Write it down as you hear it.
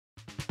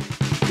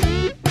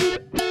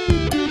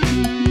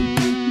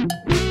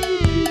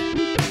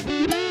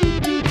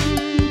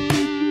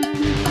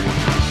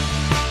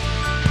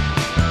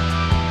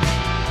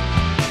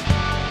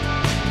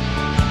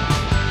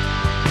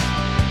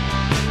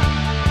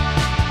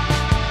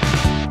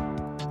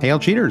Hail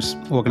cheaters.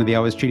 Welcome to the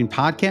Always Cheating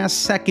Podcast,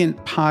 second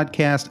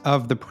podcast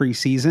of the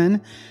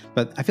preseason.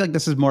 But I feel like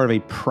this is more of a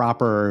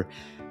proper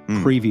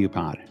preview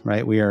pod,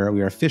 right? We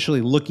are officially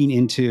looking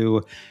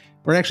into,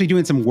 we're actually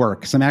doing some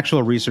work, some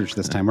actual research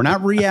this time. We're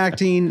not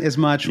reacting as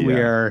much.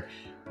 Yeah.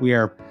 We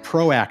are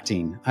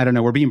proacting. I don't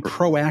know. We're being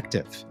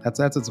proactive. That's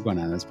what's going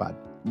on in this pod.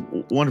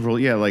 Wonderful.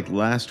 Yeah, like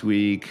last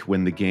week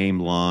when the game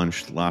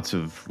launched, lots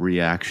of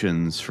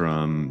reactions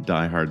from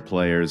diehard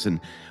players. And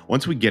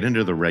once we get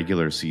into the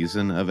regular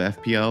season of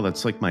FPL,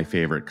 that's like my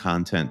favorite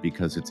content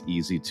because it's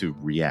easy to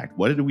react.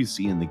 What did we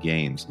see in the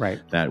games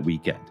that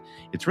weekend?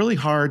 It's really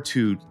hard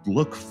to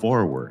look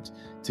forward,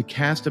 to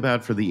cast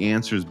about for the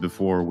answers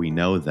before we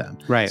know them.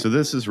 Right. So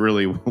this is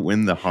really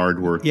when the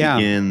hard work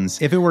begins.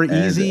 If it were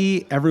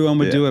easy, everyone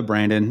would do it,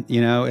 Brandon.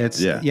 You know,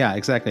 it's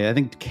exactly. I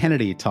think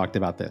Kennedy talked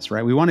about this,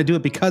 right? We want to do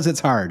it because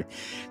it's hard.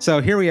 So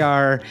here we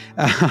are.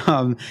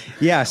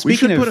 We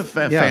should put a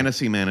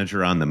fantasy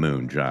manager on the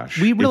moon, Josh.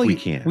 We really, if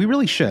we can. We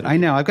really should. I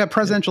know. I've got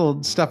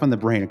presidential stuff on the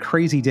brain. A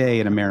crazy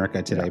day in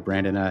America today,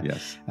 Brandon.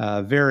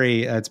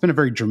 It's been a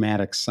very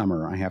dramatic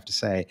summer, I have to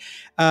say.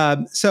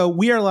 So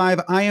we are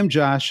live. I am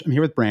Josh. I'm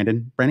here with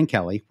Brandon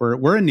Kelly.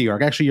 We're in New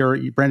York.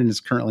 Actually, Brandon is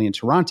currently in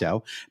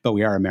Toronto, but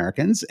we are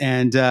Americans.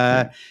 And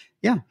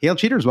hail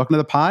cheaters. Welcome to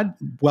the pod.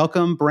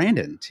 Welcome,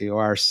 Brandon, to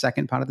our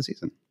second pod of the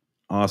season.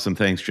 Awesome.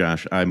 Thanks,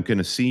 Josh. I'm going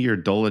to see your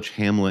Dulwich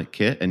Hamlet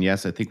kit. And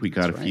yes, I think we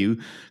got a few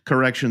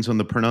corrections on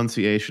the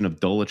pronunciation of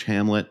Dulwich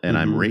Hamlet. And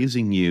I'm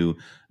raising you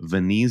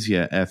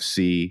Venezia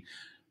FC,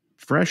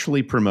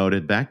 freshly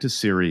promoted back to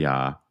Serie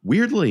A.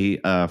 Weirdly,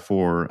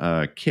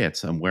 for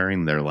kits, I'm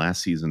wearing their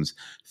last season's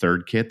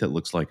third kit that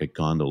looks like a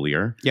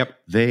gondolier. Yep.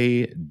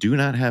 They do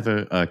not have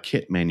a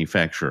kit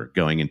manufacturer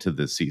going into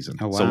this season.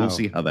 Oh, wow. So we'll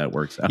see how that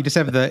works out. You just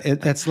have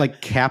that's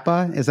like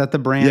Kappa. Is that the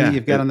brand that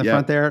you've got on the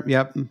front there?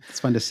 Yep. It's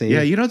fun to see.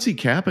 Yeah, you don't see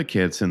Kappa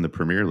kits in the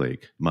Premier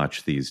League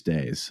much these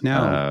days.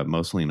 No.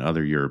 Mostly in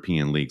other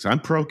European leagues. I'm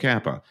pro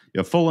Kappa.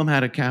 Fulham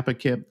had a Kappa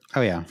kit.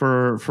 Oh, yeah.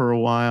 For a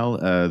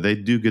while. They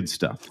do good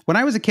stuff. When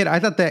I was a kid, I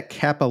thought that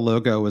Kappa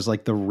logo was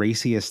like the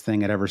raciest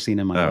thing I'd ever seen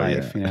in my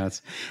life. Yeah.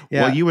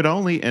 Well, you would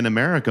in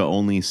America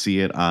only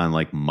see it on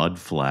like mud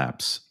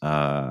flaps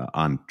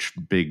on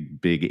big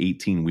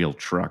 18-wheel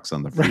trucks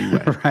on the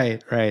freeway.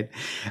 Right.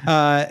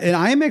 And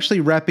I am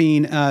actually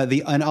repping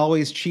an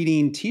Always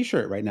Cheating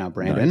t-shirt right now,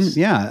 Brandon. Nice.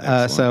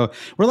 Yeah. So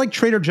we're like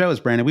Trader Joe's,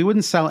 Brandon. We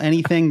wouldn't sell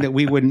anything that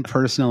we wouldn't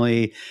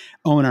personally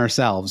own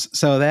ourselves.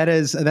 So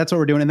that's what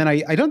we're doing. And then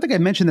I don't think I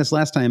mentioned this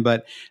last time,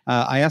 but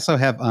I also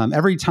have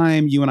every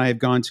time you and I have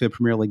gone to a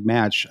Premier League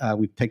match,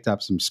 we've picked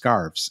up some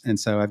scarves. And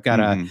so I've got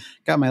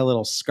my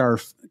little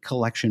scarf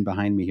collection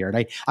behind me here.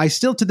 And I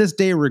still to this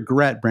day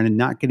regret, Brendan,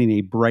 not getting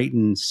a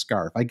Brighton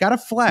scarf. I got a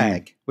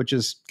flag, which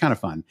is kind of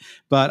fun,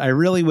 but I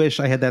really wish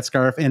I had that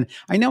scarf. And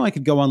I know I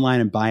could go online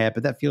and buy it,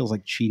 but that feels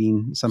like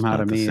cheating somehow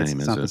to me. It's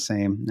not the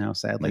same. No,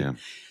 sadly. Yeah.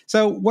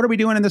 So what are we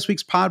doing in this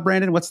week's pod,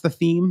 Brandon? What's the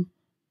theme?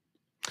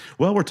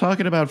 Well, we're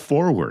talking about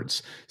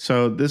forwards.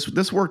 So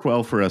this worked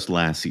well for us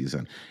last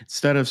season.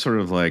 Instead of sort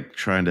of like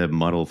trying to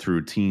muddle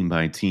through team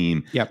by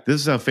team,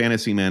 this is how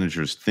fantasy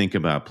managers think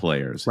about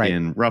players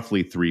in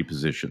roughly three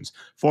positions: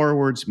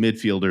 forwards,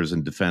 midfielders,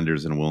 and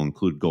defenders, and we'll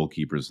include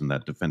goalkeepers in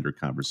that defender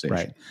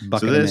conversation.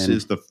 So this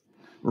is the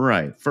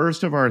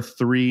first of our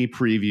three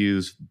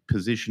previews,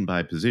 position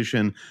by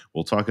position.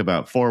 We'll talk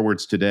about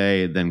forwards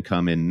today, then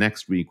come in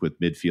next week with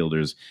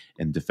midfielders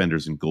and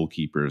defenders and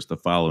goalkeepers the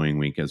following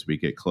week as we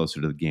get closer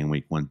to the game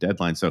week 1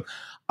 deadline. So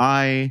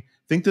I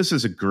think this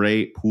is a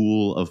great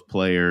pool of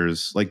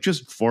players, like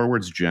just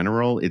forwards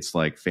general. It's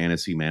like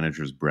fantasy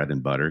managers' bread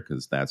and butter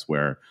because that's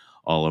where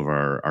all of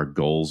our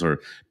goals are.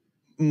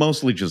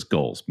 Mostly just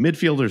goals.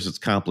 Midfielders, it's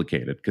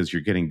complicated because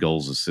you're getting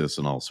goals, assists,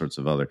 and all sorts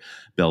of other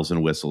bells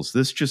and whistles.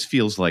 This just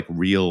feels like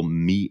real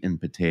meat and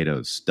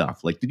potatoes stuff.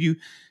 Like, do you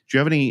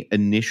have any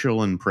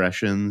initial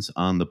impressions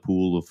on the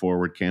pool of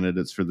forward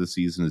candidates for the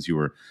season as you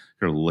were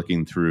kind of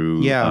looking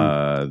through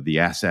the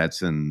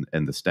assets and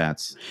the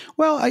stats?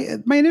 Well,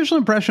 my initial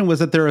impression was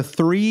that there are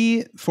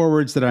three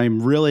forwards that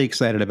I'm really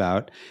excited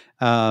about.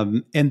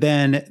 And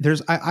then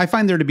I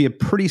find there to be a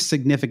pretty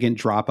significant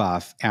drop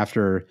off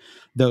after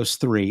those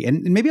three.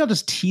 And maybe I'll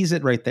just tease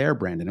it right there,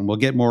 Brandon, and we'll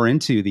get more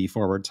into the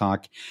forward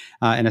talk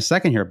in a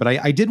second here. But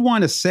I did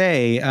want to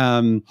say,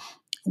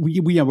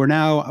 we're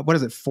now, what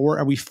is it?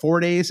 Are we 4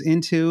 days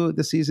into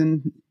the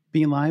season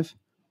being live?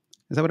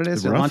 Is that what it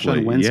is? It launched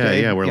on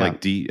Wednesday. Yeah. We're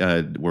like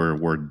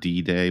we're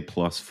D-Day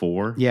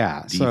 +4.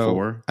 Yeah. D4.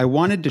 So I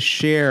wanted to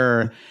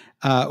share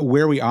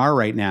where we are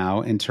right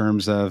now in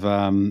terms of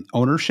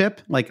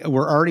ownership. Like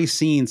we're already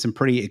seeing some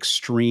pretty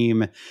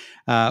extreme.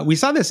 We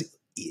saw this,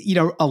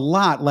 a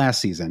lot last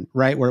season,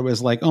 right? Where it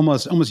was like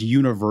almost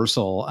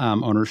universal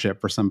ownership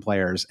for some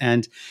players.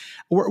 And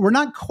we're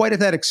not quite at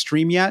that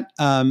extreme yet,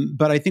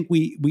 but I think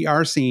we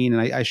are seeing,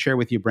 and I share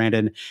with you,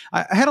 Brandon,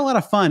 I had a lot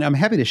of fun. I'm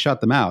happy to shout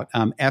them out.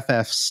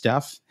 FF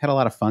Stuff had a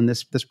lot of fun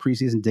this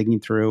preseason digging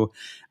through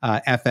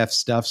FF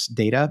Stuff's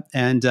data.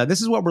 And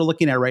this is what we're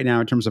looking at right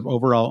now in terms of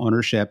overall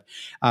ownership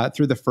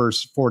through the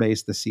first 4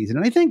 days of the season.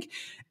 And I think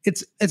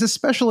it's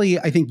especially,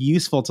 I think,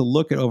 useful to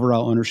look at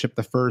overall ownership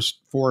the first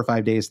 4 or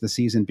 5 days of the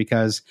season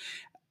because,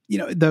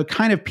 the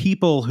kind of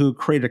people who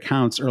create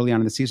accounts early on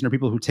in the season are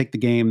people who take the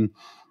game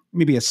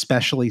maybe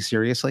especially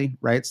seriously,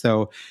 right?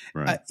 So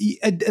right.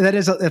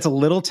 That's a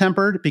little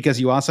tempered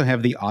because you also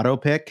have the auto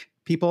pick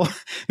people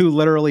who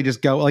literally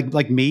just go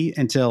like me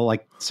until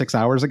like 6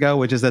 hours ago,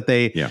 which is that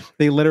they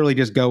literally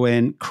just go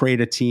in,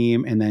 create a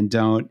team, and then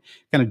don't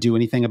kind of do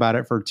anything about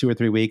it for 2 or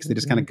 3 weeks. They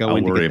just kind of go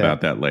in. I'll worry about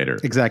that later.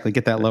 Exactly,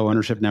 get that low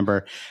ownership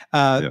number.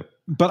 But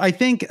I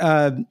think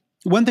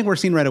one thing we're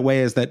seeing right away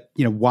is that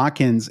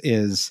Watkins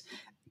is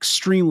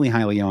extremely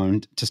highly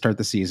owned to start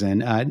the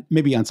season.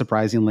 Maybe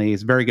unsurprisingly,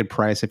 it's a very good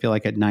price. I feel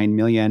like at $9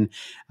 million,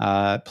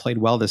 played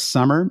well this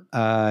summer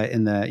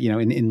in the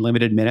in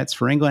limited minutes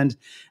for England.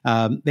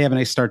 They have a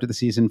nice start to the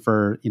season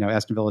for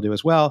Aston Villa do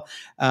as well.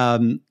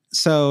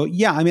 So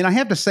yeah, I mean, I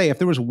have to say, if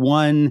there was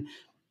one,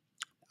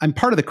 I'm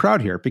part of the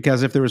crowd here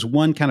because if there was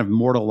one kind of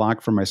mortal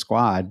lock for my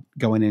squad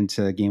going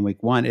into game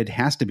week 1, it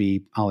has to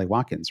be Ollie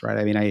Watkins, right?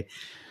 I mean,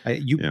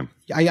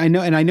 I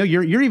know, and I know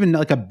you're even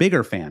like a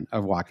bigger fan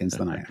of Watkins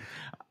than I am.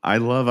 I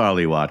love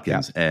Ollie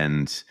Watkins,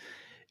 and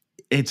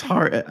it's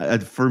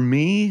hard for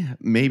me.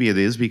 Maybe it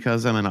is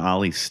because I'm an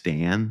Ollie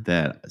stan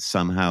that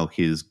somehow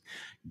his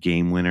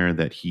game winner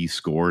that he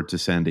scored to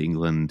send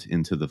England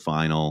into the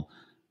final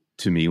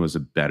to me was a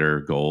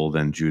better goal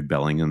than Jude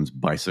Bellingham's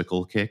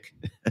bicycle kick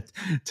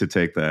to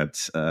take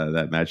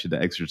that match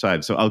into extra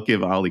time. So I'll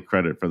give Ollie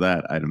credit for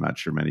that. I'm not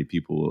sure many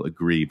people will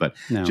agree, but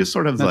just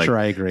sort of not sure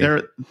I agree.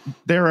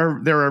 There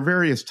are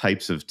various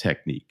types of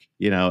technique,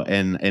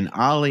 and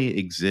Ollie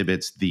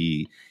exhibits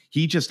he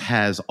just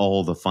has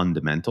all the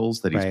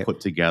fundamentals that he's put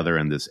together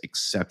in this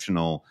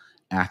exceptional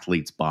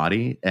athlete's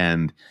body,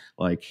 and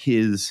like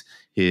his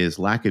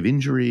lack of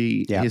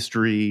injury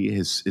history,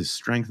 his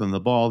strength on the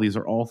ball. These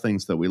are all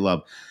things that we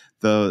love.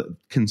 The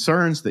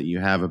concerns that you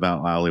have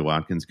about Ollie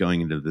Watkins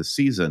going into this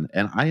season,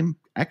 and I'm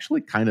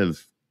actually kind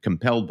of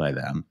compelled by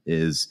them,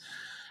 is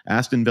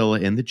Aston Villa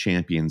in the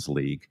Champions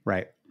League.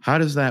 Right. How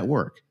does that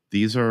work?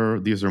 These are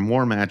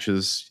more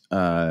matches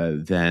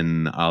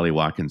than Ollie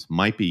Watkins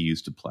might be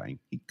used to playing.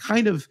 He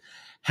kind of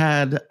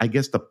had, I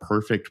guess, the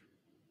perfect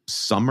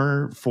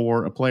summer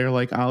for a player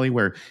like Ollie,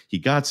 where he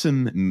got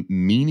some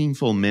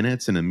meaningful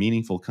minutes in a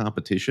meaningful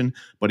competition,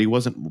 but he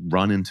wasn't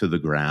run into the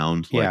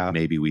ground like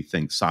maybe we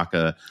think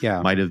Saka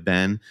might have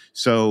been.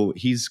 So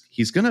he's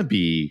going to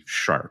be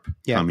sharp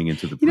coming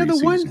into the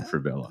preseason for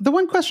Villa. The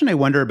one question I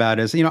wonder about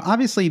is,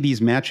 obviously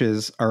these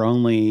matches are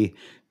only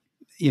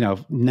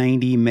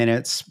 90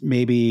 minutes,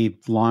 maybe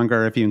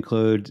longer if you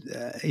include,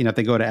 if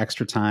they go to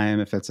extra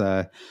time, if it's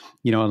a,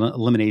 an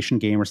elimination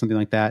game or something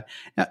like that.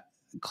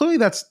 Clearly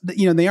that's,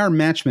 they are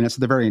match minutes,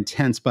 so they're very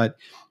intense, but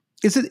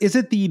is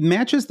it the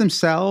matches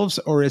themselves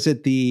or is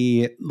it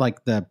the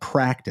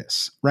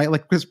practice, right?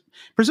 Like, because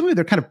presumably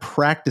they're kind of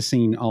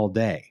practicing all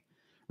day,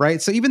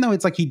 right? So even though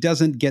it's like he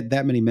doesn't get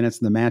that many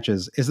minutes in the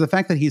matches, is the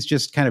fact that he's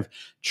just kind of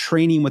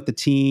training with the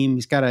team,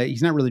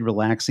 he's not really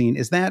relaxing.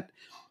 Does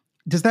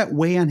that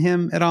weigh on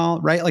him at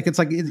all? Right? Like, it's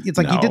like no.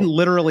 He didn't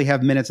literally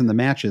have minutes in the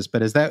matches,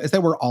 but is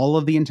that where all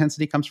of the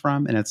intensity comes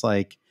from? And it's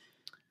like,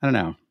 I don't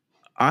know.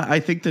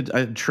 I think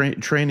that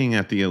training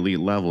at the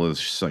elite level is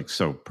just like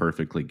so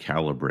perfectly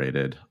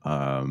calibrated.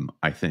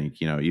 I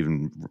think,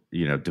 even,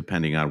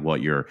 depending on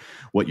what your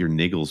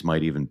niggles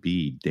might even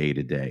be day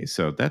to day.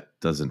 So that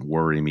doesn't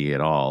worry me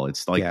at all.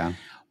 It's like,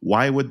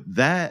 why would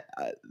that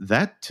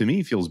to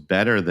me feels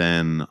better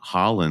than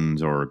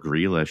Haaland or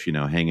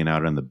Grealish, hanging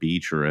out on the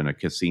beach or in a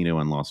casino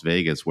in Las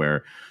Vegas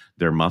where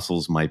their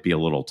muscles might be a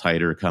little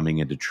tighter coming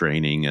into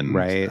training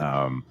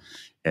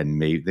and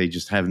maybe they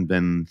just haven't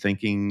been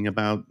thinking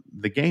about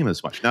the game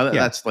as much. Now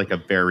that's like a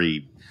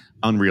very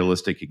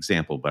unrealistic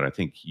example, but I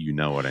think you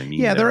know what I mean.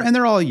 Yeah,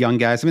 they're all young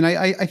guys. I mean,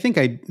 I think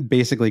I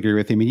basically agree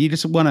with you. I mean, you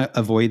just want to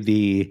avoid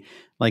the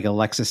like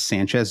Alexis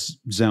Sanchez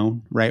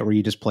zone, right, where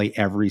you just play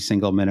every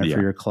single minute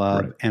for your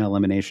club and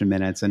elimination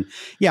minutes. And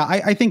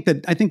I think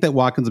that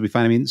Watkins will be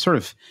fine. I mean, sort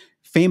of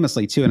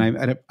famously too,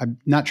 and I'm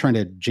not trying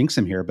to jinx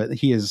him here, but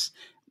he is.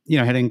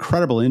 Had an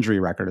incredible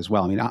injury record as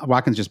well. I mean,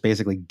 Watkins just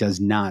basically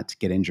does not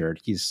get injured.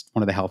 He's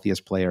one of the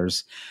healthiest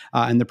players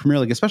in the Premier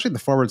League, especially the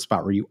forward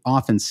spot where you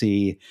often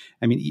see,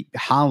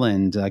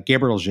 Haaland,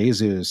 Gabriel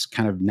Jesus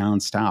kind of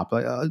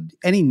nonstop.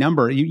 Any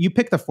number, you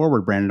pick the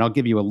forward, Brandon, I'll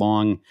give you a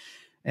long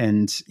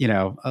and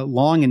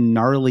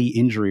gnarly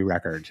injury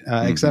record,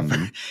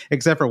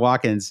 except for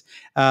Watkins.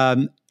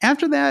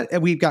 After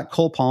that, we've got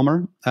Cole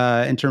Palmer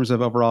in terms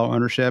of overall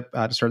ownership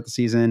to start the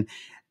season.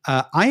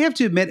 I have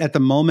to admit, at the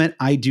moment,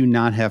 I do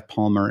not have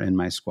Palmer in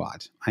my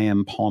squad. I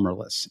am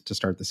Palmerless to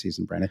start the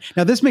season, Brandon.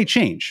 Now, this may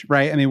change,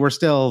 right? I mean, we're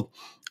still,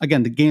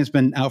 again, the game's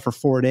been out for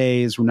 4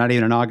 days. We're not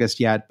even in August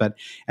yet. But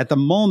at the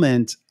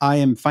moment, I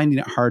am finding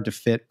it hard to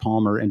fit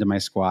Palmer into my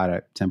squad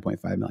at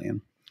 10.5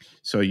 million.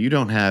 So you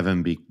don't have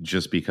him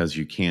just because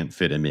you can't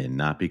fit him in,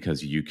 not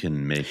because you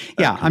can make.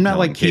 I'm not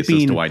like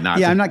keeping.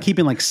 I'm not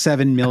keeping like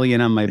 7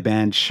 million on my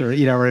bench or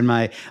or in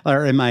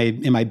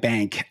my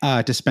bank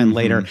to spend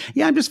later.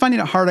 Yeah, I'm just finding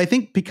it hard. I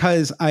think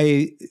because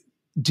I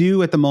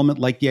do at the moment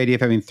like the idea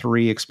of having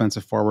 3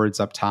 expensive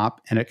forwards up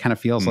top, and it kind of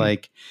feels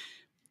like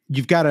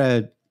you've got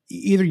to.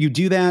 Either you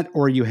do that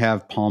or you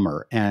have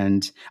Palmer.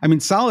 And I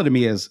mean, Salah to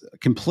me is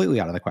completely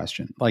out of the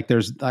question. Like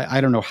I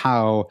don't know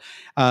how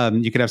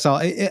you could have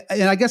Salah.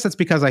 And I guess that's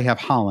because I have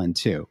Haaland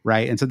too,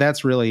 right? And so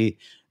that's really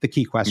the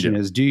key question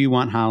is, do you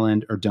want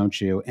Haaland or don't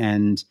you?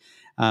 And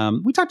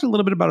we talked a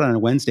little bit about it on a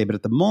Wednesday, but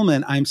at the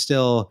moment I'm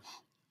still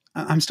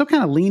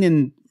kind of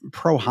leaning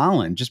pro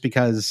Haaland just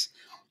because,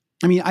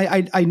 I mean,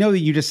 I know that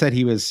you just said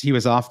he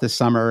was off this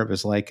summer. It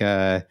was like,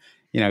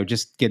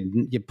 just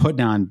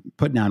putting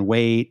on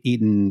weight,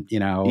 eating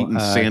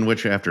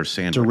sandwich after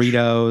sandwich,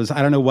 Doritos.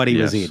 I don't know what he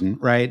was eating,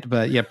 right?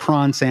 But yeah,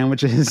 prawn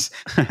sandwiches.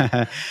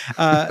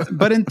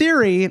 But in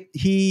theory,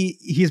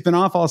 he's been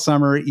off all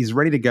summer. He's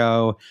ready to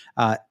go.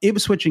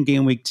 Ipswich in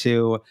game week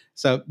 2.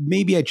 So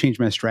maybe I changed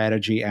my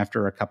strategy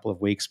after a couple of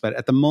weeks. But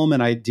at the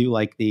moment, I do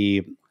like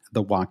the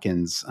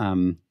Watkins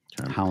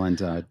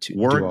Haaland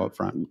duo up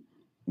front.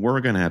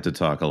 We're going to have to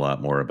talk a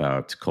lot more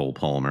about Cole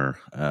Palmer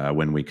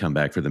when we come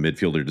back for the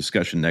midfielder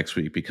discussion next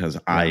week, because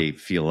I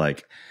feel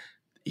like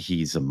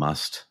he's a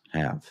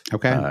must-have.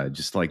 Okay.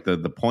 Just like the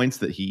points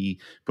that he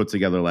put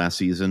together last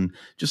season,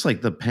 just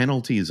like the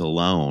penalties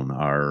alone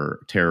are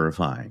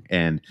terrifying.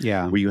 And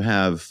where you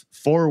have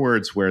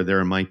forwards where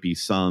there might be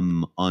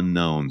some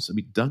unknowns. I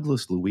mean,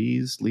 Douglas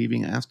Luiz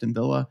leaving Aston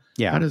Villa.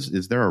 Yeah.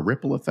 Is there a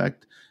ripple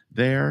effect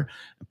there?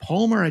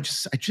 Palmer, I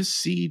just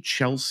see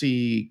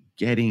Chelsea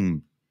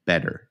getting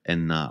better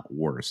and not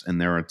worse. And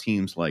there are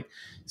teams like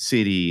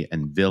City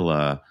and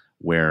Villa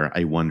where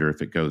I wonder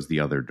if it goes the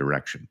other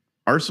direction.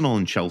 Arsenal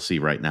and Chelsea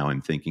right now,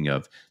 I'm thinking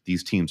of,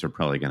 these teams are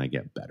probably going to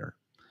get better.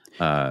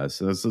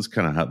 So this is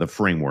kind of how the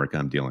framework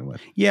I'm dealing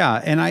with.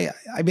 Yeah. And I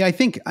mean, I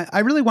think I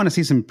really want to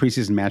see some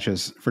preseason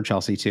matches for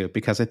Chelsea too,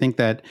 because I think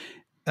that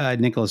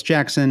Nicholas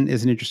Jackson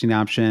is an interesting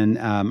option.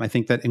 I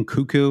think that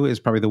Nkunku is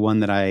probably the one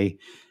that I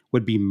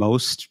would be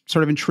most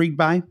sort of intrigued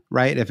by,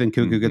 right? If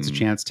Nkunku gets a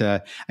chance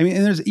to, I mean,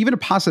 and there's even a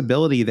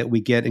possibility that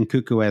we get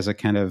Nkunku as a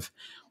kind of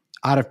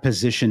out of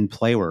position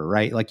player,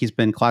 right? Like he's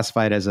been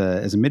classified as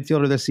a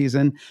midfielder this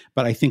season,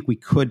 but I think we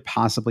could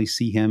possibly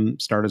see him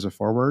start as a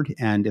forward.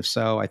 And if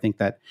so, I think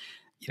that,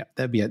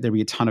 there'd be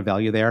a ton of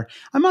value there.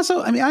 I'm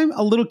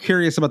a little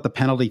curious about the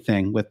penalty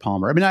thing with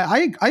Palmer. I mean,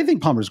 I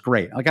think Palmer's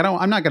great. Like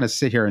I'm not going to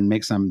sit here and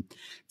make some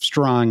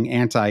strong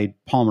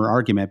anti-Palmer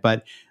argument,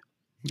 but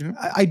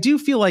I do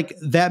feel like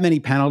that many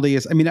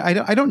penalties. I mean,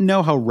 I don't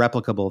know how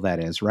replicable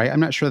that is, right? I'm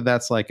not sure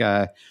that's like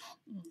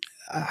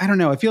I don't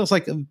know. It feels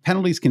like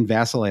penalties can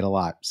vacillate a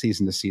lot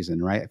season to season,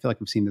 right? I feel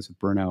like we've seen this with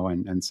Bruno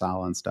and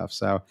Salah and stuff.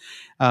 So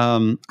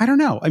I don't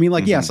know. I mean,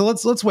 so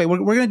let's wait. We're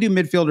going to do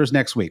midfielders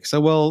next week, so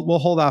we'll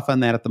hold off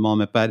on that at the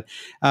moment. But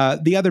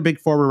the other big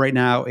forward right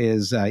now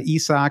is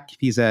Isak.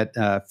 He's at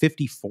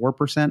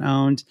 54%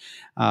 owned.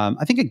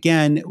 I think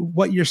again,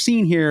 what you're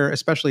seeing here,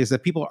 especially, is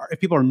that if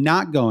people are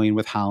not going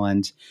with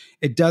Haaland,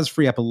 it does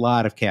free up a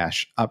lot of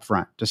cash up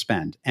front to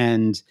spend.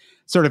 And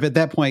sort of at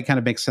that point, it kind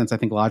of makes sense, I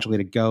think, logically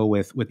to go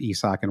with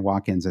Isak and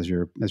Watkins as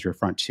your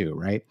front two,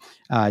 right?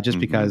 Just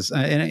because,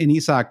 and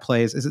Isak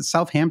plays, is it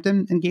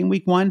Southampton in game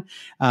week 1?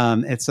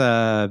 It's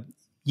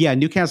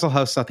Newcastle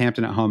hosts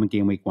Southampton at home in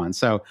game week 1.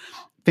 So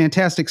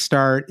fantastic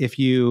start. If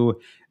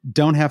you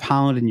don't have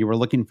Haaland and you were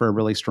looking for a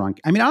really strong,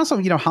 I mean, also,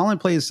 Haaland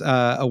plays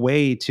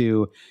away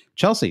to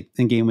Chelsea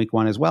in game week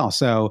 1 as well.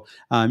 So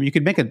you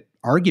could make an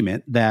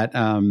argument that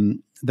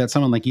that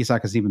someone like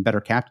Isak is an even better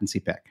captaincy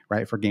pick,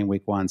 right, for game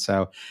week 1.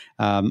 So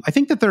I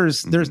think that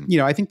there's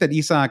I think that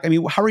Isak. I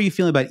mean, how are you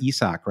feeling about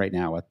Isak right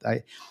now?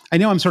 I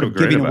know I'm sort of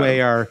giving away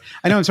our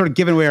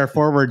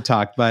forward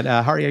talk, but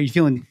how are you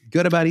feeling?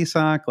 Good about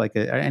Isak? Like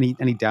any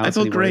doubts?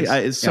 I feel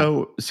great.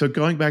 So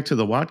going back to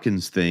the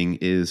Watkins thing,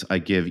 is I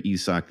give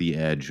Isak the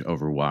edge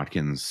over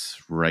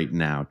Watkins right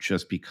now,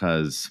 just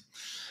because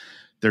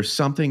there's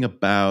something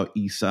about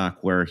Isak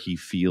where he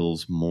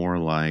feels more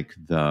like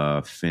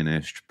the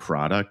finished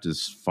product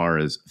as far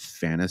as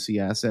fantasy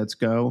assets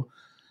go.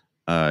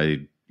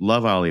 I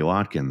love Ollie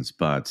Watkins,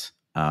 but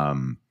I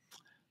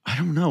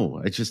don't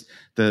know. It's just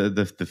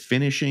the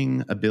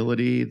finishing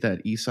ability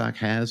that Isak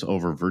has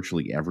over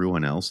virtually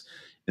everyone else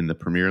in the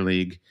Premier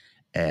League,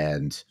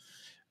 and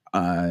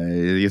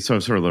it's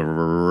sort of the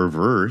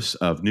reverse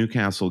of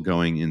Newcastle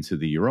going into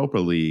the Europa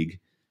League.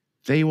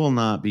 They will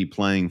not be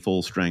playing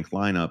full strength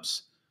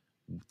lineups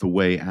the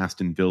way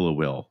Aston Villa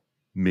will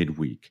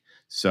midweek.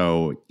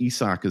 So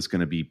Isak is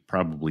going to be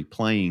probably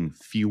playing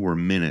fewer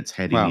minutes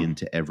heading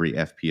into every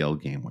FPL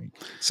game week.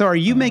 So are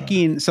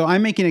you so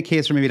I'm making a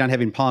case for maybe not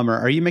having Palmer.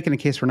 Are you making a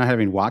case for not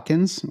having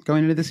Watkins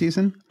going into the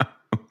season?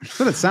 That's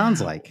what it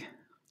sounds like.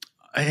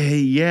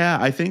 Yeah,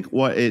 I think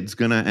what it's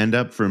going to end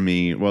up for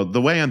me, well,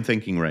 the way I'm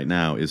thinking right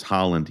now is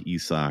Haaland,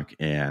 Isak,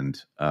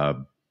 and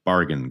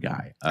bargain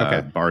guy,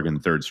 bargain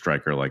third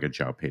striker like a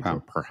João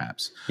Pedro,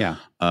 perhaps. Yeah.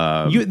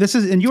 You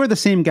are the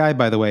same guy,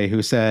 by the way,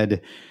 who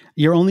said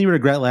your only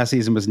regret last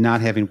season was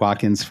not having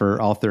Watkins for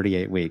all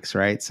 38 weeks,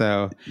 right?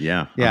 So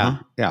yeah.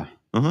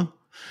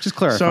 Just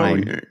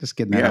clarifying. Just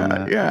getting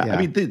that. Yeah. I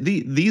mean,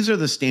 these are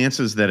the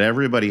stances that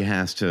everybody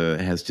has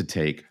to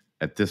take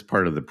at this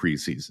part of the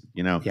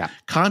preseason.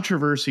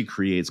 Controversy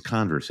creates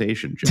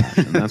conversation, Josh,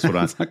 and that's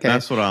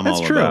what I'm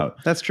all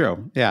about. That's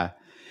true. Yeah.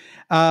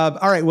 All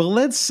right. Well,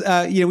 let's,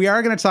 we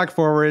are going to talk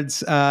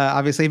forwards.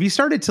 Obviously, have you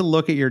started to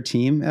look at your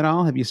team at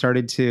all? Have you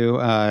started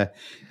to,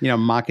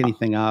 mock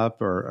anything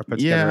up or put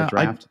together a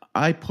draft?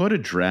 I put a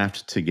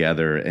draft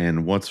together,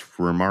 and what's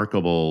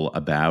remarkable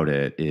about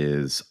it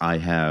is I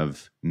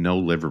have no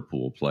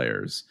Liverpool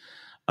players.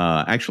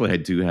 Actually, I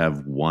do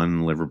have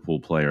one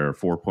Liverpool player,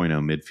 4.0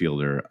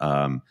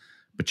 midfielder,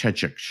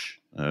 Bacecic,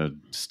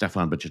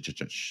 Stefan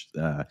Bacecic.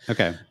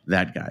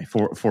 That guy,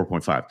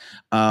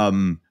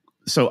 4.5.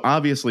 So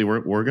obviously,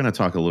 we're going to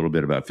talk a little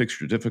bit about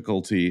fixture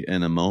difficulty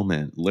in a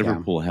moment.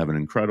 Liverpool have an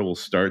incredible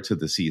start to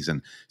the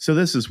season, so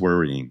this is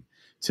worrying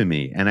to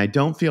me. And I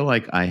don't feel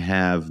like I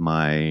have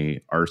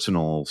my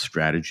Arsenal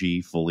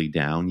strategy fully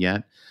down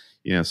yet.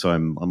 So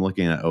I'm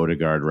looking at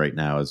Odegaard right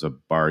now as a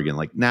bargain.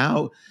 Like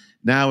now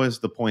is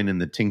the point in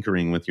the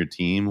tinkering with your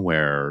team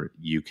where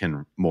you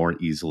can more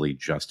easily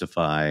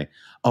justify,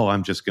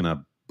 I'm just going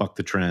to buck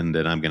the trend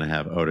and I'm going to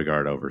have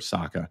Odegaard over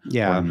Saka.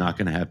 Yeah. Or I'm not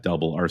going to have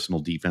double Arsenal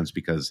defense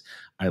because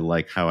I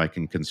like how I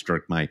can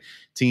construct my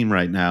team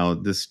right now.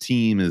 This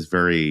team is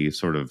very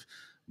sort of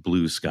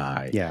blue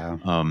sky. Yeah.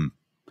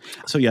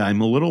 So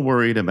I'm a little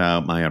worried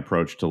about my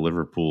approach to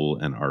Liverpool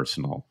and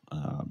Arsenal,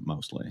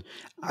 mostly.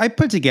 I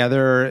put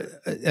together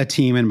a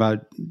team in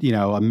about,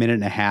 a minute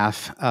and a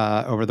half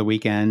over the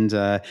weekend.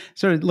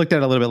 Sort of looked at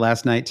it a little bit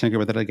last night, tinkered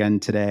with it again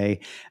today.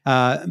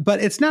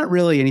 But it's not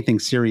really anything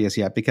serious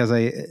yet because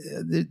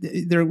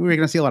we're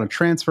going to see a lot of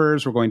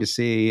transfers. We're going to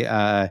see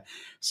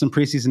some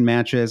preseason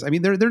matches. I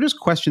mean, they're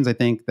just questions, I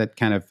think, that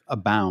kind of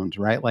abound,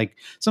 right? Like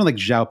someone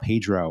like João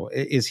Pedro.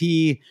 Is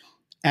he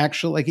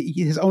actually,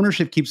 his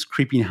ownership keeps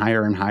creeping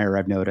higher and higher,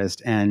 I've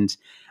noticed. And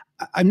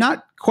I'm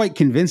not quite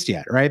convinced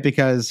yet, right?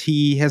 Because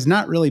he has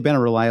not really been a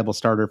reliable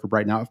starter for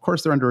Brighton. Now, of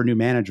course, they're under a new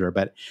manager,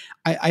 but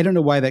I don't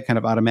know why that kind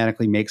of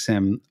automatically makes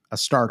him a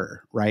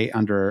starter, right?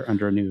 Under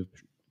a new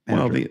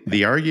manager. Well,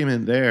 the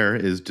argument there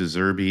is De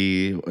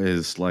Zerbi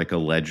is like a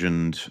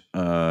legend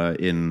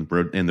in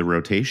the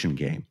rotation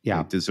game. Yeah.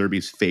 Like De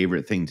Zerbi's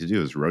favorite thing to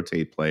do is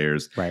rotate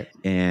players. Right.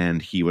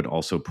 And he would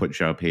also put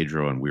João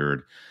Pedro in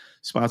weird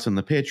spots on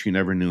the pitch. You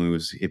never knew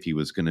if he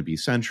was going to be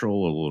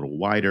central or a little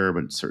wider,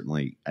 but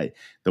certainly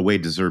the way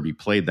De Zerbi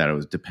played that, it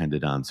was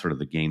dependent on sort of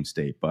the game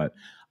state. But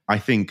I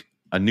think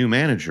a new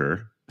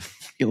manager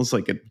feels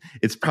like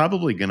it's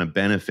probably going to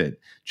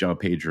benefit João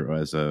Pedro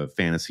as a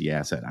fantasy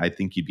asset. I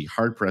think you'd be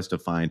hard pressed to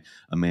find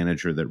a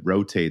manager that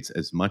rotates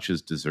as much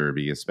as De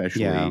Zerbi,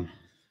 especially at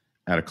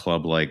a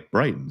club like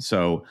Brighton.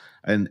 So,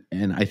 and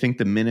I think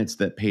the minutes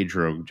that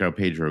João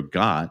Pedro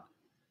got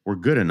were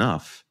good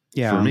enough.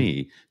 For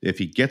me, if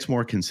he gets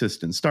more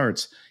consistent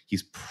starts,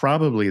 he's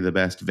probably the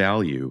best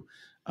value,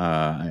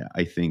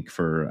 I think,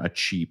 for a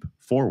cheap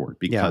forward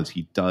because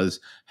he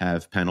does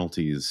have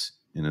penalties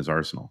in his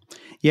arsenal.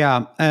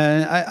 Yeah.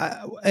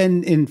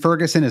 And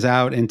Ferguson is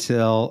out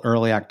until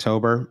early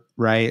October,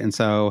 right? And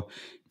so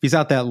if he's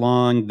out that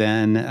long,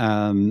 then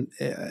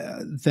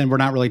we're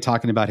not really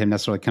talking about him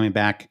necessarily coming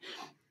back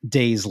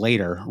days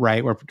later,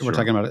 right? We're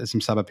talking about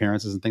some sub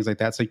appearances and things like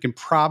that. So you can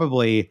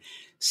probably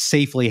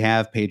safely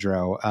have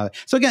Pedro.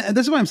 So again,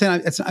 this is what I'm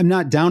saying. I'm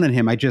not down on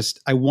him.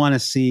 I want to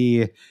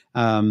see.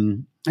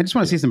 I just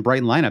want to see some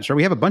Brighton lineups. Right?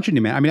 We have a bunch of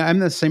new men. I mean, I'm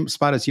in the same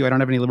spot as you. I don't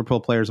have any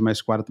Liverpool players in my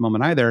squad at the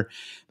moment either.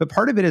 But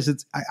part of it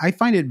is I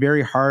find it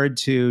very hard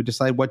to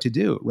decide what to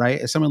do. Right?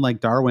 As someone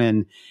like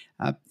Darwin,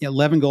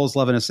 11 goals,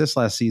 11 assists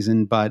last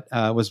season, but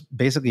was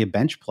basically a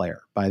bench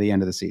player by the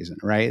end of the season.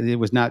 Right? It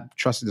was not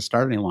trusted to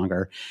start any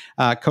longer.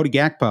 Cody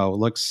Gakpo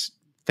looks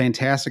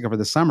fantastic over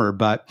the summer,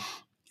 but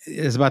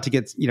is about to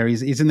get,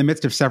 he's in the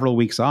midst of several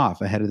weeks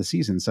off ahead of the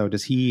season. So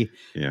does he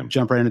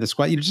jump right into the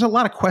squad? Just a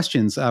lot of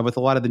questions with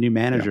a lot of the new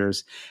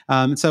managers.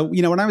 So,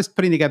 when I was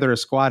putting together a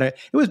squad, it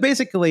was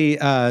basically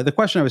the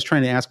question I was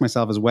trying to ask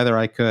myself is whether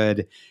I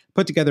could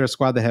put together a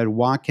squad that had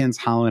Watkins,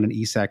 Haaland, and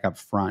Isak up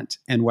front,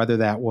 and whether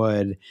that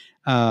would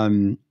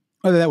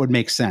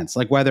make sense.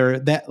 Like whether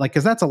that,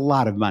 because that's a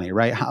lot of money,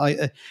 right?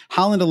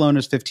 Haaland alone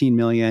is 15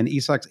 million,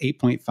 Isak's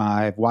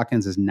 8.5,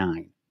 Watkins is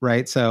 9,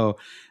 right? So,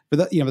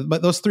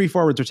 but those three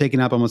forwards are taking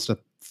up almost a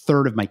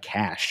third of my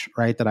cash,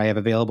 right, that I have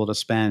available to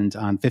spend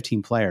on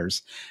 15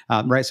 players,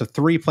 right? So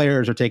 3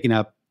 players are taking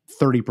up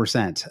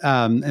 30%.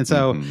 And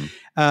so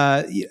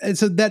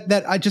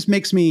that I just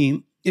makes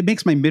my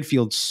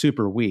midfield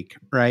super weak,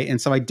 right?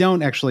 And so I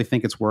don't actually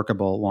think it's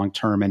workable long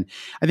term. And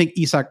I think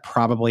Isak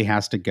probably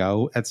has to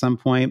go at some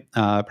point.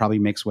 Probably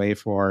makes way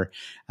for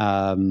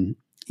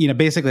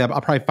basically,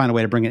 I'll probably find a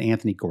way to bring in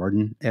Anthony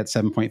Gordon at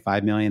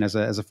 7.5 million as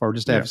a forward,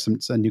 just to have some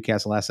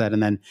Newcastle asset,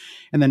 and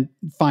then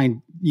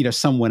find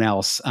someone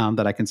else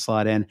that I can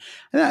slot in.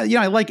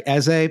 I like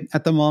Eze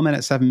at the moment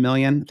at 7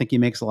 million. I think he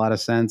makes a lot of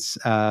sense.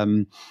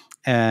 And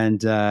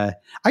I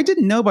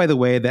didn't know, by the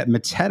way, that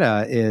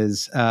Mateta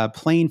is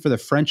playing for the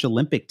French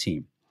Olympic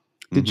team.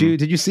 Did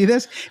you see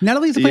this? Not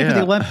only is he playing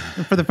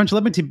for the French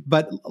Olympic team,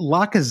 but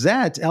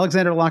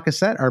Alexander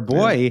Lacazette, our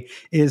boy,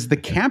 is the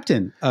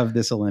captain of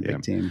this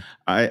Olympic team.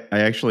 I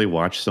actually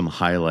watched some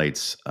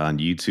highlights on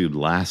YouTube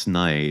last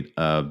night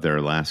of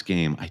their last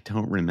game. I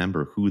don't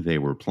remember who they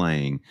were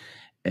playing.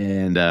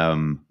 And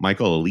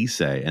Michael Elise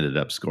ended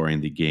up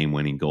scoring the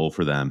game-winning goal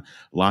for them.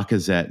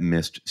 Lacazette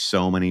missed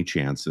so many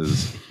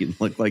chances. He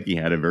looked like he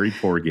had a very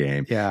poor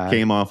game. Yeah.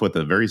 Came off with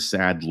a very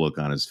sad look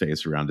on his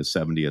face around the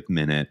 70th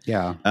minute.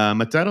 Yeah.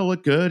 Mateta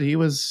looked good. He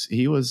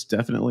was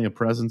definitely a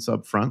presence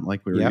up front,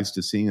 like we were used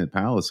to seeing at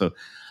Palace. So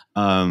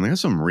there's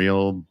some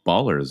real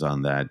ballers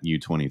on that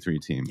U23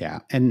 team. Yeah.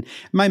 And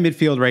my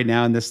midfield right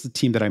now, and this is the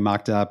team that I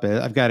mocked up,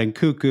 I've got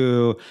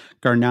Nkunku,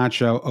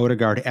 Garnacho,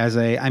 Odegaard, Eze.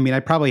 I mean, I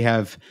probably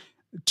have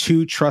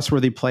 2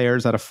 trustworthy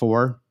players out of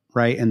 4,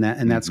 right? In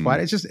that squad.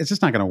 It's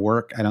just not going to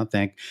work, I don't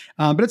think.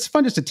 But it's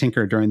fun just to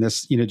tinker during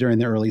this, during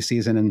the early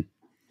season. And,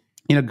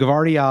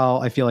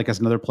 Gvardiol, I feel like is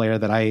another player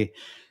that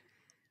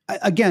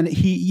again,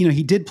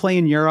 he did play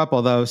in Europe,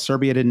 although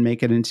Serbia didn't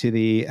make it into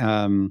the,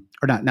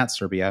 or not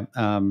Serbia.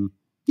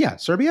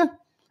 Serbia.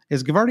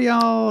 Is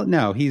Gvardiol?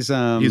 No, he's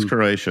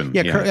Croatian.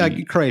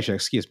 Croatia.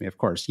 Excuse me. Of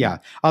course. Yeah.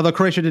 Although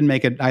Croatia didn't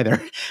make it either,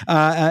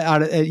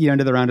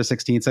 into the round of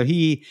 16. So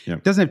he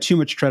doesn't have too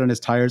much tread on his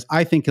tires.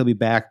 I think he'll be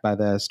back by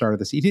the start of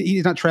the season.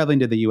 He's not traveling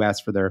to the U.S.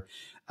 for their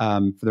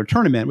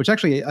tournament, which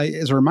actually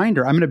is a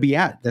reminder. I'm going to be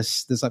at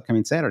this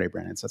upcoming Saturday,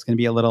 Brandon. So it's going to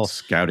be a little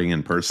scouting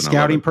in person.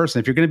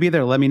 If you're going to be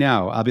there, let me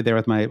know. I'll be there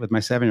with my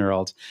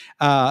 7-year-old.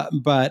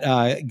 But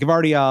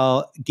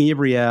Gvardiol,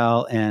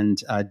 Gabriel,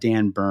 and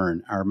Dan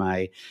Burn are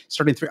my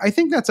starting 3. I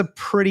think that's a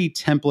pretty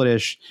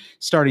template-ish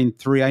starting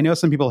 3. I know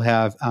some people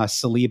have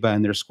Saliba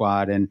in their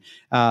squad,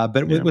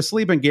 but with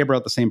Saliba and Gabriel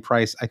at the same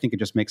price, I think it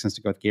just makes sense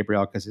to go with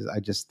Gabriel because I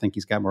just think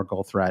he's got more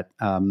goal threat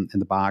in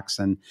the box,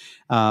 and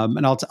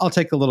I'll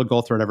take a little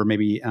goal threat over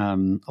maybe a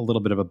little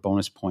bit of a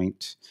bonus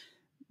point.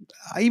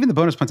 Even the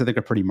bonus points I think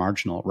are pretty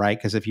marginal, right?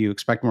 Because if you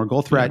expect more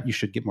goal threat, you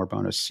should get more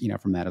bonus,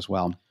 from that as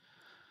well.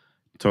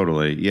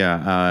 Totally.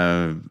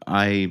 Yeah.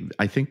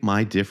 I think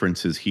my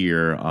differences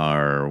here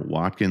are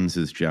Watkins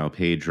is João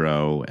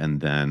Pedro,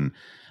 and then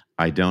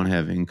I don't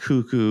have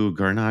Nkunku,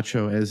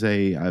 Garnacho,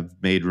 Eze. I've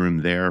made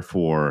room there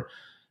for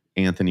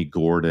Anthony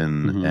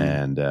Gordon,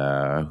 and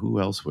who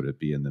else would it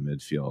be in the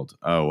midfield?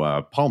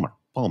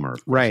 Palmer.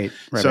 Right.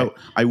 So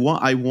I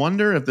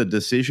wonder if the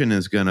decision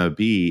is going to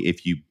be,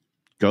 if you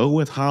go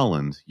with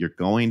Haaland, you're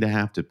going to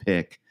have to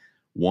pick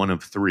one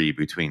of 3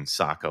 between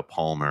Saka,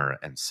 Palmer,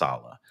 and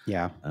Salah.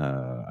 Yeah.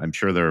 I'm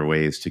sure there are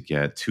ways to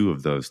get 2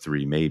 of those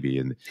 3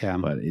 maybe,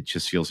 but it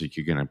just feels like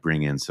you're going to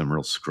bring in some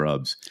real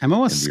scrubs. I'm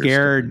almost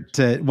scared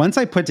once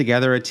I put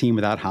together a team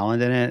without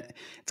Haaland in it,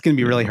 it's going to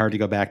be really hard to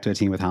go back to a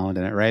team with Haaland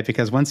in it, right?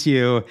 Because once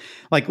you,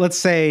 let's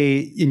say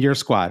in your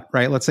squad,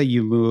 right? Let's say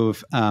you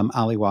move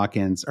Ollie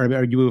Watkins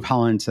or you move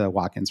Haaland to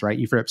Watkins, right?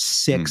 You free up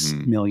 6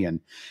 million.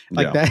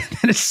 That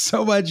is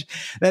so much.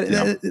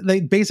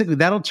 Basically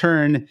that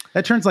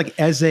turns like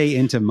Eze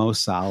into Mo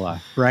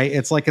Salah, right?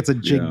 It's a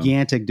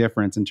gigantic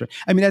difference.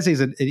 Eze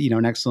is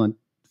an excellent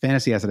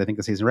fantasy asset, I think,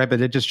 this season, right?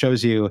 But it just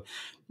shows you,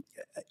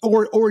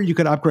 or you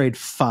could upgrade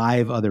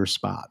 5 other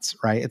spots,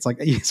 right? It's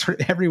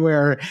sort of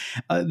everywhere.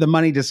 The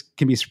money just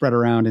can be spread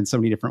around in so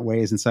many different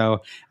ways. And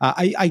so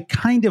I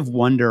kind of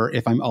wonder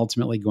if I'm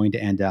ultimately going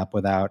to end up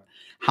without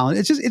Haaland.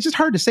 It's just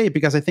hard to say,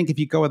 because I think if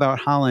you go without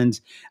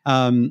Haaland,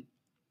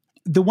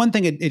 the one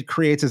thing it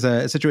creates is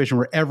a situation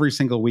where every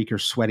single week you're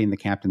sweating the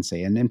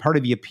captaincy. And part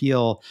of the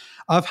appeal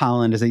of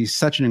Haaland is that he's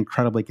such an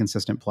incredibly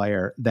consistent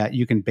player that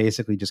you can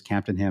basically just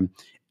captain him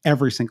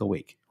every single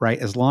week, right?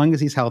 As long as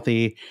he's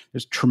healthy,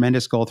 there's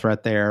tremendous goal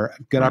threat there,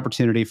 good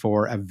opportunity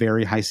for a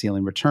very high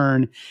ceiling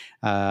return.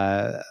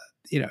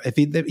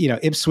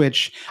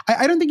 Ipswich,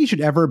 I don't think you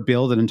should ever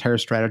build an entire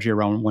strategy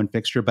around one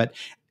fixture, but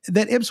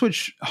that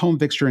Ipswich home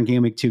fixture in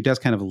game week 2 does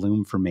kind of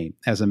loom for me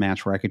as a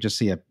match where I could just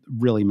see a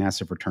really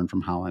massive return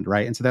from Haaland,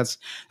 right? And so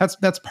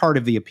that's part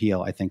of the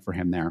appeal, I think, for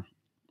him there.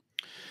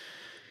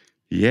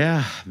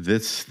 Yeah,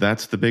 that's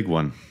the big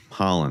one,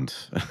 Haaland.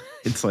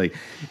 It's like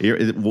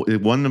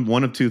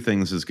one of 2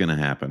 things is going to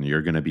happen.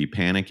 You're going to be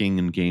panicking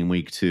in game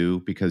week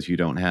 2 because you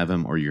don't have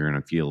him, or you're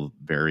going to feel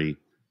very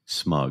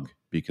smug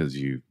because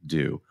you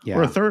do. Yeah.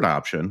 Or a third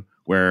option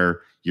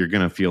where you're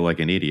going to feel like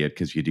an idiot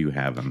because you do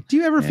have him. Do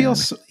you ever feel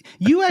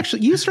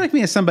you strike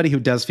me as somebody who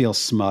does feel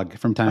smug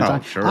from time to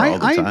time. Sure, all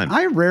the time.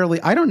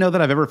 I don't know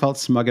that I've ever felt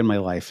smug in my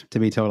life, to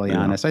be totally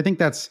honest. I think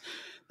that's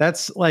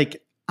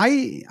like,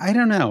 I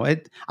don't know.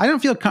 I don't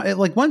feel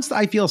like once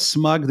I feel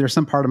smug, there's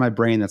some part of my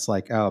brain that's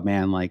like, oh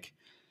man, like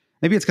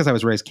maybe it's because I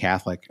was raised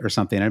Catholic or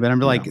something. But I'm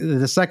like,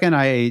 the second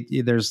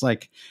there's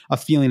like a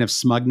feeling of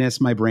smugness,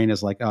 my brain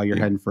is like, oh, you're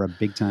heading for a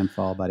big time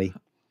fall, buddy.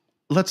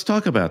 Let's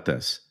talk about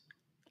this.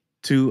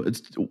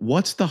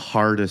 What's the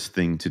hardest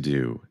thing to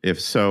do? If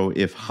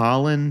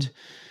Haaland,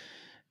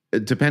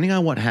 depending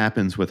on what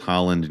happens with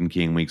Haaland in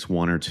game weeks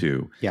 1 or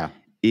 2,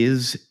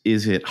 is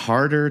it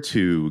harder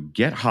to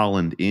get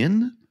Haaland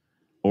in,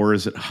 or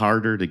is it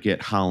harder to get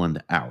Haaland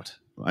out?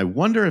 I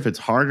wonder if it's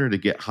harder to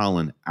get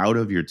Haaland out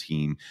of your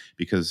team,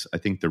 because I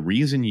think the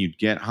reason you'd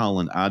get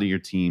Haaland out of your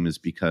team is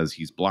because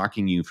he's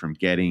blocking you from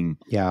getting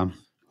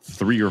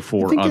 3 or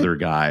 4 other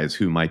guys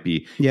who might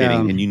be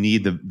getting, and you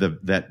need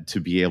that to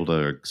be able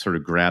to sort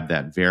of grab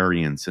that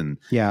variance in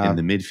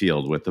the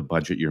midfield with the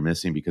budget you're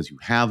missing because you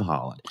have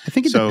Haaland. I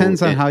think it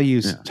depends on how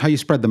you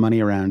spread the money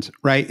around,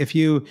 right? If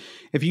you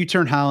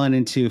turn Haaland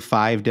into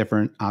 5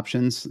 different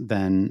options,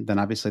 then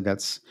obviously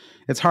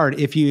it's hard.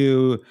 If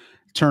you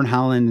turn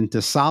Haaland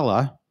into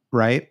Salah,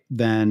 right,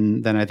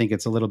 then I think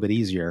it's a little bit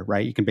easier,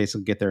 right? You can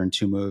basically get there in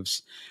 2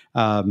 moves.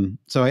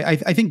 So I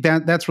think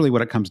that's really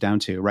what it comes down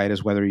to, right?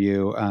 Is whether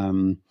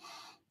you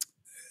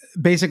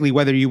basically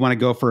whether you want to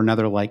go for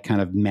another like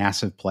kind of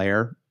massive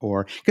player,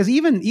 or because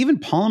even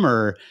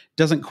Palmer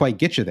doesn't quite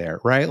get you there,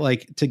 right?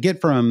 Like to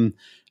get from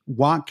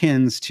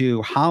Watkins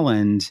to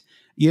Haaland,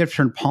 you have to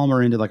turn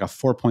Palmer into like a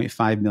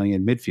 4.5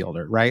 million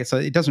midfielder, right? So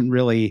it doesn't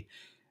really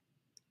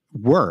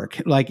work.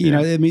 Like, you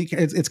know, I mean,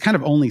 it's kind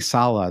of only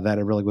Salah that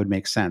it really would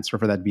make sense for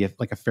that to be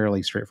like a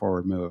fairly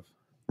straightforward move.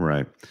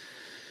 Right.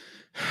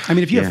 I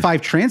mean, if you have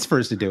 5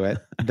 transfers to do it,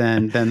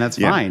 then that's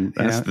fine.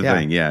 That's the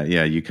thing. Yeah.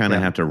 You kind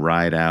of have to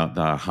ride out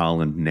the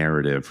Haaland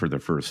narrative for the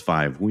first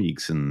 5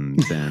 weeks, and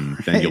then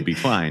you'll be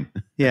fine.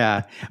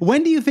 Yeah.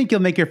 When do you think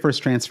you'll make your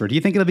first transfer? Do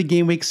you think it'll be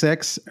game week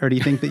 6, or do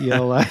you think that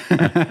you'll?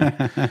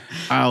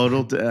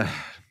 It'll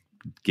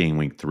game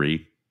week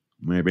 3.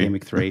 Maybe game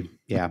week 3.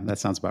 Yeah, that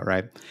sounds about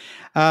right.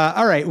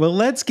 All right. Well,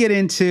 let's get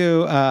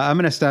into. I'm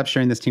going to stop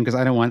sharing this team because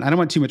I don't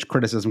want too much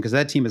criticism, because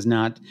that team is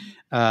not.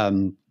 I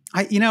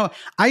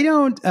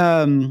don't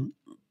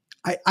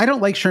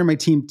like sharing my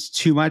team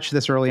too much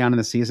this early on in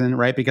the season,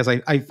 right? Because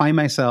I find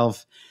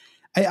myself.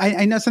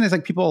 I know sometimes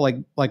like people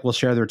like will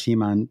share their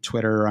team on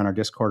Twitter or on our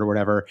Discord or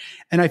whatever,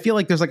 and I feel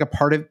like there's like a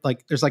part of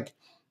like there's like.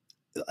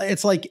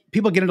 It's like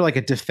people get into like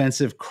a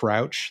defensive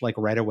crouch like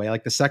right away.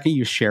 Like the second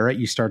you share it,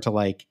 you start to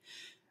like.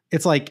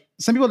 It's like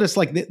some people just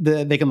like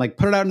they can like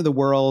put it out into the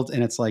world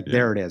and it's like,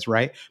 there it is.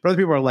 Right. But other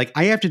people are like,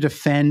 I have to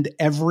defend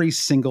every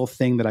single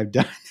thing that I've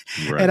done.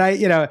 Right.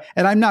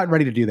 And I'm not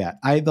ready to do that.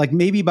 I like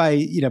maybe by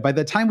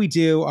the time we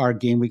do our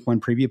game week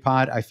 1 preview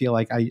pod, I feel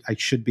like I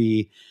should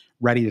be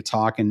ready to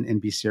talk and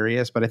be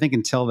serious. But I think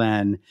until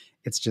then,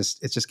 it's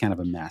just kind of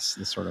a mess.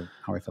 That's sort of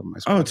how I feel in my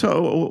squad. Oh,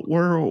 so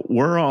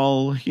we're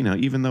all,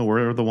 even though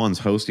we're the ones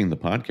hosting the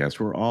podcast,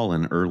 we're all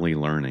in early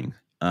learning.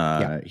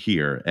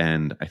 Here,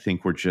 and I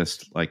think we're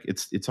just like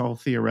it's all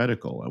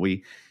theoretical.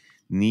 We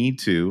need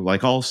to,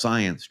 like all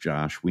science,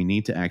 Josh, we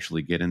need to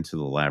actually get into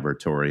the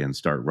laboratory and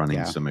start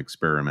running some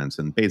experiments,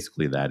 and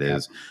basically that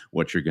is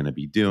what you're going to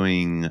be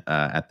doing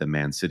at the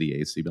Man City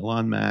AC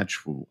Milan match.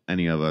 For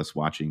any of us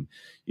watching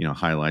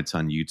highlights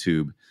on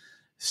YouTube,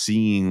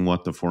 seeing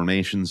what the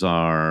formations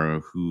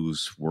are,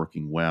 who's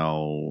working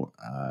well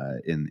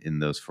in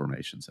those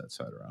formations,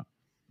 etc.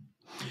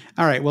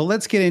 All right. Well,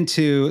 let's get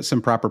into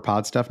some proper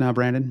pod stuff now,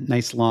 Brandon.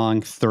 Nice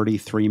long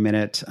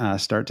 33-minute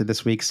start to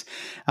this week's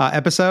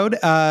episode.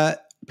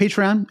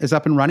 Patreon is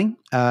up and running.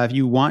 If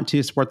you want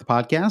to support the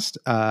podcast,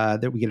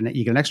 you get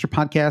an extra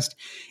podcast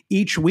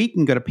each week. You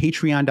can go to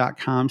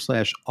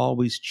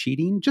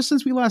patreon.com/alwayscheating. Just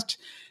since we last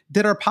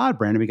did our pod,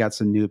 Brandon, we got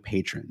some new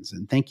patrons.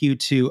 And thank you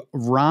to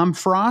Rom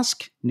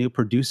Frosk, new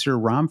producer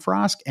Rom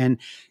Frosk, and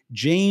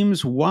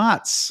James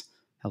Watts.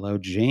 Hello,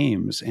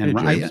 James. And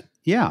hey, James.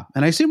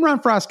 And I assume Ron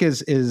Frosk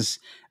is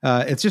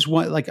it's just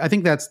one, like I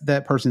think that's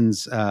that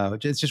person's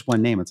it's just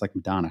one name. It's like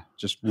Madonna,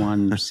 just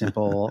one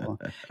simple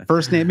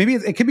first name. Maybe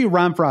it could be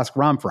Ron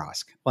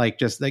Frosk, like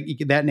just like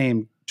that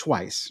name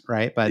twice,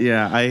 right? But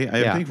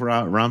I think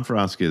Ron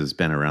Frosk has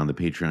been around the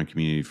Patreon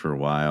community for a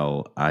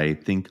while. I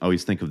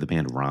always think of the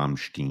band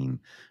Rammstein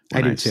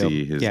when I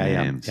see his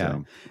name.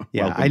 So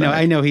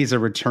I know he's a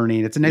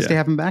returning. It's nice to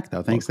have him back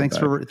though. Thanks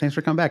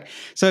for coming back.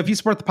 So if you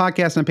support the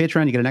podcast on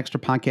Patreon, you get an extra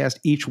podcast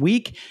each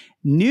week.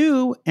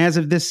 New as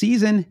of this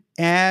season,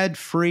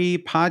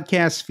 ad-free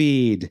podcast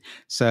feed.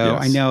 So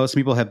I know some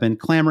people have been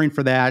clamoring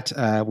for that.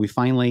 We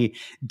finally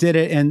did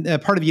it. And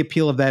part of the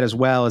appeal of that as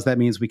well is that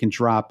means we can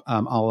drop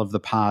all of the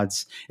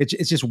pods.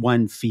 It's just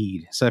one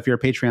feed. So if you're a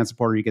Patreon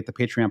supporter, you get the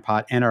Patreon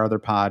pod and our other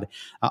pod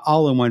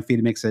all in one feed.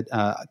 It makes it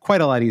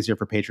quite a lot easier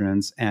for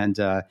patrons. And,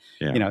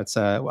 it's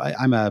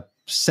I'm a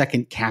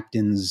second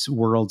Captain's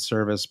World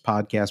Service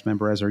podcast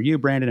member, as are you,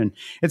 Brandon. And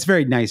it's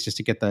very nice just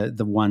to get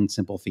the one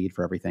simple feed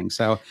for everything.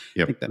 So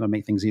I think that'll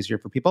make things easier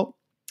for people.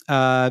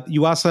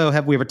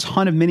 We have a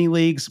ton of mini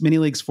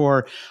leagues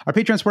for our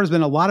Patreon supporters.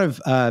 Been a lot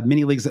of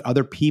mini leagues that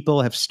other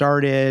people have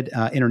started,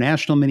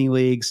 international mini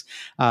leagues.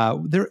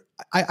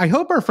 I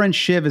hope our friend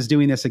Shiv is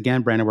doing this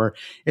again, Brandon, where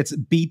it's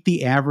beat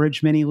the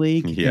average mini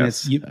league.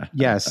 Yes. And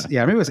yes.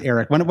 Yeah. Maybe it was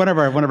Eric, one of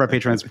our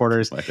Patreon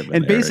supporters.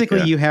 And basically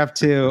Eric, you have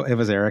to, it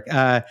was Eric.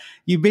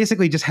 You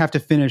basically just have to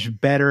finish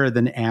better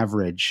than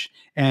average.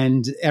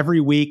 And every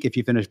week, if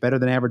you finish better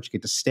than average, you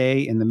get to stay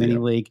in the mini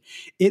league.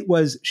 It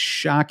was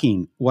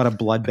shocking what a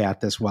bloodbath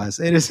this was.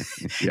 It is,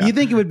 you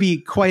think it would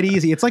be quite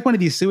easy. It's like one of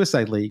these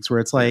suicide leagues where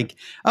it's like,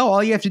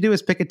 all you have to do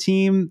is pick a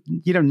team,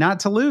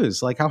 not to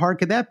lose. Like, how hard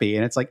could that be?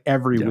 And it's like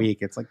every week,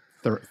 it's like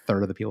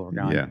third of the people are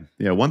gone.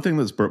 Yeah. One thing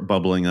that's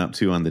bubbling up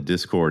too on the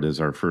Discord is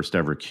our first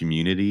ever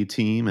community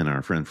team, and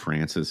our friend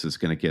Francis is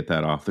going to get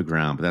that off the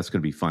ground. But that's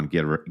going to be fun.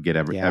 Get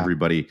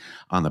everybody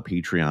on the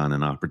Patreon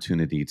an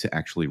opportunity to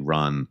actually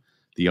run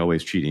the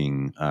Always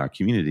Cheating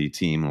community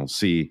team. We'll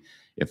see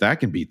if that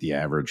can beat the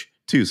average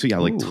too. So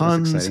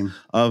tons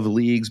of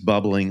leagues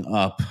bubbling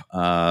up,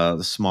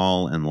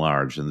 small and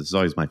large. And this is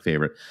always my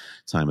favorite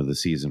time of the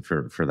season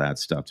for that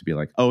stuff, to be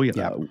like,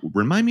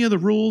 remind me of the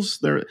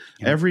rules.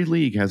 Every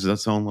league has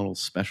its own little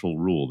special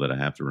rule that I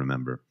have to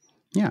remember.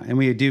 Yeah, and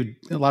we do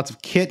lots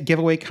of kit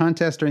giveaway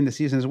contests during the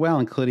season as well,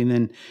 including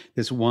then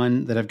this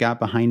one that I've got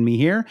behind me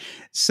here.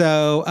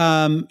 So,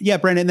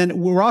 Brandon, then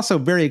we're also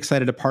very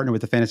excited to partner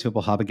with the Fantasy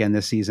Football Hub again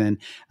this season.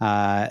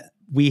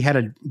 We had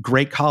a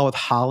great call with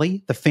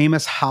Holly, the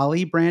famous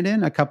Holly,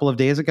 Brandon, a couple of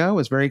days ago. It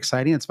was very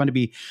exciting. It's fun to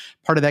be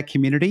part of that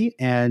community.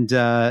 And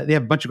they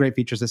have a bunch of great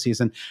features this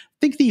season. I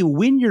think the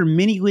win your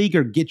mini league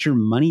or get your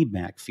money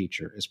back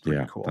feature is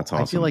pretty cool. That's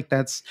awesome. I feel like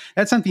that's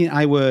something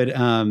I would,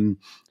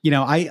 we're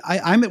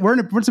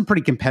in some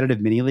pretty competitive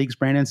mini leagues,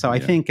 Brandon. So I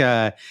think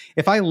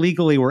if I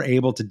legally were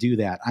able to do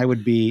that, I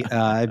would be,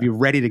 I'd be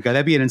ready to go.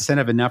 That'd be an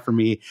incentive enough for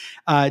me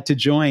to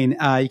join.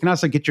 You can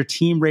also get your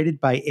team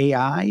rated by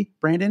AI,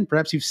 Brandon.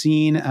 Perhaps you've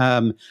seen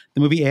the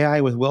movie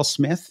AI with Will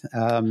Smith.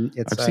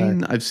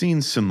 I've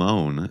seen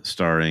Simone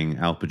starring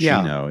Al Pacino.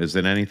 Yeah. Is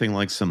it anything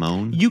like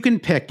Simone? You can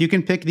pick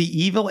the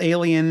evil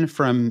alien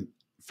from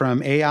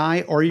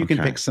AI, or you can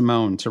pick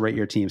Simone to rate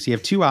your team. So you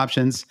have two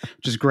options,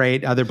 which is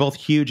great. They're both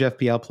huge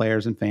FPL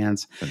players and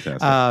fans.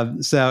 Fantastic.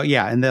 And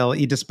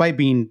despite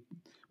being,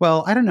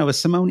 I don't know, is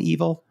Simone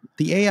evil?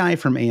 The AI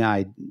from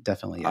AI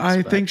definitely is.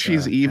 I think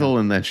she's evil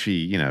in that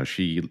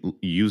she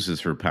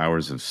uses her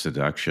powers of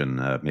seduction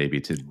maybe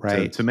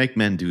to make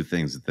men do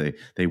things that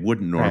they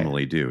wouldn't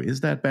normally do.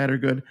 Is that bad or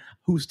good?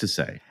 Who's to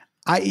say?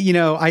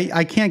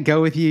 I can't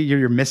go with you.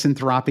 You're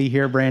misanthropy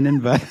here, Brandon,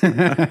 but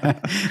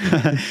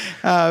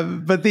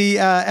but the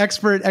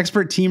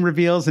expert team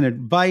reveals and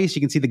advice.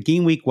 You can see the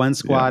game week 1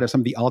 squad of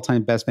some of the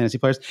all-time best fantasy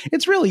players.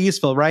 It's really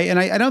useful, right? And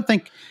I don't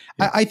think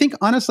I think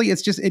honestly,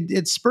 it's just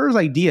it spurs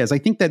ideas. I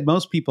think that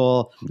most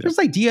people there's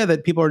this idea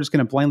that people are just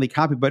going to blindly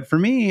copy, but for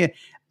me,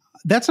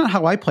 that's not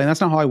how I play.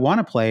 That's not how I want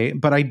to play.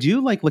 But I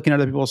do like looking at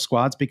other people's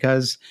squads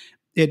because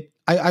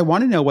I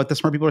want to know what the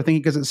smart people are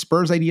thinking, because it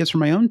spurs ideas for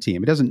my own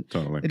team. It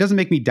doesn't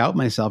make me doubt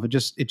myself. It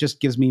just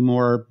gives me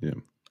more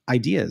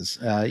ideas,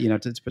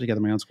 to put together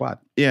my own squad.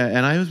 Yeah.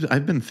 And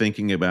I've been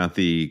thinking about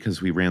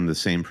because we ran the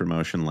same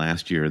promotion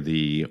last year,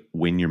 the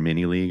win your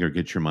mini league or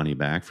get your money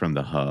back from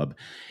the hub.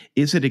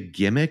 Is it a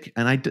gimmick?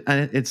 And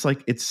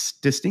it's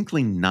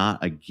distinctly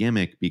not a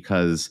gimmick,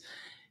 because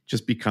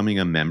just becoming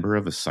a member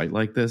of a site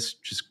like this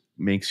just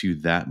makes you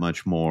that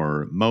much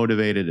more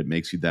motivated. It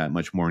makes you that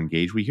much more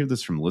engaged. We hear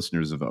this from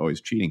listeners of Always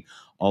Cheating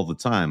all the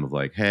time, of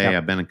like, hey,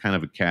 I've been a kind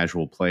of a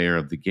casual player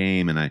of the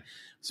game, and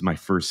it's my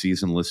first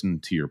season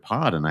listening to your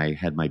pod, and I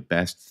had my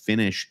best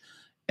finish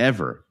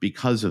ever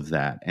because of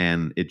that.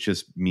 And it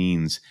just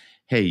means,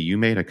 hey, you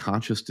made a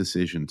conscious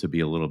decision to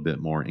be a little bit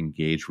more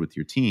engaged with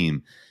your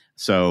team.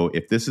 So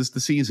if this is the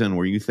season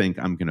where you think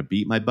I'm going to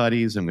beat my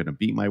buddies, I'm going to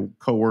beat my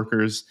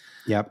coworkers,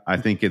 I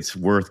think it's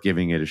worth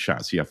giving it a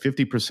shot. So you have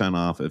 50%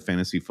 off at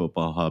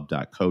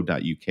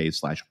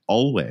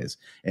fantasyfootballhub.co.uk/always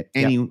at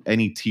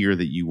any tier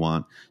that you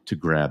want to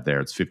grab there.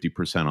 It's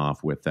 50%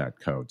 off with that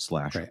code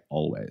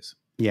 /always.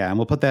 Yeah, and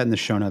we'll put that in the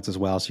show notes as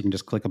well, so you can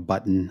just click a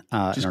button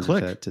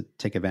to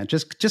take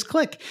advantage. Just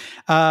click.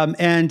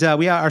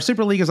 Our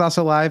Super League is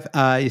also live,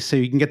 so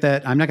you can get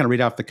that. I'm not going to read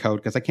off the code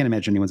because I can't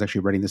imagine anyone's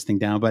actually writing this thing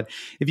down. But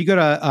if you go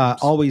to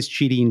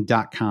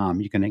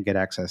alwayscheating.com, you can get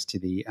access to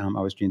the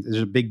Always Cheating.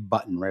 There's a big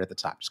button right at the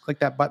top. Just click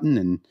that button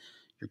and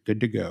you're good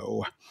to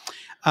go.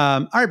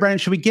 All right, Brian,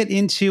 should we get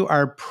into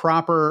our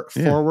proper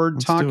forward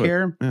talk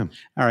here? Yeah.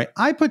 All right.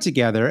 I put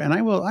together, and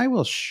I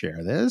will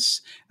share this.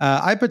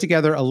 I put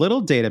together a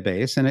little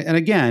database, and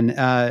again,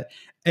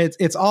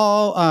 it's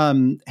all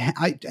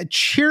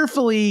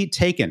cheerfully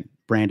taken,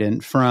 Brandon,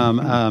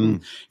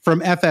 from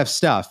FF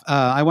Stuff.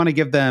 I want to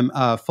give them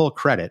full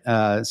credit.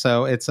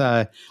 So it's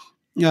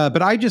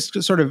but I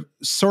just sort of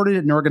sorted it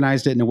and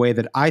organized it in a way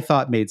that I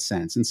thought made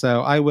sense. And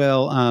so I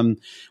will,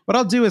 what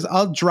I'll do is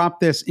I'll drop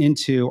this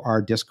into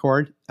our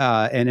Discord.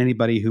 and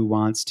anybody who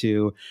wants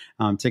to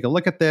take a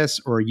look at this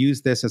or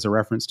use this as a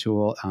reference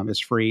tool is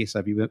free. So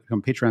if you become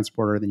a Patreon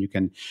supporter, then you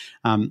can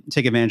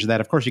take advantage of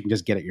that. Of course, you can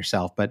just get it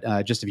yourself, but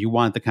just if you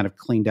want the kind of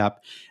cleaned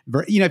up,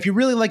 if you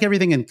really like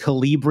everything in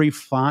Calibri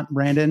font,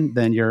 Brandon,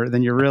 then you're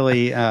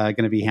really going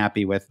to be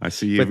happy with. I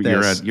see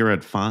you're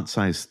at font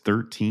size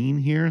 13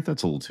 here.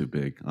 That's a little too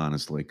big,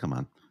 honestly. Come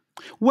on.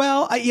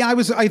 Well,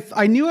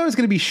 I knew I was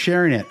going to be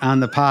sharing it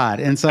on the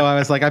pod, and so I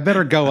was like, I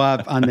better go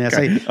up on this.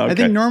 Okay. I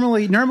think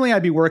normally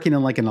I'd be working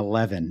in like an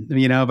 11,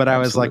 but I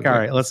was like, all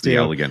right, let's do the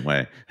elegant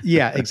way.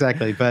 Yeah,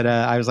 exactly. But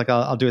I was like,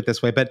 I'll do it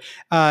this way. But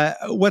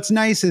what's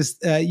nice is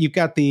you've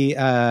got the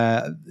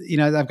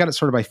I've got it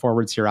sorted by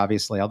forwards here,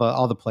 obviously. Although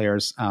all the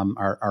players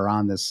are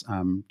on this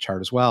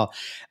chart as well.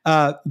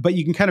 But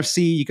you can kind of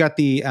see you got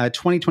the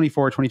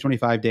 2024,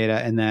 2025 data,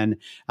 and then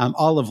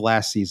all of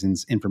last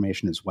season's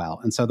information as well.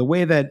 And so the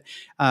way that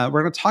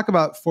we're going to talk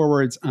about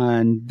forwards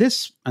on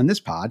this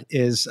pod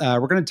is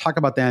we're going to talk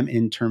about them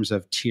in terms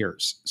of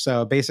tiers.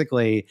 So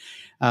basically,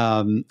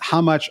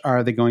 how much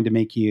are they going to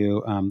make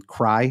you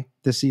cry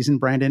this season,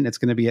 Brandon?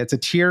 It's a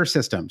tier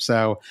system.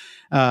 So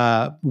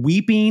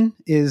weeping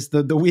is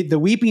the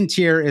weeping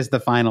tier is the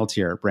final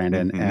tier,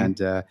 Brandon. Mm-hmm.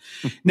 And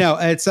no,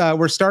 it's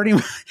we're starting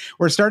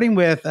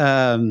with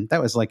that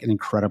was like an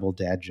incredible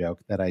dad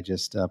joke that I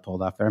just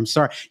pulled off there. I'm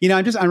sorry.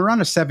 I'm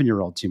around a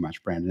 7-year-old too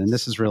much, Brandon, and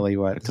this is really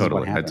what I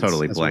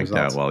totally blanked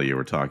out while you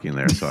were talking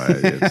there. So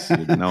it's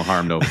no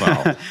harm, no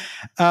foul.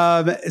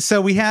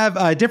 So we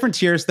have different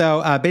tiers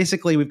though.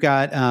 Basically we've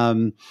got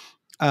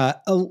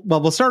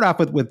we'll start off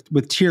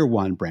with tier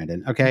 1,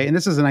 Brandon. Okay. And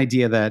this is an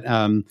idea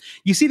that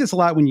you see this a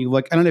lot when you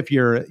look. I don't know if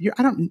you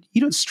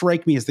don't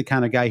strike me as the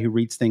kind of guy who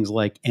reads things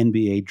like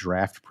NBA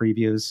draft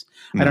previews.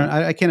 Mm.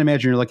 I can't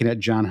imagine you're looking at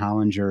John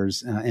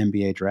Hollinger's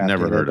NBA draft.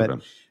 Never heard of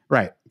him.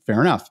 Right.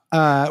 Fair enough.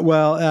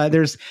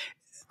 There's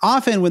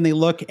often when they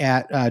look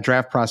at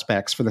draft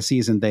prospects for the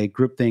season, they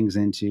group things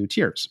into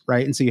tiers.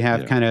 Right. And so you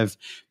have kind of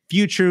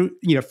future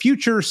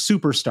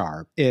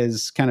superstar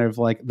is kind of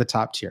like the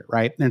top tier,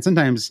 right? And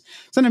sometimes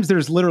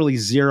there's literally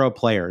 0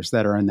 players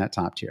that are in that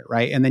top tier,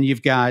 right? And then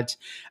you've got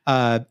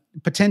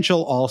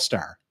potential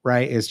all-star,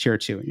 right, is tier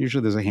 2.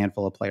 Usually there's a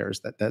handful of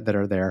players that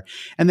are there.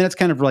 And then it's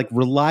kind of like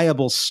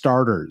reliable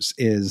starters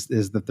is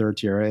the third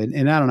tier, and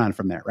on and on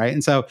from there, right?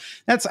 And so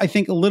that's, I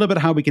think, a little bit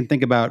how we can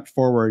think about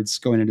forwards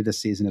going into this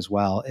season as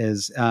well,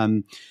 is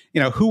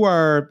who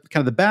are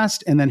kind of the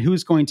best, and then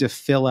who's going to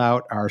fill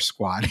out our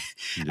squad.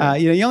 Yeah.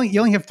 You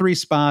only have 3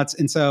 spots,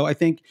 and so I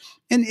think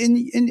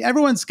and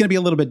everyone's going to be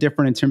a little bit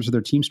different in terms of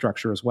their team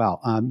structure as well.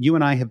 You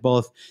and I have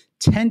both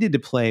tended to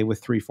play with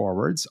 3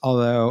 forwards,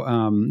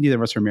 although neither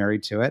of us are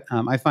married to it.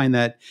 I find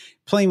that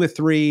playing with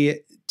 3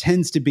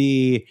 tends to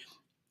be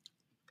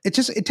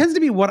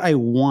what I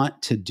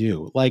want to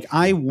do. Like,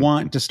 I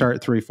want to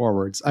start 3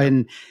 forwards.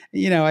 And,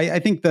 I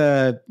think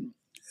the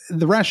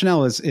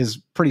rationale is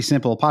pretty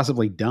simple,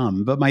 possibly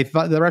dumb, but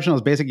the rationale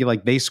is basically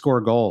like they score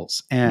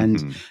goals,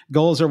 and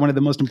goals are one of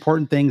the most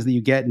important things that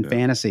you get in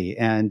fantasy.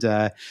 And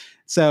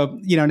so,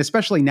 and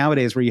especially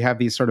nowadays where you have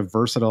these sort of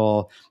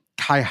versatile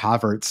Kai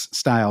Havertz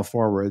style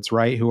forwards,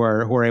 right, who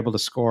are able to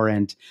score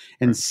and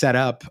set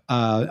up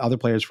other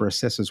players for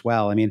assists as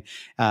well. I mean,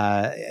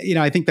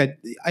 I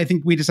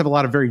think we just have a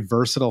lot of very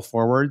versatile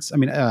forwards. I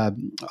mean,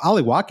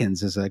 Ollie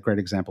Watkins is a great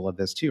example of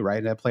this too,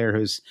 right? A player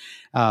who's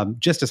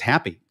just as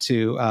happy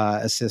to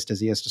assist as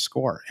he is to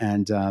score.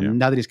 And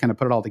now that he's kind of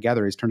put it all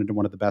together, he's turned into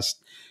one of the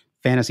best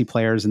fantasy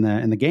players in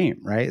the game,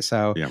 right?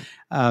 So,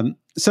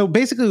 so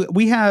basically,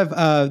 we have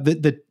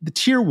the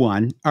tier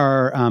 1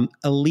 are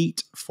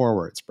elite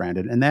forwards,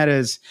 Brandon, and that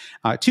is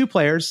 2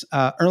 players: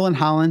 Erling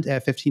Haaland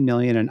at 15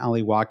 million and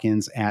Ollie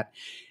Watkins at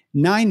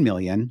 9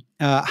 million.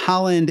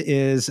 Haaland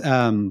is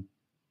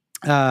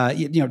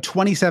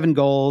 27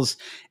 goals,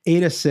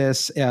 8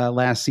 assists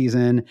last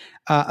season,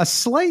 a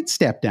slight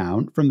step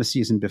down from the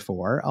season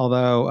before,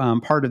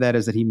 although part of that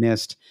is that he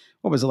missed,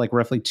 what was it, like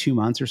roughly 2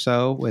 months or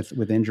so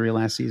with injury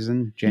last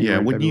season,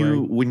 January, February.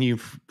 When you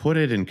put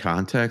it in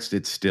context,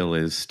 it still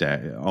is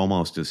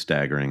almost as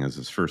staggering as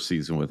his first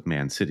season with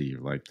Man City.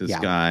 You're like, this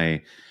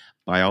guy,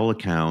 by all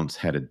accounts,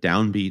 had a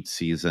downbeat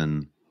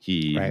season.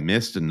 He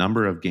missed a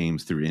number of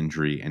games through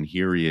injury, and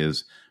here he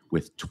is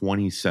with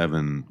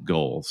 27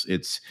 goals.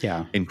 It's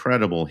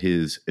incredible,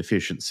 his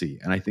efficiency.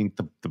 And I think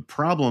the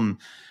problem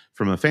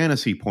from a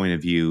fantasy point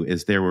of view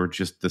is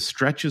the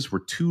stretches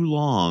were too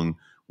long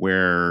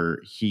where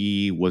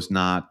he was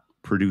not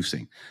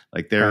producing.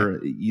 Like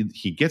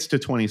he gets to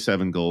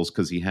 27 goals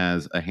because he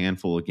has a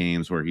handful of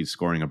games where he's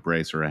scoring a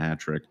brace or a hat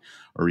trick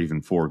or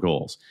even 4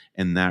 goals.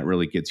 And that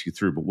really gets you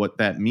through. But what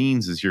that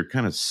means is you're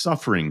kind of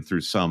suffering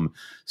through some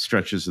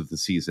stretches of the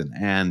season.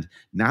 And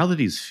now that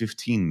he's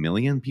 15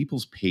 million,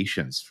 people's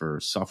patience for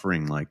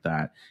suffering like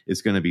that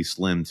is going to be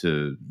slim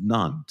to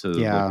none,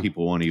 what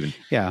people won't even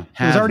have.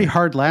 It was already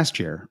hard last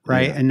year,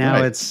 right? And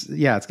now it's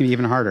going to be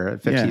even harder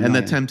at 15 million. And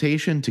the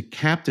temptation to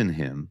captain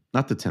him,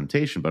 not the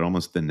temptation, but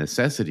almost the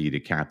necessity to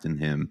captain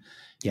him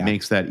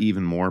makes that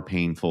even more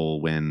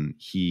painful when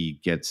he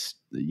gets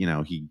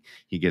he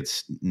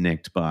gets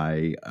nicked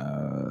by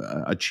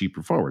a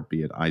cheaper forward,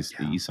 be it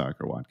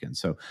Isak or Watkins.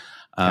 So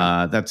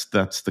that's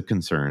the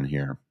concern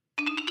here.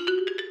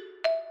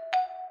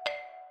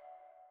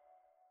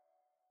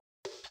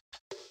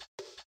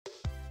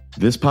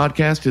 This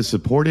podcast is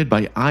supported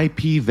by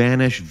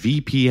IPVanish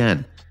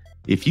VPN.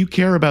 If you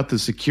care about the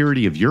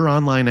security of your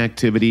online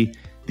activity,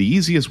 the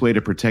easiest way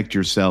to protect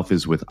yourself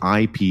is with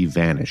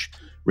IPVanish.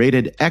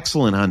 Rated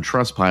excellent on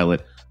Trustpilot,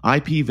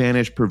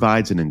 IPVanish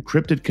provides an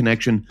encrypted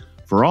connection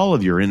for all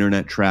of your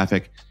internet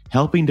traffic,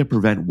 helping to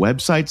prevent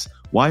websites,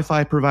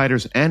 Wi-Fi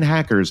providers, and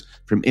hackers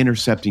from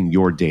intercepting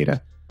your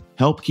data.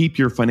 Help keep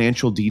your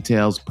financial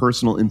details,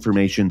 personal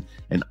information,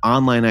 and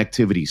online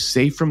activity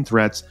safe from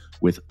threats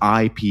with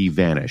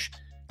IPVanish.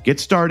 Get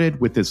started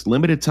with this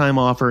limited time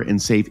offer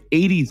and save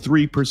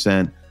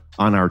 83%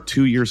 on our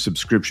 2-year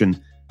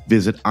subscription.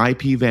 Visit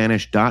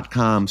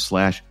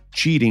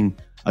ipvanish.com/cheating.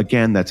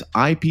 Again, that's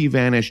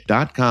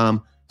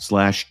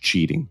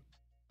ipvanish.com/cheating.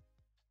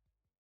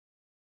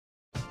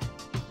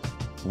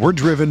 We're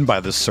driven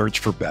by the search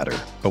for better.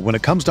 But when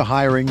it comes to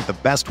hiring, the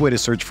best way to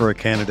search for a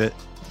candidate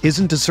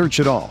isn't to search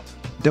at all.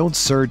 Don't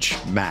search,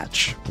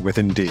 match with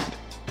Indeed.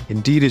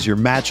 Indeed is your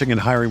matching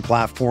and hiring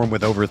platform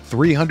with over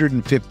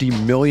 350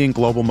 million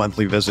global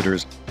monthly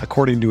visitors,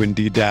 according to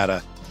Indeed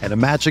data, and a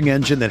matching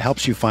engine that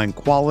helps you find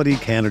quality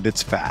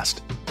candidates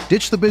fast.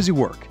 Ditch the busy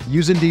work.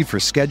 Use Indeed for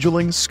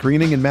scheduling,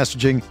 screening, and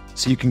messaging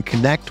so you can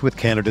connect with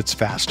candidates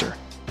faster.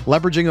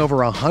 Leveraging over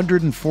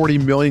 140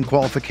 million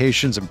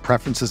qualifications and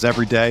preferences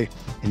every day,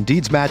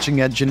 Indeed's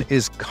matching engine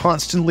is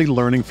constantly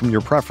learning from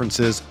your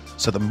preferences,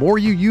 so the more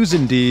you use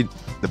Indeed,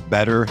 the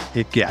better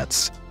it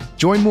gets.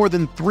 Join more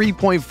than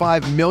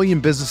 3.5 million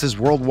businesses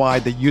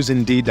worldwide that use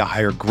Indeed to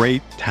hire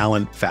great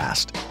talent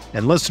fast.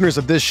 And listeners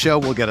of this show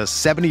will get a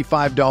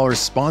 $75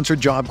 sponsored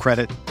job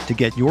credit to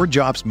get your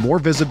jobs more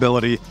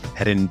visibility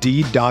at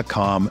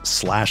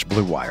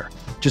Indeed.com/Blue Wire.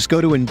 Just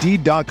go to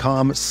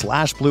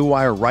Indeed.com/Blue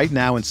Wire right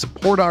now and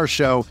support our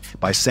show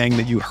by saying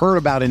that you heard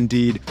about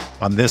Indeed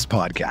on this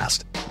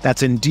podcast.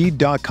 That's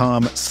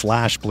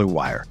Indeed.com/Blue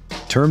Wire.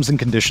 Terms and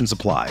conditions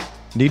apply.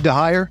 Need to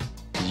hire?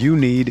 You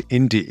need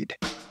Indeed.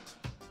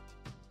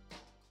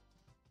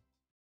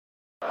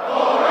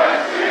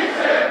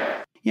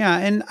 Yeah,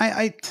 and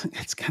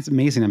it's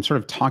amazing. I'm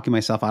sort of talking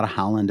myself out of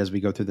Haaland as we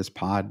go through this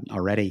pod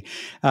already.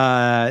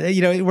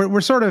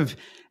 We're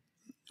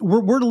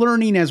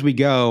learning as we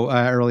go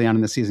early on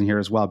in the season here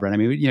as well, Brent. I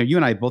mean, you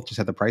and I both just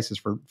had the prices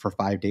for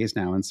 5 days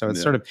now, and so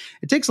it's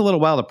it takes a little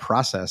while to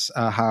process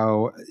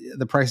how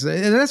the prices.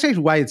 And that's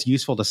actually why it's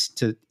useful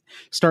to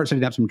start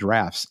setting up some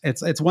drafts.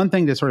 It's one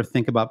thing to sort of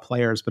think about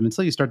players, but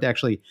until you start to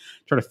actually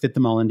try to fit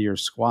them all into your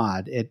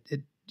squad, it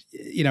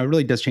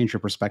really does change your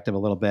perspective a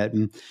little bit.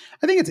 And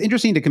I think it's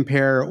interesting to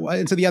compare.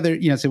 And so the other,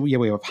 we have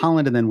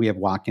Haaland and then we have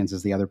Watkins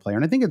as the other player.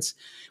 And I think it's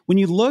when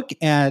you look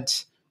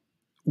at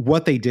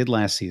what they did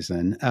last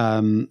season,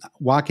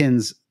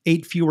 Watkins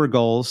 8 fewer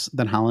goals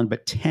than Haaland,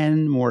 but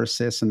 10 more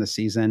assists in the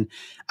season,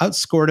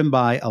 outscored him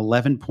by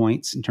 11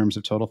 points in terms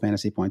of total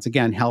fantasy points.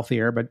 Again,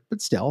 healthier, but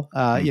still,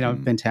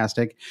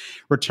 fantastic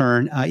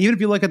return. Even if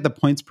you look at the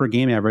points per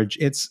game average,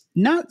 it's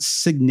not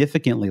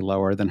significantly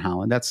lower than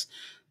Haaland.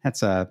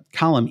 That's a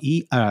column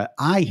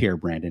I here,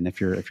 Brandon,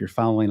 if you're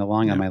following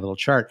along on my little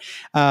chart.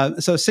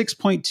 So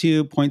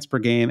 6.2 points per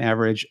game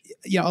average,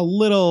 a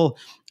little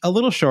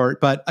short,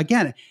 but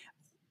again,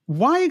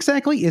 why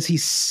exactly is he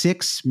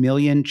 6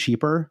 million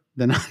cheaper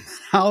than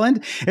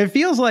Haaland? It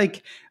feels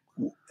like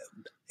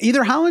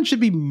either Haaland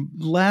should be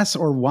less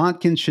or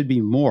Watkins should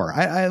be more.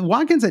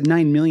 Watkins at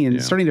 9 million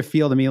is starting to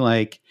feel to me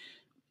like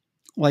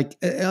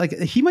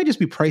he might just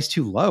be priced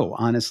too low,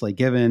 honestly,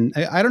 given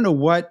I don't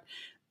know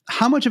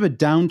how much of a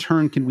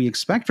downturn can we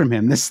expect from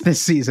him this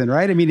season,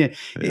 right? I mean,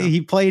 he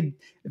played,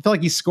 it felt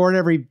like he scored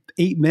every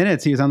 8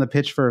 minutes. He was on the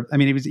pitch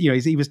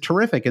he was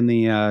terrific in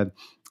the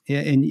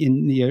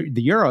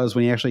the Euros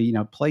when he actually,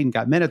 played and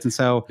got minutes. And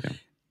so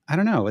I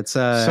don't know. It's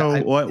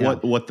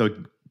what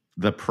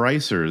the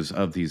pricers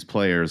of these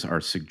players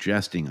are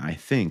suggesting, I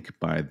think,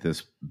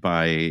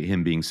 by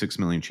him being 6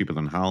 million cheaper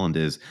than Haaland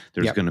is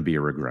there's going to be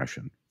a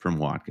regression from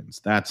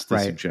Watkins. That's the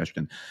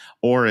suggestion.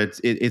 Or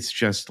it's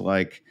just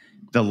like,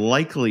 the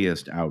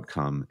likeliest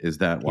outcome is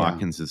that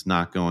Watkins is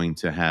not going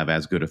to have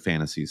as good a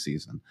fantasy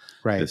season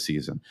this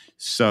season.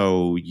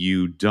 So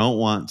you don't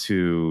want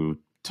to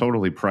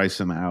totally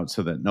price him out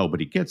so that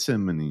nobody gets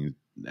him and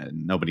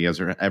nobody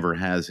ever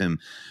has him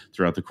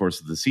throughout the course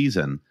of the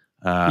season.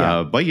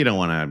 But you don't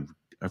want to,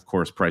 of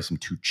course, price him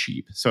too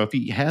cheap. So if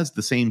he has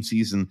the same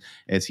season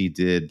as he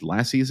did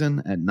last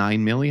season at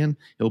 9 million,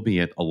 he'll be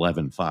at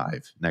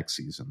 11.5 next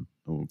season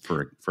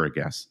for a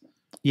guess.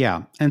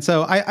 Yeah. And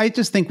so I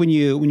just think when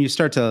you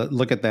start to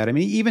look at that, I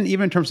mean, even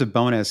in terms of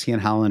bonus, he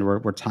and Haaland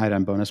were tied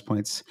on bonus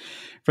points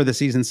for the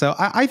season. So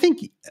I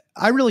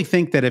really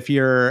think that if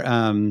you're,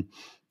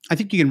 I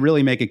think you can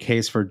really make a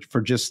case for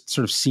just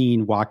sort of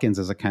seeing Watkins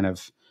as a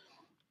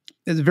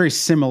very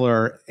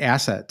similar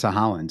asset to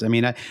Haaland. I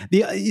mean,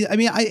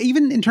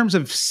 even in terms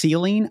of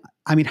ceiling,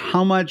 I mean,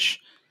 how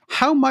much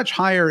how much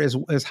higher is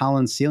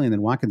Haaland's ceiling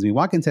than Watkins? I mean,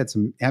 Watkins had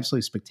some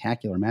absolutely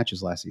spectacular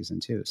matches last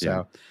season too.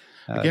 So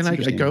again, I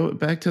go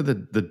back to the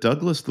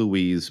Douglas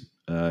Luiz.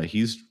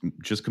 He's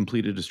just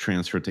completed his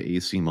transfer to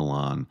AC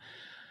Milan.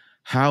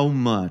 How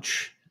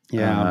much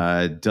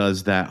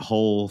does that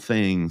whole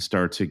thing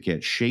start to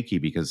get shaky?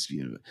 Because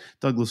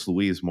Douglas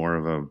Luiz more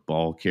of a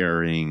ball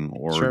carrying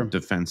or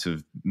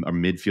defensive or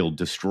midfield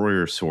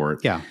destroyer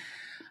sort. Yeah,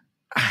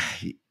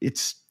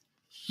 it's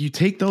you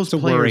take those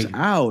players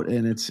out,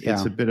 and it's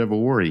a bit of a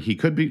worry. He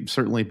could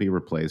certainly be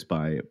replaced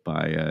by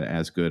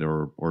as good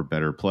or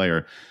better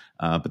player.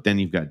 But then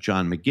you've got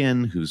John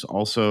McGinn, who's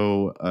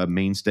also a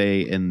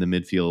mainstay in the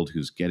midfield,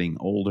 who's getting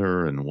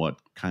older. And what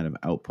kind of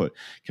output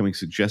can we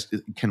suggest?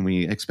 Can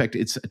we expect?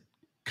 It's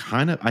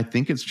I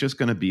think it's just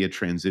going to be a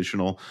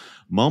transitional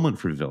moment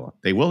for Villa.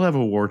 They will have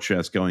a war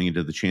chest going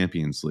into the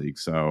Champions League.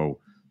 So,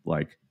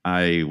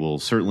 I will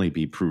certainly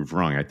be proved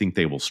wrong. I think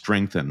they will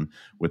strengthen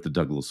with the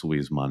Douglas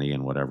Luiz money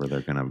and whatever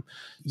they're going to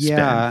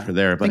spend for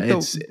there. But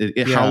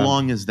how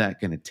long is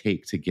that going to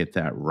take to get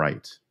that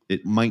right?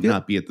 It might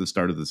not be at the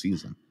start of the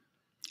season.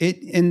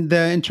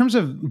 In terms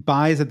of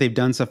buys that they've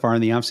done so far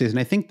in the offseason,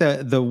 I think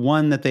the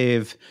one that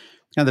they've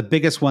the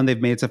biggest one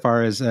they've made so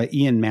far is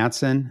Ian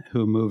Maatsen,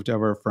 who moved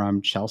over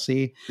from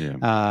Chelsea.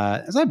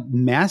 It's a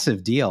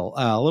massive deal,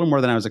 a little more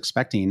than I was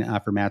expecting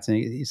for Maatsen.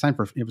 He signed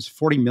it was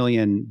 $40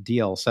 million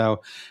deal.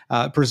 So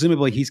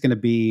presumably he's going to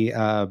be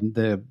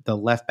the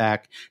left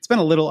back. It's been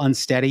a little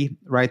unsteady,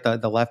 right?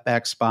 The left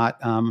back spot.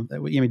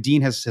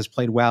 Dean has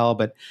played well,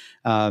 but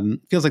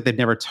feels like they've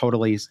never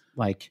totally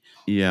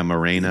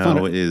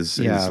Moreno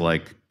is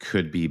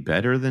could be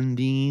better than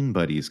Dean,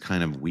 but he's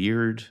kind of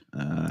weird.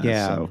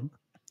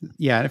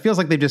 Yeah, it feels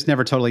like they've just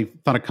never totally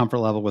found a comfort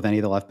level with any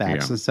of the left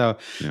backs. And so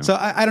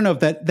I don't know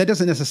if that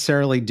doesn't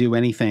necessarily do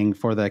anything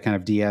for the kind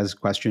of Diaz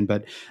question,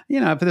 but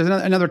if there's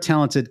another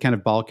talented kind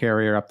of ball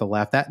carrier up the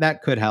left,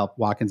 that could help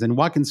Watkins. And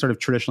Watkins sort of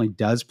traditionally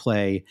does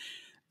play.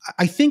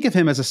 I think of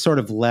him as a sort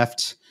of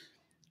left.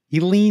 He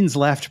leans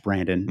left,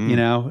 Brandon.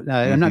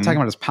 I'm not talking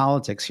about his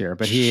politics here,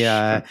 but he,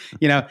 I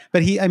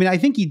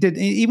think he did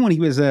even when he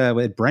was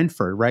at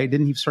Brentford, right?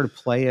 Didn't he sort of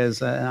play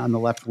as on the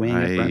left wing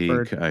at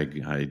Brentford?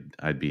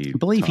 I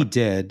believe he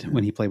did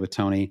when he played with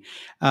Tony.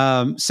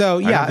 I don't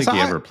think he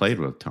ever played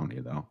with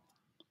Tony though.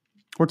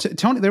 Or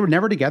Tony, they were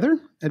never together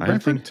at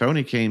Brentford. I think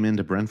Tony came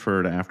into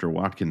Brentford after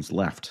Watkins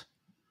left.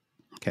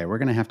 Okay, we're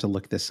gonna have to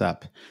look this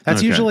up.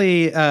 That's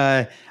usually.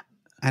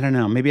 I don't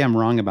know. Maybe I'm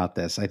wrong about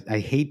this. I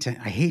hate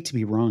to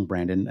be wrong,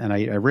 Brandon, and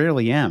I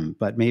rarely am,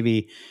 but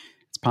maybe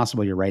it's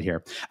possible you're right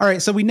here. All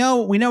right. So we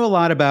know a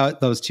lot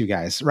about those two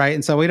guys, right?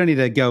 And so we don't need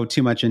to go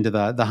too much into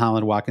the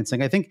Haaland Watkins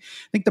thing. I think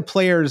the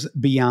players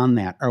beyond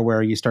that are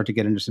where you start to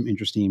get into some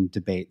interesting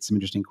debates, some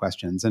interesting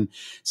questions. And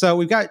so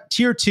we've got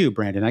tier 2,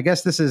 Brandon. I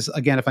guess this is,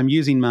 again, if I'm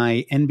using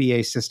my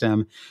NBA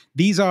system,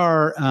 these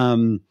are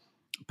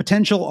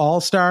potential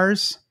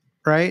all-stars.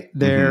 Right.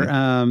 They're,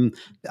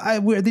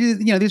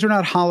 these are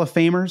not Hall of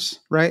Famers,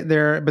 right?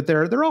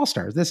 They're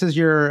all-stars. This is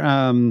your,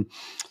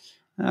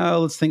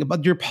 let's think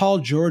about your Paul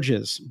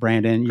Georges,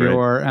 Brandon, Great.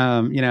 Your,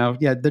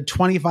 the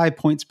 25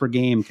 points per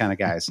game kind of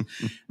guys.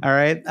 All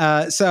right.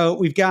 So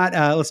we've got,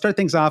 let's start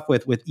things off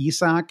with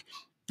Isak,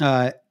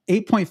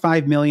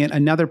 8.5 million,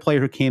 another player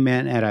who came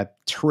in at a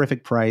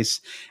terrific price,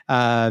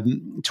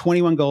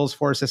 21 goals,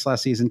 4 assists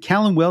last season.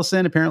 Callum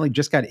Wilson apparently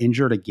just got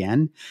injured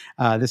again.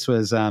 This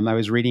was, I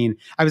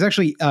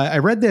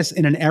read this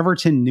in an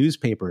Everton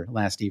newspaper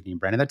last evening,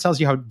 Brandon. That tells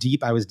you how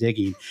deep I was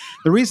digging.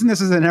 The reason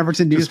this is an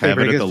Everton newspaper.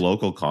 Have it at the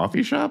local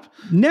coffee shop?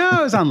 No,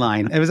 it was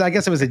online. I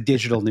guess it was a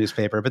digital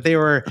newspaper, but they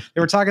were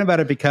talking about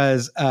it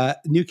because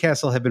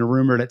Newcastle have been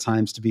rumored at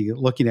times to be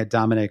looking at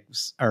Dominic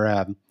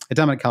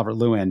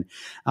Calvert-Lewin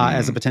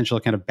as a potential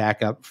kind of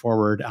backup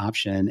forward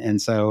option. And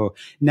so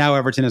now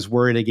Everton is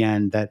worried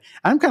again that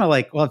I'm kind of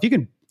like, well, if you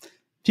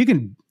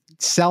can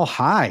sell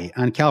high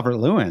on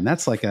Calvert-Lewin,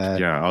 that's like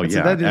that's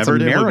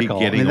Everton a miracle. Would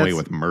be getting away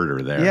with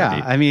murder there.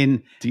 Yeah,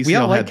 we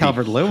all like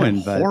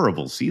Calvert-Lewin, but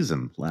horrible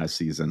season last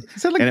season.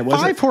 He's had like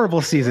 5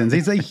 horrible seasons.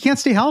 He's like, he can't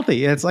stay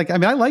healthy. It's like,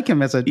 I like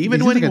him as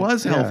even when he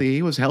was healthy.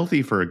 He was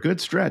healthy for a good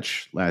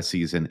stretch last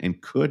season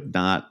and could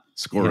not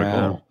score a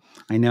goal.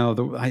 I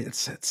know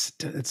it's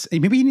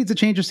maybe he needs a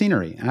change of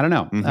scenery. I don't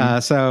know.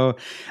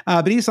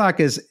 But Isak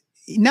is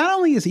not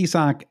only is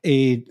Isak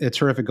a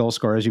terrific goal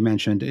scorer, as you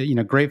mentioned,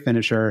 great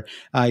finisher.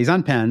 He's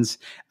on pens.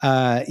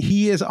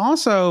 He is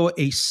also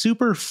a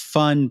super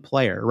fun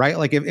player, right?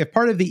 Like if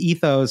part of the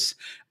ethos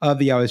of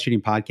the Always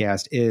Shooting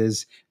podcast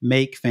is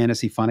make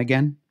fantasy fun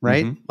again,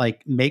 right?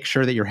 Like make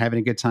sure that you're having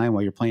a good time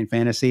while you're playing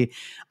fantasy.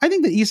 I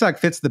think that Isak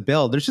fits the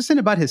bill. There's just something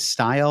about his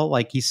style.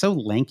 Like he's so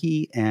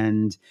lanky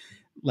and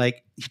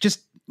like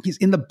he's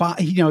in the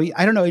body,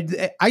 I don't know.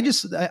 I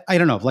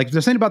don't know. Like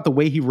there's something about the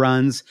way he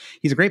runs.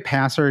 He's a great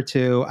passer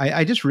too.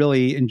 I just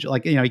really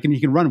enjoy, he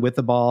can run with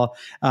the ball.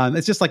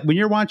 It's just like when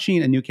you're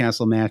watching a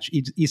Newcastle match,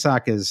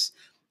 Isak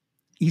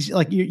he's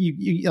like,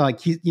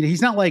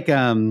 he's not like,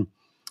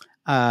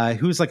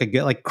 who's like a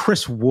good, like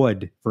Chris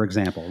Wood, for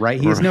example, right?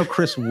 He's no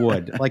Chris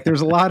Wood. Like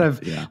there's a lot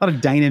of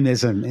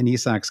dynamism in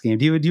Isak's game.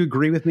 Do you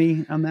agree with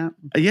me on that?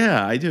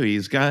 Yeah, I do.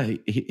 He's got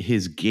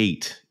his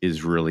gait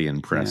is really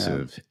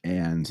impressive,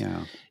 and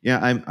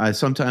I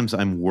sometimes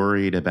I'm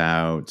worried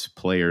about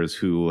players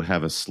who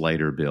have a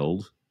slighter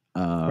build.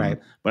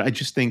 But I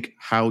just think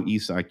how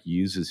Isak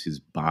uses his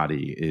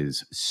body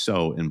is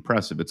so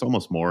impressive. It's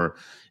almost more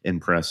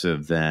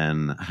impressive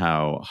than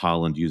how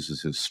Haaland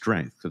uses his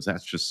strength, because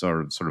that's just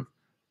sort of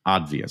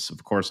obvious.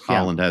 Of course,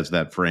 Haaland has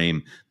that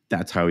frame.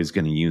 That's how he's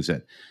going to use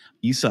it.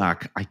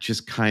 Isak, I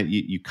just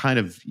you kind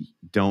of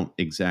don't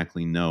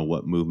exactly know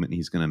what movement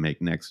he's going to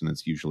make next, and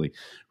it's usually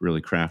really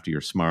crafty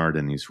or smart,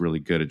 and he's really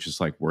good at just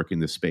like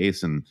working the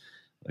space. And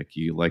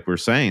like we're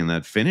saying,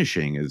 that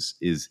finishing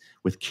is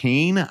with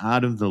Kane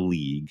out of the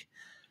league.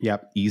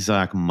 Yep,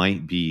 Isak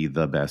might be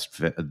the best,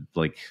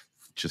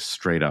 just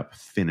straight up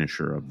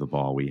finisher of the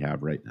ball we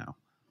have right now.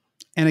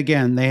 And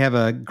again, they have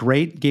a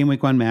great game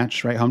week 1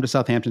 match, right? Home to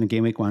Southampton in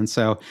game week 1.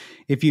 So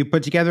if you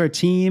put together a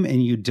team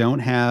and you don't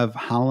have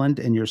Haaland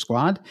in your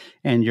squad,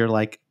 and you're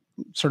like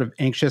sort of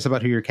anxious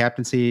about who your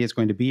captaincy is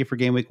going to be for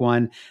game week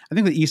 1, I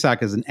think that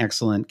Isak is an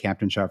excellent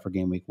captain shot for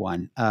game week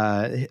 1.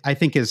 I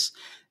think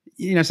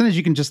sometimes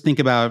you can just think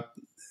about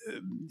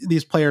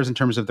these players in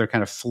terms of their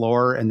kind of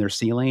floor and their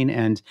ceiling.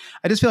 And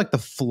I just feel like the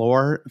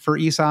floor for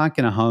Isak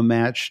in a home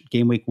match,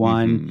 game week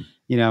 1,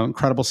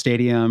 incredible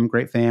stadium,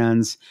 great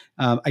fans.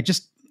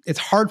 It's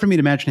hard for me to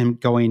imagine him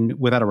going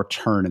without a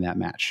return in that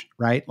match,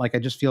 right? Like,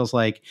 it just feels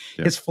like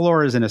his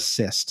floor is an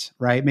assist,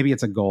 right? Maybe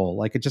it's a goal.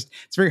 Like, it's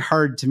very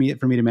hard for me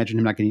to imagine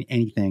him not getting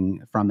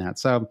anything from that.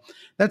 So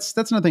that's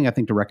another thing I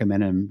think to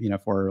recommend him,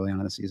 for early on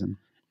in the season.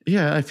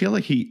 Yeah, I feel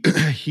like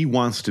he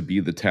wants to be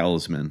the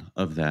talisman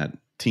of that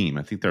team.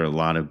 I think there are a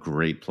lot of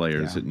great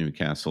players at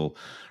Newcastle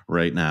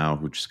right now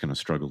who just kind of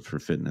struggled for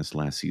fitness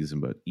last season,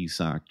 but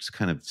Isak just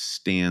kind of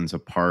stands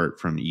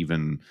apart from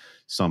even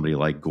somebody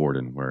like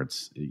Gordon, where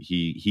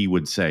he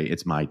would say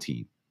it's my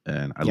team,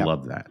 and I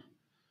love that.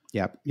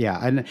 Yep. Yeah.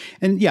 And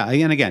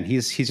again,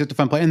 he's just a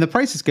fun player, and the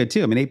price is good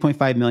too. I mean,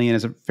 8.5 million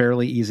is a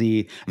fairly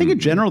easy. I think in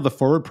general the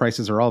forward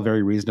prices are all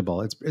very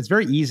reasonable. It's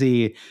very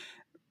easy.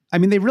 I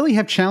mean, they really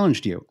have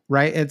challenged you,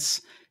 right? I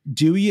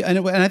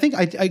think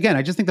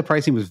I just think the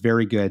pricing was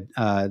very good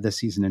this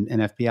season in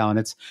FPL, and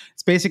it's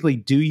basically,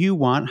 do you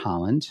want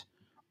Haaland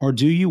or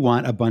do you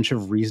want a bunch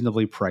of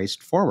reasonably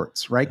priced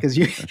forwards, right? Because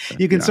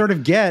you can sort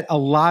of get a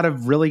lot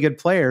of really good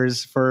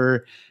players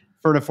for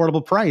an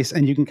affordable price,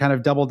 and you can kind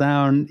of double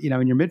down,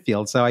 in your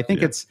midfield. So I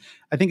think it's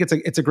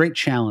a great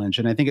challenge,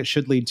 and I think it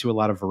should lead to a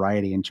lot of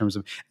variety in terms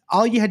of,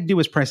 all you had to do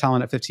was price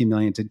Haaland at 15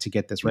 million to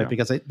get this, right?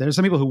 Because there's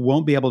some people who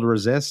won't be able to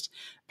resist,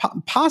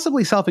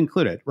 possibly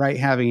self-included, right?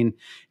 Having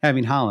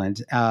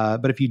Haaland.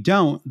 But if you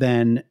don't,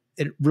 then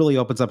it really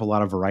opens up a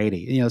lot of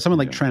variety. Someone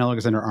like Trent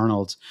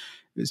Alexander-Arnold,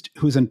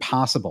 who's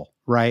impossible,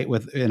 right?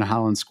 In a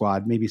Haaland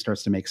squad, maybe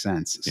starts to make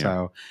sense. Yeah.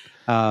 So,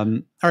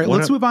 all right,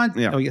 let's move on.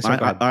 Yeah.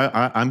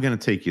 I'm going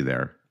to take you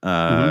there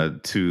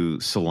to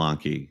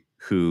Solanke,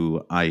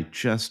 who I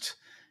just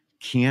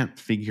can't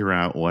figure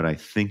out what I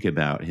think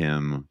about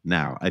him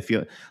now. I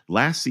feel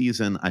last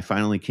season I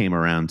finally came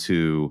around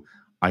to,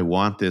 I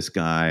want this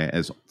guy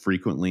as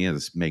frequently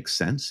as makes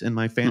sense in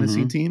my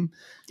fantasy team.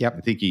 Yep.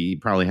 I think he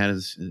probably had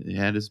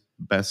his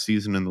best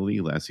season in the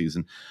league last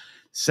season.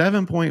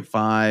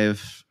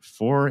 7.5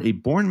 for a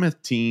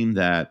Bournemouth team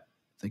that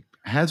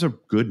has a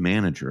good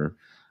manager.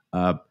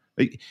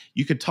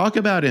 You could talk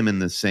about him in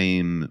the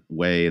same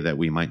way that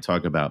we might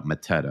talk about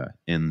Mateta,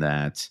 in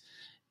that,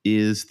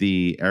 is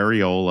the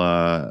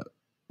Areola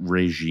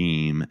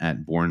regime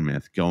at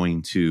Bournemouth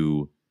going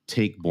to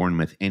take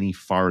Bournemouth any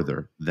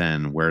farther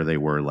than where they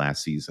were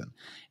last season?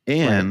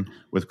 And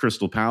with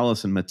Crystal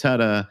Palace and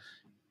Mateta,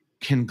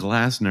 can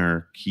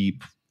Glasner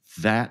keep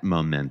that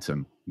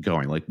momentum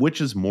going? Like,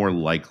 which is more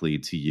likely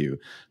to you,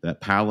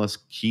 that Palace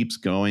keeps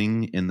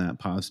going in that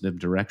positive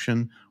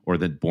direction, or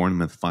that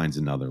Bournemouth finds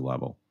another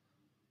level?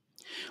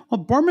 Well,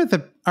 Bournemouth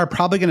are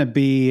probably going to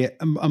be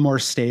a more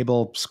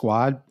stable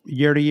squad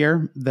year to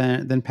year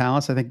than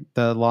Palace. I think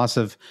the loss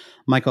of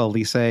Michael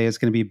Elise is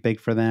going to be big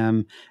for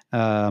them.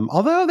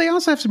 Although they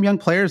also have some young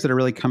players that are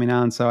really coming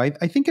on. So I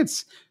think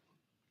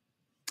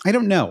I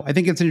don't know. I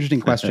think it's an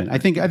interesting question. I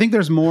think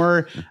there's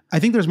more. I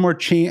think there's more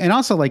change, and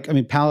also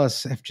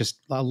Palace have just,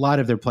 a lot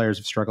of their players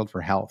have struggled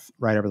for health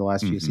right over the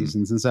last few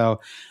seasons, and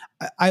so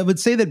I would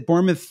say that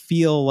Bournemouth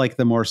feel like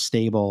the more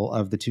stable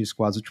of the two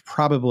squads, which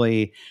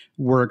probably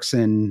works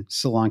in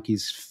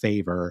Solanke's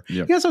favor.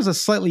 Yep. He also has a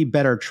slightly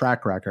better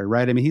track record,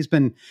 right? I mean, he's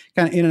been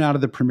kind of in and out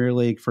of the Premier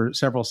League for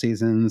several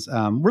seasons.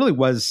 Didn't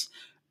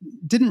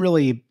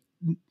really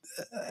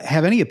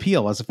have any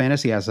appeal as a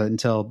fantasy asset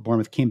until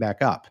Bournemouth came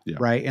back up,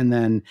 right? And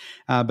then,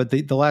 but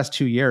the last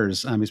 2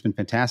 years, he's been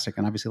fantastic.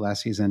 And obviously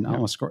last season,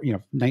 almost scored,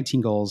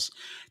 19 goals,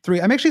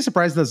 3. I'm actually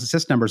surprised those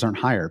assist numbers aren't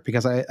higher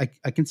because I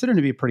consider him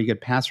to be a pretty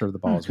good passer of the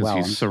ball as well.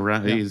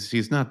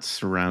 He's not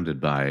surrounded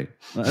by.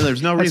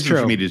 There's no reason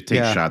for me to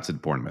take shots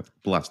at Bournemouth.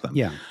 Bless them.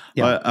 Yeah.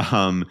 But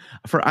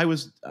I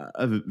was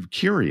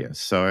curious,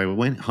 so I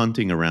went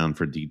hunting around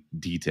for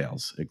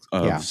details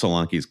of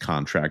Solanke's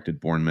contract at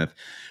Bournemouth,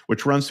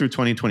 which runs through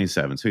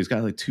 2027. So he's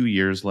got like 2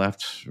 years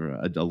left, or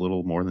a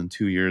little more than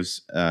 2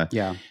 years. But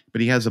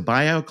he has a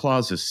buyout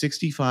clause of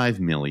 $65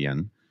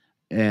 million,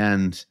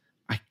 and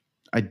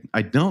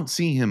I don't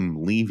see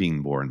him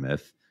leaving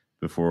Bournemouth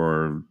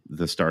before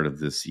the start of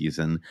this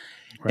season.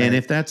 Right. And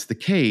if that's the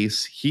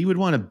case, he would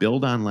want to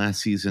build on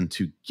last season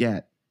to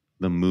get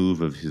the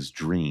move of his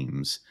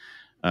dreams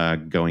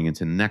going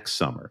into next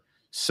summer.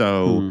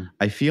 So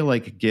I feel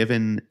like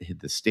given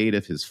the state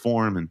of his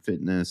form and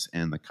fitness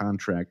and the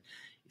contract,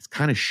 it's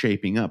kind of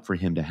shaping up for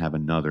him to have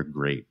another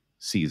great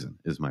season,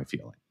 is my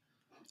feeling.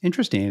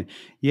 Interesting.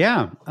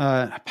 Yeah.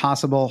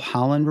 Possible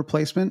Holland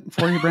replacement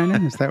for you,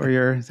 Brandon? Is that where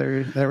you're he's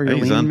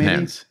leaning, on maybe?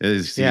 pens.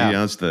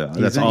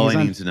 That's all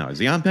I need to know. Is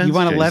he on pens? You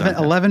want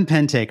 11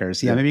 pen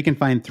takers. Yeah, maybe you can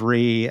find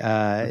 3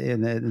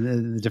 in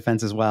the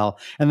defense as well.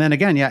 And then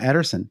again,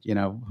 Ederson,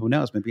 who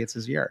knows? Maybe it's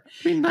his year.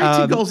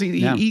 19 goals.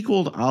 He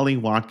equaled Ollie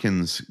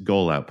Watkins'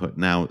 goal output.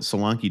 Now,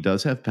 Solanke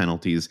does have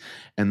penalties,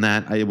 and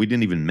that we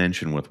didn't even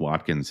mention with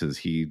Watkins is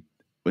he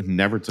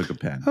never took a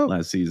pen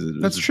last season.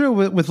 That's true.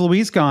 With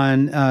Luis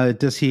gone,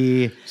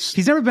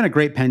 he's never been a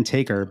great pen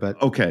taker,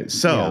 but okay.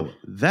 So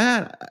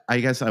that,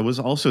 I guess I was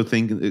also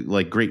thinking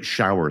like great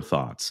shower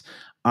thoughts.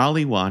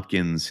 Ollie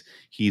Watkins,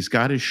 he's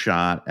got his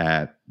shot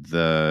at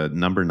the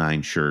number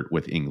 9 shirt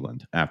with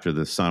England after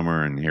the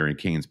summer, and Harry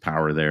Kane's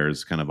power there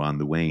is kind of on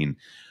the wane.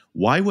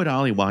 Why would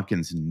Ollie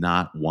Watkins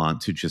not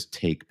want to just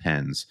take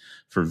pens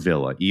for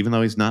Villa, even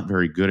though he's not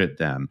very good at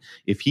them?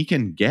 If he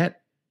can get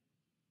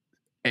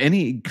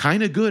any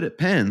kind of good at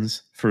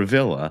pens for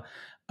Villa,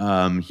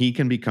 he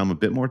can become a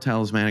bit more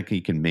talismanic. He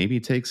can maybe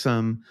take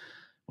some.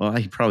 Well,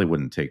 he probably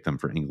wouldn't take them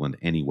for England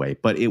anyway,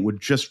 but it would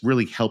just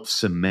really help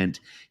cement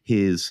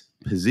his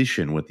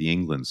position with the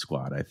England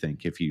squad, I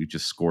think, if he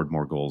just scored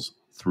more goals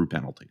through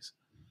penalties.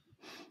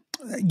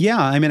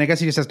 Yeah, I mean, I guess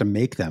he just has to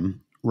make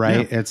them,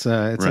 right? Yeah. It's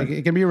like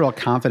it can be a real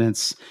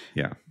confidence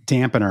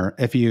dampener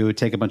if you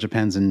take a bunch of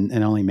pens and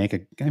only make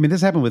I mean,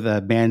 this happened with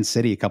Man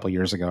City a couple of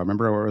years ago.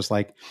 Remember where it was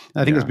like,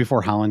 I think it was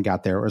before Holland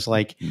got there. It was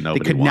like they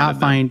could not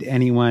find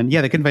anyone.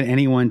 Yeah, they couldn't find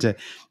anyone to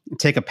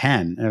take a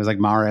pen. And it was like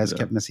Mahrez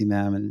kept missing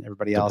them, and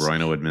everybody else. De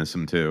Bruyne would miss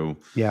him too.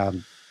 Yeah.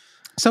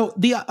 So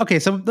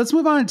so let's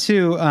move on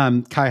to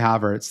Kai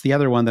Havertz, the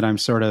other one that I'm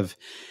sort of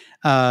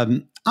I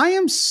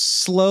am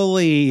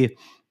slowly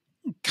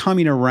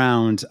coming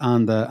around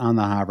on the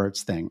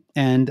Havertz thing,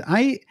 and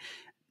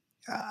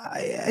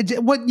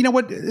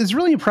what is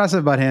really impressive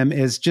about him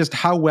is just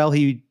how well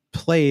he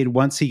played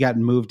once he got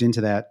moved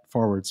into that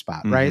forward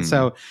spot, right?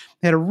 So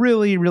he had a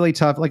really, really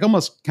tough, like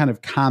almost kind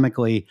of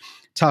comically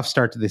tough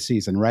start to the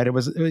season, right? It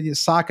was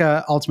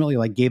Saka ultimately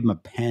like gave him a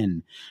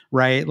pen,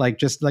 right? Like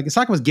just like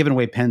Saka was giving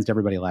away pens to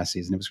everybody last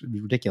season. It was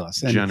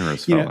ridiculous. And,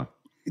 generous fella.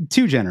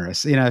 Too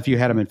generous, if you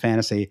had him in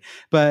fantasy.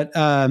 But,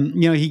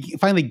 he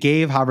finally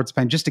gave Havertz a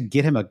pen just to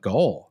get him a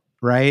goal,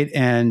 right?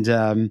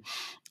 And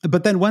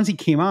but then once he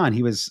came on,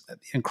 he was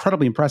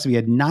incredibly impressive. He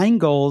had 9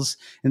 goals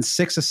and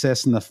 6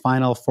 assists in the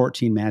final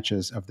 14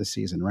 matches of the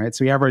season, right?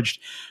 So he averaged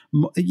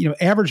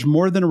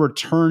more than a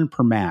return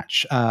per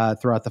match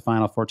throughout the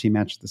final 14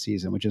 matches of the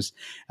season, which is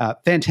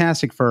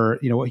fantastic for,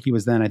 what he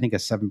was then, I think, a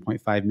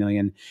 7.5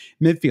 million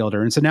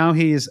midfielder. And so now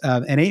he's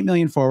an 8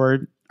 million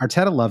forward.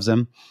 Arteta loves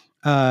him.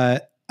 I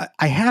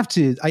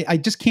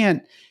just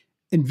can't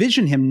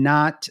envision him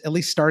not at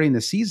least starting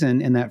the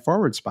season in that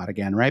forward spot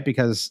again, right?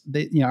 Because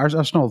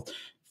Arsenal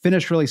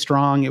finished really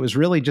strong. It was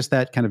really just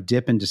that kind of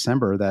dip in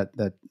December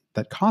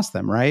that cost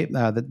them, right?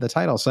 The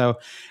title. So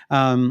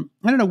I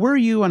don't know. Where are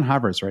you on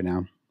Havertz right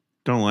now?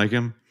 Don't like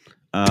him.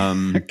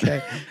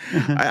 Okay.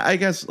 I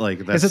guess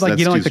like that's. Is it like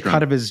you don't like the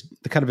cut of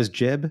his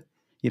jib?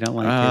 You don't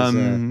like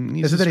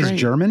his? Is it that he's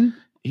German?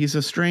 He's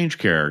a strange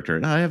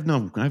character. I have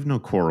no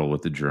quarrel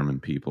with the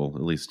German people,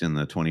 at least in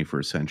the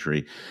 21st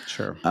century.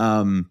 Sure.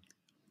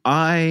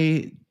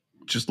 I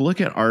just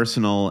look at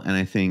Arsenal and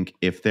I think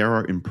if there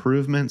are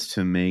improvements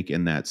to make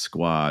in that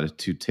squad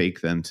to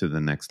take them to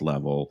the next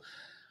level,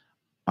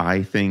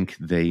 I think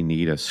they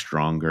need a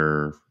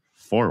stronger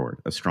forward,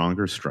 a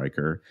stronger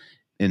striker.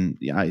 And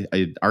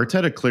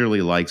Arteta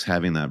clearly likes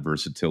having that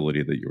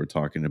versatility that you were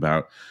talking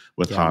about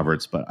with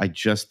Havertz. But I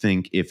just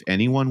think if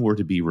anyone were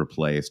to be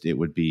replaced, it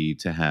would be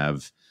to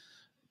have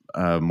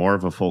more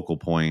of a focal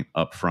point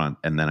up front.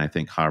 And then I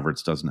think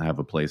Havertz doesn't have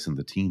a place in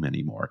the team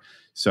anymore.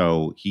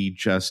 So he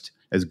just,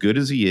 as good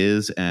as he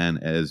is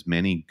and as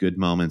many good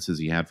moments as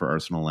he had for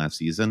Arsenal last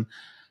season,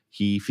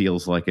 he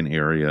feels like an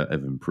area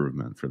of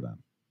improvement for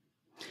them.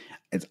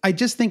 I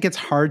just think it's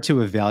hard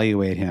to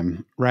evaluate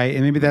him, right?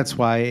 And maybe that's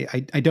why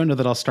I don't know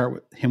that I'll start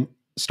with him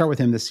start with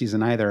him this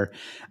season either,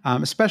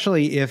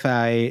 especially if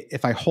I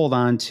hold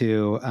on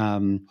to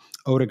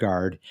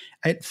Odegaard.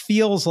 It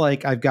feels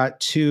like I've got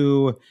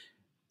two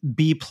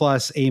B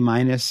plus A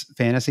minus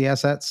fantasy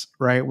assets,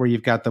 right? Where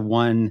you've got the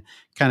one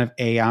kind of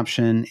A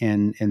option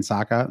in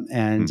Saka.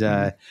 And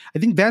I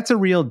think that's a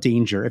real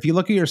danger. If you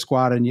look at your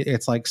squad and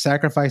it's like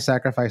sacrifice,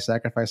 sacrifice,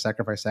 sacrifice,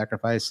 sacrifice,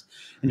 sacrifice,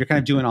 and you're kind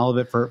of doing all of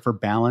it for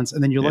balance.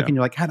 And then you're looking,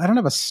 you're like, God, I don't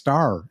have a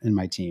star in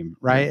my team,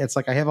 right? It's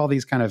like I have all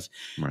these kind of,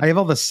 I have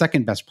all the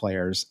second best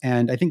players.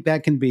 And I think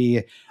that can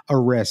be a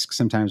risk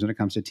sometimes when it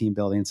comes to team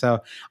building.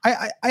 So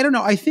I don't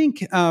know. I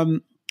think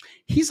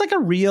he's like a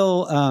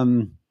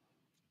real,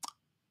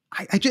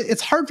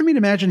 it's hard for me to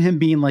imagine him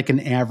being like an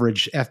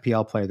average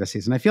FPL player this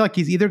season. I feel like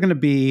he's either going to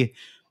be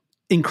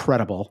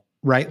incredible,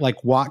 right?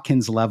 Like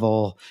Watkins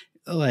level,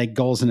 like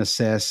goals and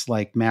assists,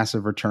 like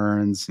massive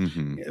returns,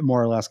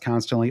 more or less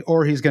constantly,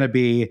 or he's going to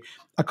be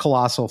a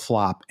colossal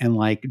flop and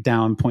like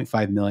down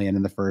 0.5 million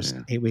in the first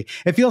 8 weeks.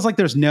 It feels like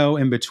there's no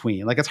in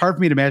between. Like it's hard for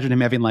me to imagine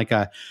him having like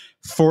a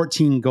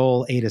 14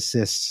 goal, 8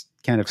 assists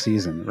kind of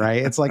season,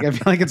 right? It's like I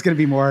feel like it's going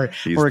to be more.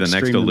 He's more the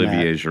next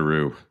Olivier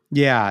Giroud.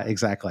 Yeah,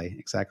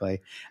 exactly.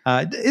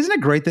 Isn't it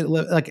great that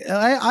like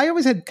I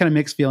always had kind of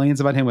mixed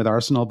feelings about him with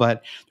Arsenal,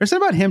 but there's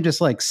something about him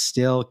just like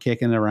still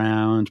kicking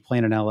around,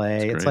 playing in LA.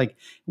 It's like it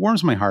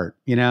warms my heart,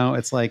 you know.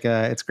 It's like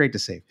it's great to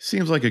see.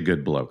 Seems like a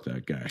good bloke,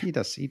 that guy. He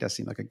does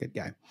seem like a good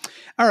guy.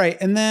 All right,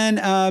 and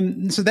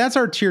then so that's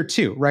our tier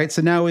 2, right?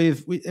 So now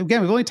we've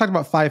only talked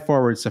about 5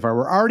 forwards so far.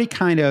 We're already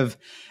kind of,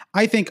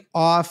 I think,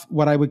 off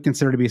what I would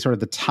consider to be sort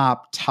of the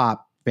top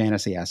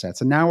fantasy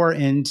assets, and now we're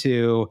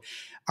into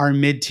our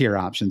mid-tier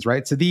options,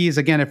 right? So these,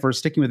 again, if we're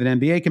sticking with an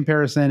NBA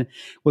comparison,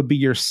 would be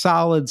your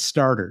solid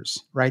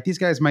starters, right? These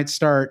guys might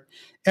start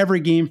every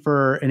game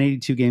for an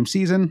 82-game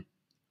season.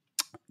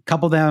 A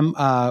couple of them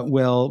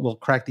will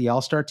crack the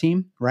All-Star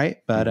team, right?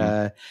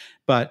 But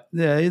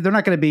they're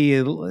not going to be,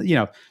 you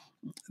know,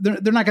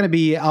 they're not going to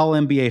be all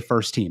NBA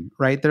first team,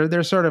 right?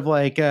 They're sort of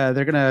like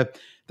they're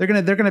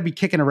gonna be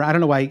kicking around. I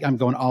don't know why I'm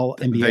going all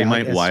NBA. They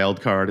might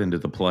wild card into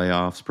the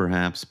playoffs,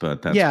 perhaps,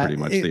 but that's pretty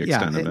much the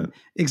extent of it.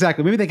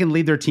 Exactly. Maybe they can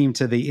lead their team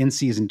to the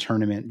in-season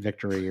tournament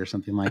victory or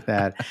something like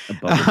that.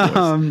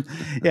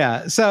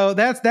 So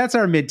that's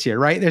our mid-tier,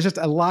 right? There's just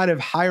a lot of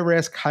high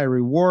risk, high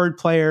reward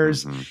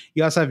players.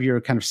 You also have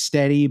your kind of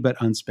steady but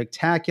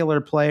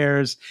unspectacular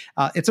players.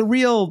 It's a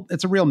real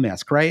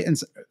misc, right?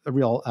 And a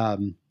real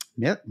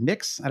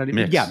mix. I don't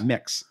even. Yeah,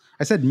 mix.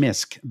 I said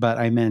Minsk, but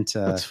I meant...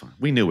 That's fine.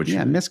 We knew what you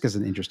meant. Yeah, Minsk is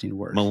an interesting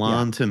word.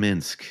 Milan to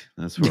Minsk.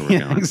 That's where we're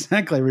going.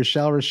 Exactly.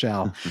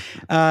 Rochelle.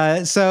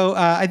 So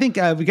I think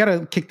we got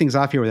to kick things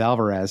off here with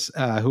Alvarez,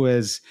 who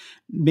is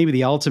maybe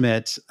the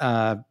ultimate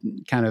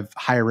kind of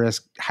high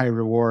risk, high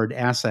reward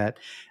asset.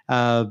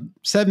 7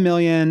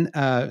 million,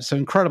 so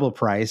incredible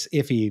price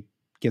if he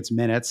gets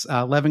minutes.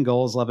 11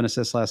 goals, 11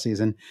 assists last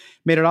season.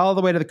 Made it all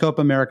the way to the Copa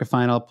America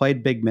final,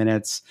 played big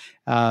minutes.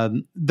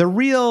 The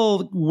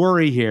real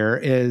worry here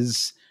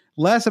is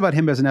less about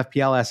him as an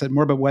FPL asset,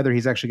 more about whether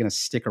he's actually going to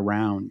stick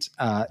around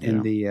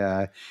in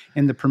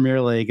the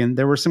Premier League. And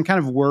there were some kind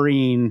of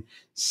worrying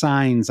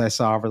signs I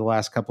saw over the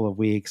last couple of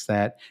weeks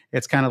that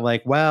it's kind of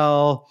like,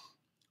 well,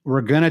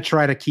 we're going to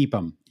try to keep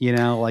him, you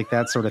know, like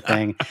that sort of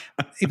thing.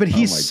 But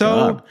he's he's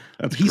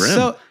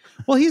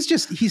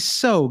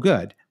so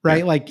good,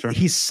 right? Yeah,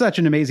 he's such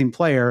an amazing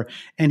player,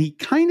 and he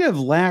kind of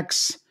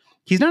lacks.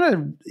 He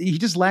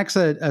just lacks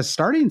a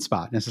starting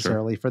spot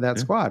necessarily for that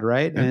squad,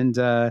 right?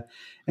 Yeah.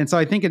 And so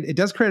I think it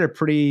does create a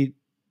pretty,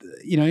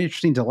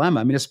 interesting dilemma.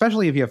 I mean,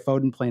 especially if you have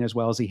Foden playing as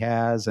well as he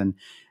has, and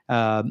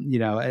I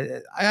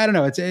don't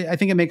know. I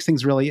think it makes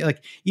things really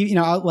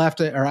out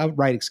left or out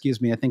right.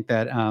 Excuse me. I think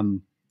that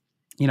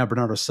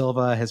Bernardo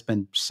Silva has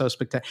been so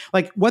spectacular.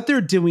 Like what they're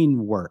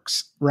doing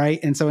works, right?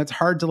 And so it's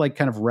hard to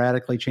kind of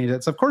radically change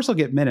it. So of course he'll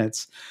get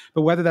minutes,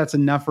 but whether that's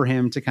enough for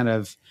him to kind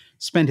of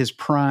spend his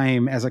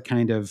prime as a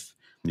kind of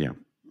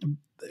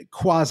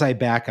quasi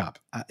backup,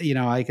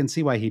 I can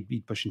see why he'd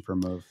be pushing for a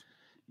move.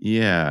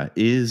 Yeah.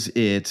 Is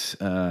it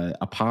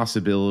a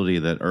possibility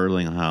that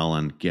Erling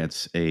Haaland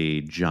gets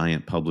a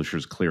giant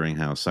Publishers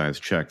Clearinghouse size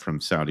check from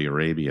Saudi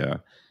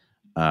Arabia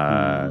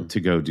to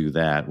go do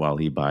that while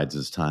he bides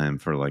his time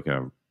for like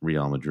a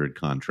Real Madrid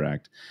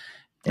contract?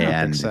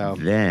 And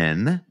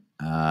then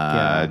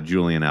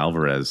Julian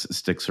Alvarez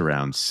sticks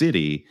around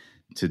City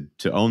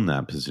to own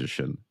that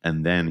position.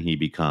 And then he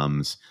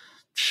becomes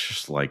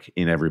just like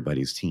in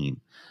everybody's team.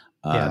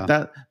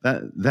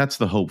 That's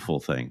the hopeful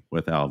thing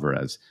with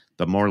Alvarez.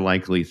 The more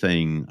likely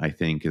thing, I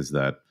think, is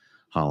that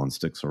Haaland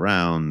sticks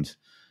around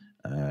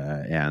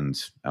and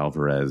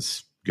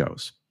Alvarez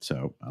goes.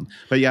 So,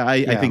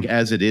 I think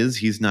as it is,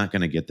 he's not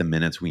going to get the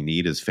minutes we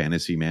need as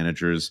fantasy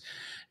managers,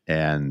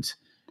 and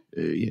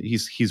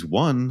he's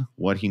won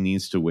what he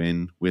needs to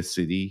win with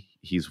City.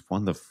 He's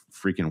won the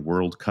freaking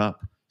World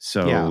Cup,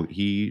 so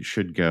he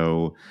should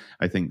go.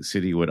 I think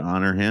City would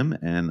honor him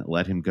and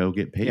let him go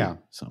get paid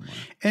somewhere.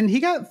 And he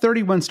got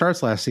 31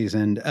 starts last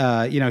season.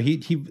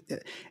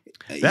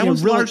 That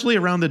was largely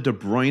around the De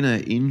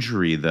Bruyne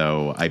injury,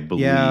 though, I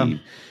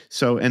believe.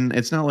 So, and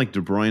it's not like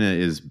De Bruyne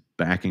is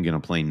back and going to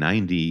play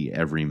 90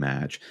 every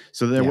match.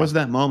 So there was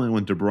that moment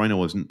when De Bruyne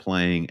wasn't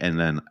playing, and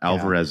then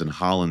Alvarez and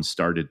Haaland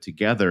started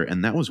together,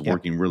 and that was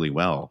working really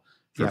well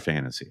for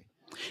fantasy.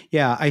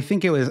 Yeah, I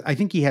think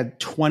he had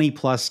 20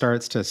 plus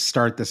starts to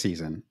start the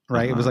season,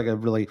 right? It was like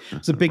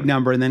it's a big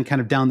number. And then kind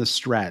of down the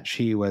stretch,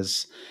 he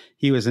was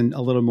in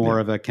a little more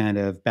of a kind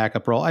of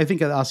backup role. I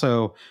think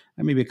also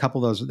maybe a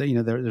couple of those,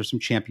 there's some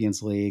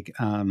Champions League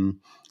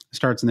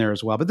starts in there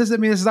as well. But this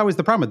is always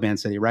the problem with Man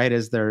City, right?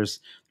 Is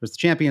there's the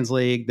Champions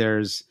League,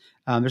 there's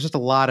just a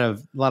lot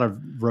of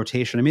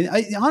rotation. I mean,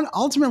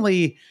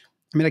 ultimately,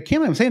 I can't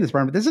believe I'm saying this,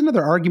 Brian, but this is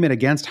another argument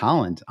against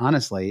Haaland,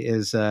 honestly,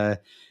 is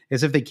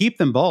if they keep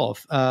them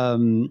both,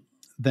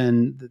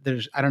 then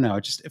there's, I don't know,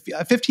 just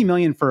 15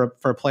 million for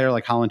a player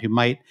like Haaland who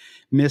might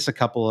miss a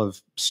couple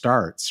of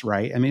starts,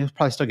 right? I mean, he'll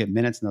probably still get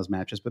minutes in those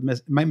matches, but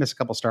might miss a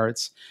couple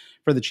starts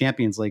for the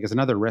Champions League is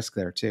another risk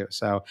there too.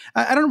 So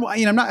I don't know, I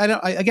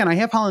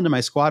have Haaland in my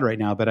squad right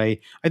now, but I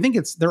think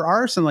there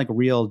are some like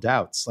real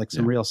doubts, like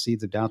some real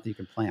seeds of doubt that you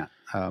can plant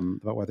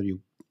about whether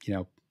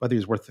whether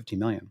he's worth 15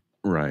 million.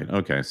 Right.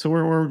 Okay. So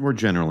we're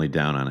generally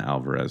down on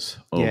Alvarez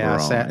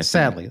overall. Yeah,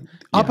 sadly,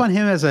 up on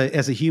him as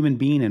a human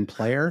being and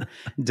player,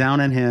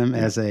 down on him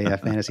as a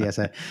fantasy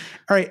asset.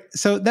 All right.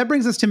 So that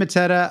brings us to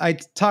Mateta. I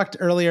talked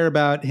earlier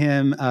about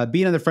him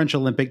being on the French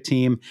Olympic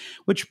team,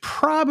 which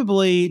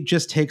probably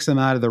just takes him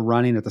out of the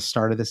running at the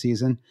start of the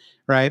season,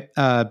 right?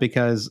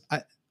 Because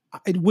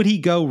would he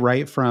go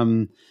right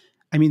from?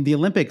 I mean, the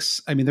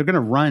Olympics. I mean, they're going to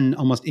run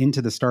almost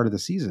into the start of the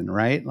season,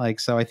 right? Like,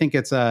 so I think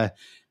it's a.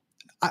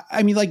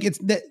 I mean, like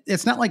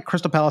it's not like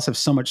Crystal Palace have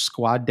so much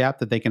squad depth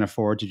that they can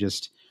afford to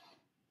just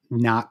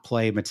not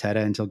play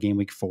Mateta until game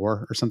week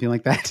 4 or something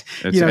like that.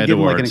 It's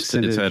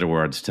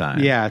Edouard's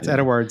time. Yeah, it's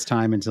Edouard's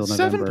time until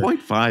November.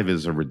 7.5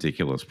 is a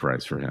ridiculous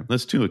price for him.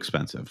 That's too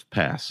expensive.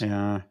 Pass.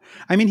 Yeah.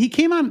 I mean, he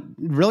came on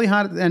really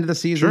hot at the end of the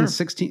season,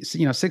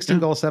 16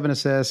 goals, 7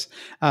 assists.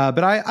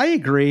 But I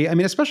agree. I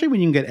mean, especially when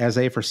you can get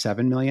Eze for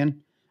 7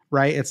 million,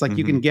 right? It's like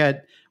you can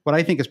get what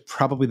I think is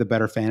probably the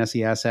better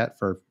fantasy asset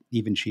for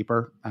even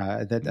cheaper.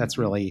 That's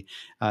really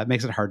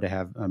makes it hard to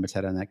have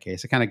Mateta in that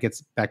case. It kind of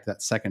gets back to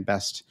that second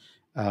best,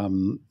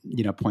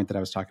 point that I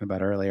was talking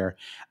about earlier.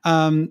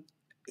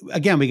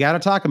 Again, we got to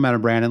talk about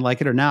him, Brandon,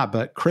 like it or not.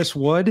 But Chris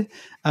Wood,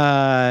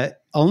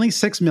 only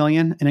 6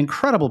 million, an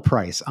incredible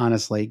price,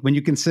 honestly, when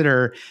you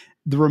consider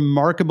the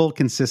remarkable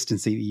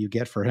consistency that you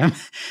get for him.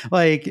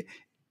 Like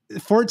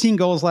 14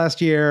 goals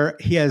last year.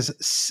 He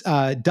has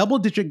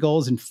double-digit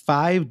goals in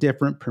 5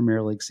 different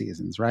Premier League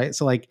seasons, right?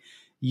 So like,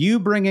 you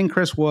bring in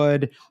Chris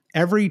Wood,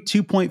 every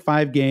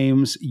 2.5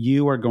 games,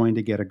 you are going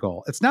to get a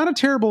goal. It's not a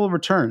terrible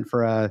return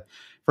for a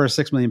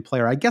 6 million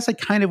player. I guess I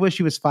kind of wish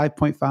he was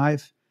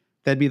 5.5.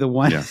 That'd be the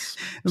one. Yes,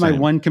 my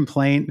one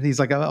complaint. He's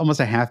like almost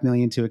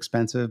 $500,000 too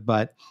expensive,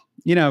 but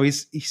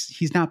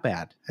he's not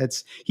bad.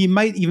 He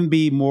might even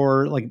be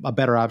more like a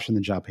better option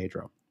than João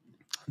Pedro.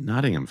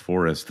 Nottingham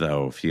Forest,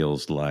 though,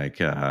 feels like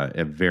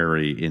a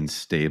very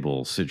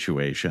unstable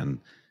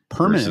situation.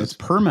 It's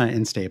perma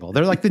unstable.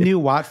 They're like the new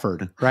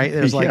Watford, right?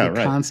 There's like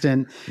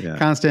constant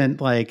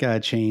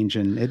change,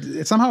 and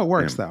it somehow it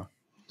works though.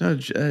 No,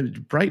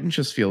 Brighton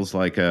just feels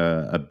like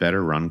a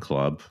better run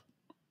club.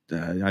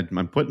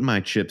 I'm putting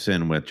my chips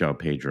in with João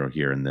Pedro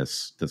here in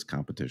this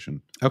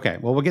competition. Okay,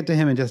 well, we'll get to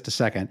him in just a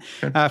second.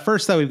 Okay.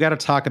 First, though, we've got to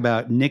talk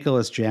about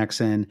Nicholas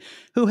Jackson,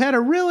 who had a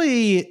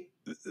really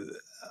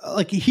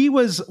he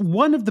was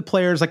one of the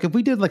players, like if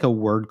we did like a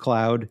word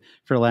cloud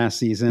for last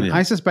season,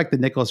 I suspect that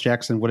Nicholas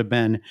Jackson would have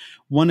been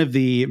one of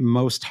the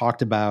most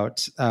talked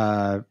about,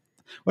 one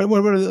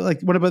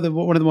of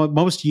the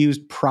most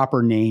used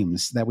proper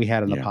names that we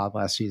had in the pod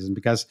last season,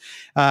 because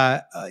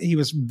he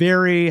was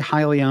very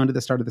highly owned at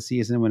the start of the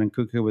season when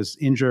Nkunku was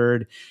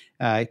injured,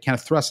 kind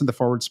of thrust in the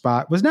forward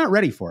spot, was not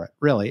ready for it,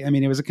 really. I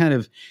mean, it was a kind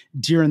of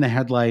deer in the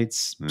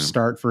headlights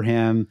start for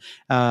him.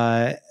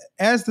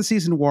 As the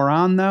season wore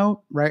on,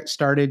 though, right,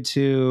 started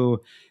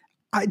to...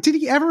 did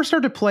he ever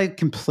start to play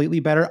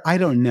completely better? I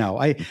don't know.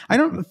 I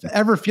don't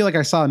ever feel like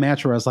I saw a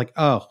match where I was like,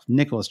 oh,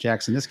 Nicholas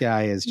Jackson, this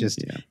guy is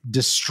just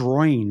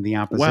destroying the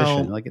opposition.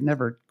 Well, like it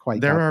never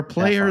quite. There are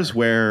players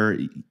where,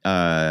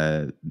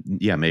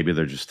 maybe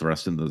they're just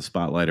thrust into the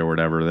spotlight or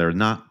whatever. They're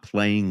not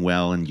playing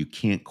well, and you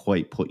can't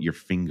quite put your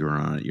finger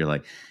on it. You're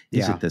like,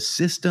 is it the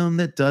system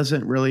that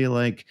doesn't really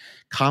like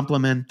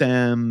complement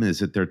them?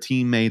 Is it their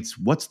teammates?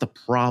 What's the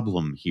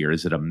problem here?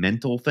 Is it a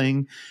mental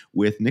thing?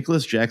 With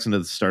Nicholas Jackson at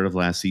the start of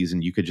last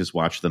season, you could just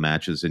watch the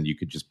matches and you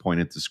could just point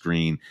at the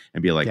screen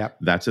and be like,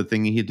 that's a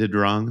thing he did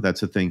wrong.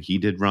 That's a thing he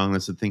did wrong.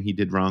 That's a thing he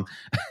did wrong.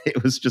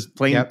 It was just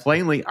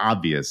plainly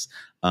obvious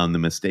the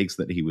mistakes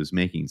that he was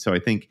making. So I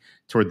think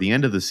toward the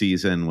end of the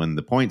season, when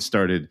the points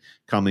started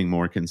coming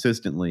more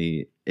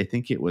consistently, I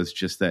think it was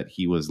just that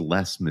he was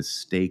less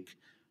mistake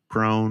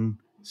prone.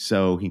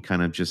 So he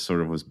kind of just sort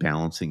of was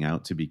balancing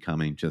out to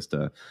becoming just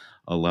a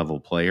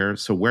level player.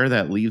 So where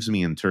that leaves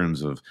me in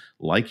terms of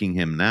liking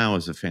him now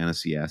as a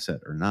fantasy asset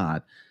or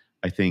not,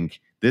 I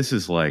think this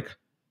is like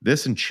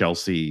this and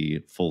Chelsea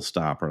full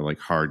stop are like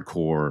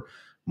hardcore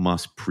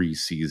must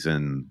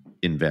preseason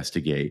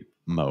investigate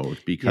mode,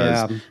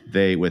 because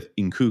they, with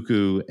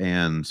Nkuku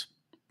and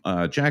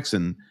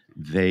Jackson,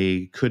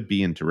 they could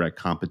be in direct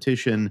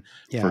competition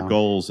for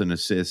goals and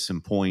assists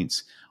and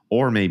points,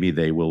 or maybe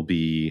they will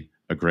be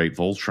a great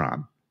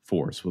Voltron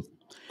force with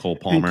Cole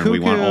Palmer, and we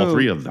want all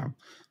three of them.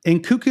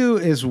 And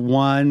Nkuku is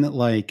one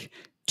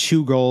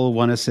 2-goal,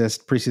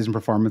 1-assist preseason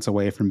performance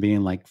away from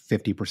being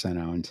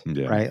 50% owned,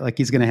 right? Like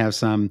he's going to have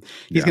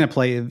he's going to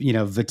play,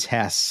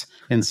 Vitesse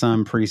in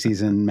some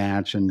preseason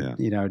match and,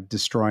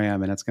 destroy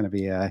him. And it's going to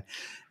be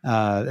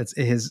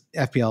his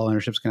FPL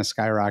ownership is going to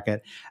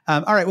skyrocket.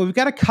 All right. Well, we've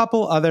got a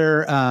couple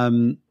other,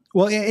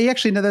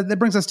 that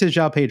brings us to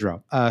João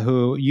Pedro,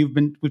 who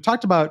we've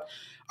talked about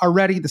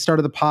already at the start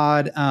of the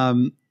pod.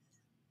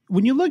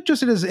 When you look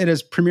just at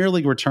his Premier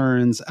League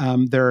returns,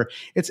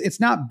 it's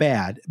not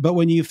bad. But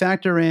when you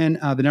factor in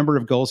the number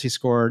of goals he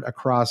scored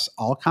across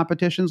all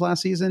competitions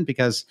last season,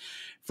 because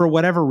for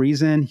whatever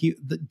reason,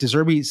 De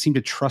Zerbi seemed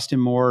to trust him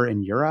more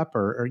in Europe,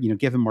 or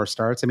give him more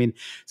starts. I mean,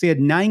 so he had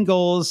 9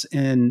 goals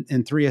and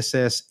 3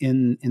 assists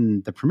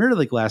in the Premier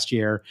League last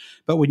year.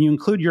 But when you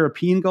include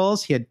European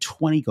goals, he had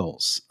 20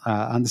 goals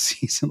on the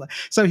season.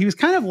 So he was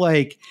kind of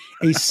like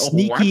a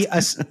sneaky,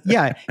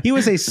 he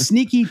was a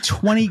sneaky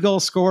 20-goal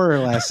scorer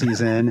last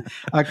season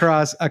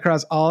across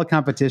all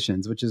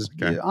competitions, which is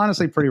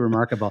honestly pretty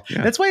remarkable.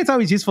 Yeah. That's why it's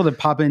always useful to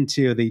pop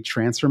into the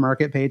transfer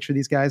market page for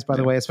these guys, by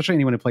the way, especially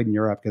anyone who played in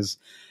Europe, because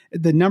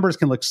the numbers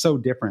can look so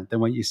different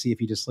than what you see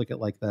if you just look at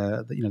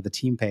the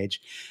team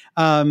page.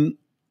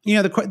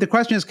 The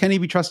question is, can he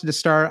be trusted to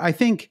start? I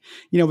think,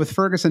 with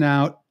Ferguson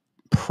out,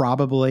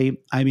 probably.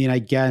 I mean, I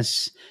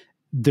guess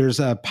there's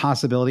a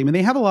possibility. I mean,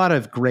 they have a lot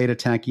of great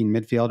attacking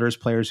midfielders,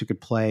 players who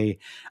could play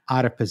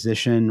out of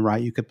position,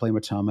 right? You could play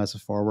Matoma as a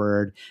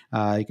forward.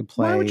 You could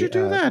play. Why would you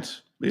do that?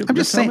 I'm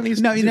just saying,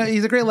 he's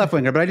a great left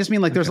winger, but I just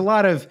mean there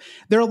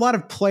are a lot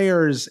of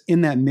players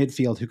in that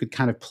midfield who could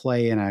kind of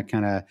play in a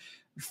kind of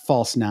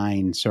false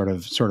 9 sort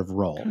of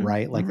role,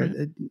 right?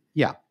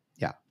 Yeah.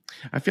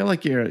 I feel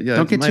like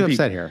don't get too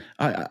upset here.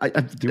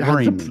 You're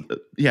worrying me.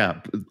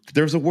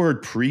 There's a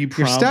word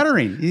You're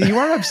stuttering. You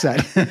are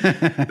upset.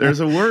 There's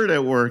a word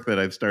at work that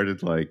I've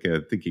started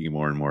thinking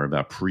more and more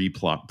about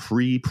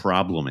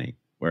pre-probleming,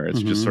 where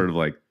it's just sort of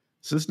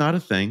this is not a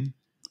thing.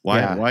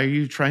 Why are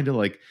you trying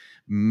to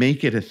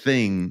make it a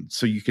thing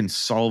so you can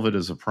solve it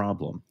as a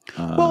problem?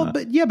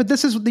 But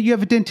this is, you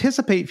have to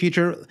anticipate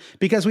future,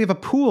 because we have a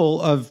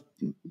pool of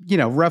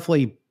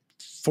roughly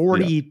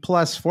 40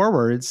 plus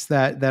forwards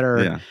that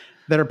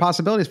are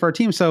possibilities for our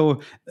team.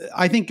 So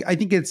I think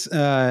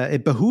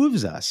it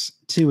behooves us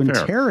to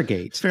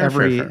interrogate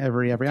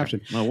every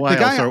option. Well, why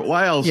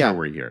else are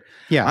we here?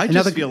 Yeah, I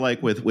just feel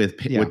like with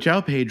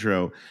João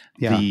Pedro,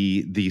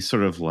 the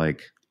sort of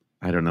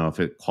I don't know if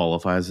it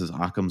qualifies as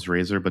Occam's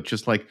razor, but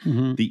just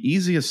the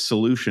easiest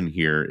solution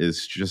here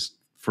is just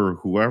for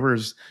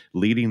whoever's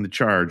leading the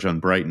charge on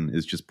Brighton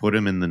is just put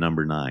him in the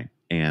number 9.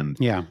 And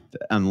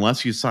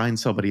unless you sign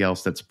somebody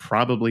else, that's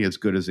probably as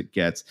good as it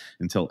gets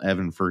until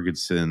Evan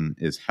Ferguson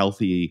is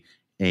healthy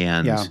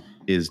and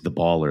is the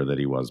baller that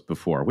he was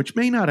before, which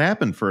may not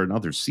happen for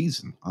another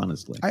season,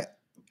 honestly.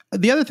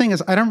 The other thing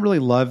is, I don't really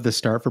love the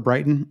start for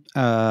Brighton.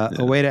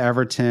 Away to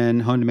Everton,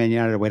 home to Man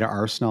United, away to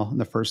Arsenal in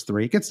the first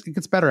 3. It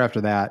gets better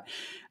after that.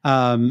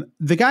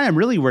 The guy I'm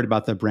really worried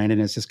about, though, Brandon,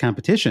 is his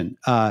competition.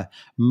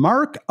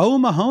 Mark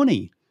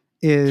O'Mahony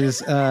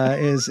is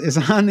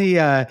on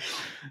the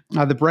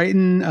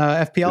Brighton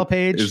FPL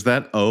page. Is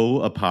that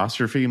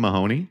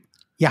O''Mahoney?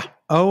 Yeah,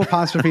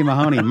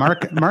 O''Mahoney.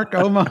 Mark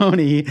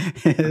O'Mahony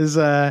is.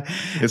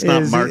 It's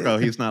not Marco.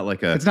 He's not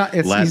like a.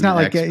 He's not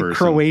like a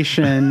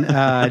Croatian.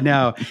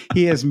 No,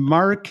 he is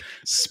Mark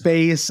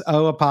space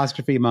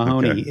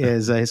O''Mahoney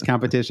is his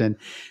competition.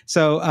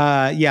 So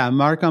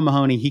Mark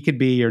O'Mahony. He could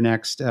be your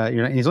next.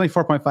 He's only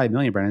 4.5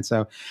 million, Brandon.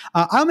 So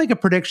I'll make a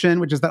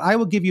prediction, which is that I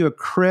will give you a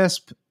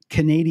crisp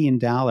Canadian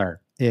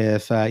dollar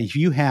if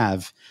you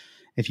have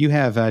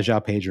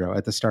João Pedro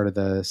at the start of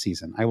the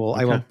season. I will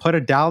put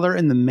 $1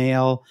 in the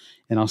mail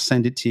and I'll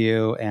send it to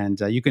you, and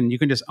you can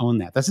just own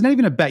that. That's not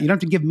even a bet. You don't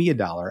have to give me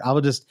 $1. I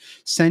will just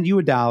send you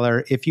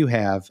 $1 if you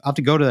have. I'll have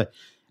to go to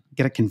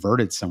get it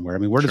converted somewhere. I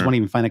mean, where does one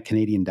even find a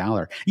Canadian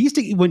dollar?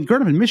 When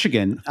growing up in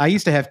Michigan, I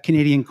used to have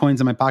Canadian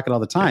coins in my pocket all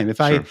the time. If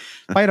I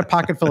had a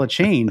pocket full of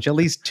change, at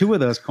least 2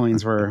 of those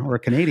coins were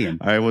Canadian.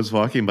 I was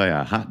walking by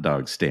a hot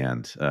dog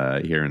stand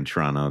here in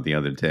Toronto the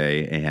other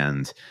day,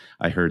 and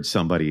I heard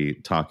somebody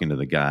talking to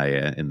the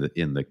guy in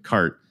the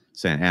cart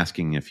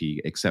asking if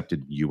he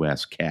accepted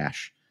U.S.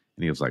 cash.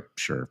 And he was like,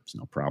 sure, it's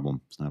no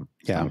problem. It's not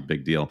a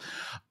big deal.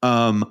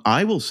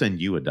 I will send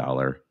you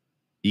 $1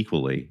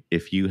 equally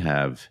if you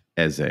have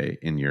Eze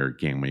in your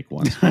game week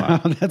 1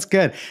 spot. That's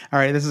good. All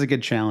right, this is a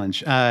good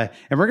challenge, and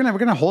we're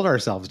gonna hold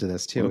ourselves to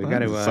this too. We got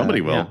to.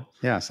 Somebody will.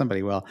 Yeah,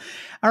 somebody will.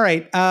 All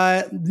right.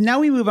 Now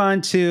we move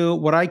on to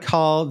what I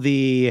call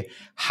the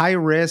high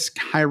risk,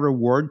 high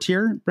reward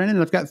tier.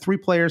 Brendan, I've got 3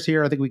 players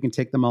here. I think we can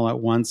take them all at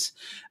once.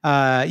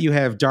 You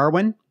have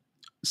Darwin.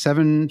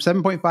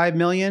 7.5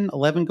 million,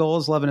 11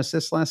 goals, 11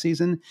 assists last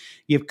season.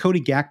 You have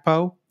Cody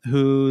Gakpo,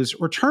 whose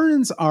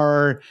returns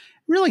are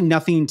really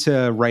nothing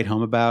to write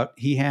home about.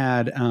 He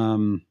had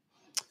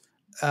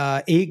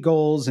 8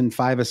 goals and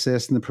 5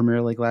 assists in the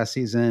Premier League last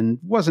season.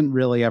 Wasn't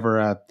really ever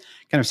a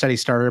kind of steady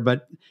starter,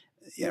 but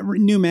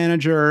new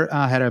manager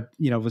had a,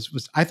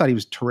 was I thought he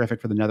was terrific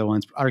for the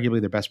Netherlands, arguably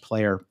their best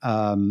player.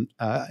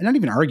 Not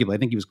even arguably, I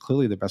think he was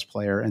clearly the best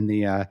player in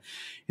the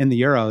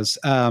Euros.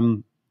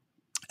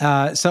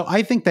 So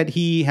I think that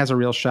he has a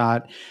real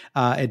shot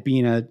at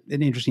being an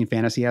interesting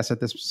fantasy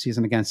asset this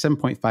season. Again,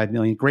 7.5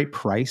 million, great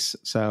price.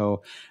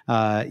 So,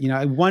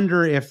 I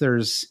wonder if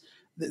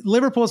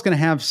Liverpool is going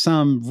to have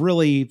some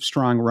really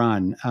strong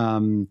run.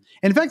 And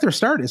in fact, their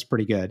start is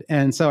pretty good.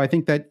 And so I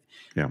think that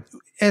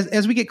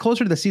as we get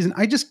closer to the season,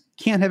 I just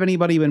can't have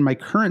anybody in my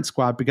current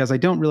squad because I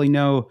don't really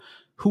know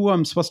who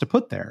I'm supposed to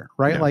put there,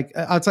 right? Yeah. Like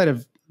outside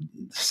of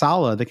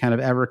Salah, the kind of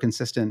ever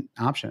consistent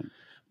option.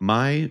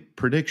 My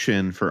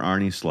prediction for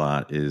Arne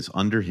Slot is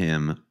under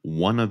him,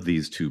 one of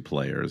these two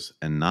players,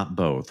 and not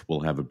both,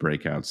 will have a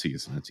breakout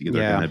season. It's either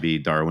going to be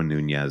Darwin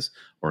Nunez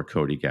or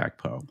Cody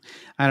Gakpo.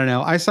 I don't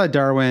know. I saw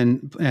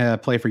Darwin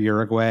play for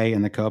Uruguay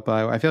in the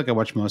Copa. I feel like I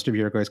watched most of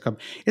Uruguay's Cup.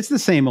 It's the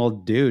same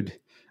old dude.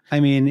 I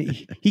mean,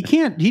 he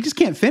just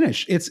can't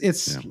finish.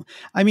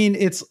 I mean,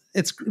 it's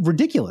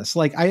ridiculous.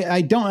 Like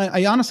I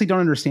honestly don't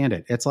understand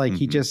it. It's like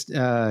he just,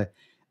 I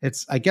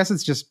guess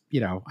it's just,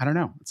 I don't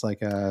know. It's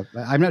like,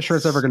 I'm not sure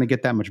it's ever going to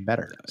get that much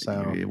better.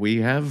 So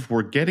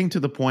we're getting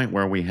to the point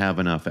where we have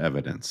enough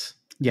evidence.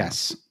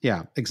 Yes.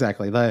 Yeah,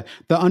 exactly. The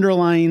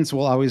underlines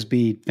will always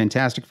be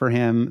fantastic for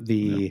him.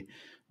 The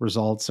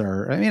results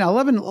are,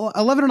 11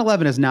 and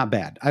 11 is not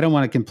bad. I don't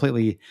want to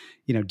completely,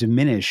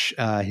 diminish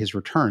his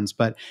returns,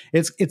 but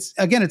it's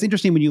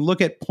interesting when you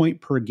look at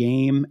point per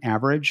game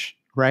average,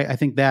 right? I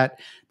think that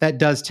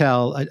does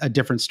tell a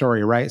different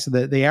story, right? So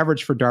the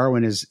average for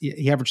Darwin is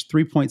he averaged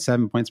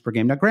 3.7 points per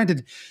game. Now,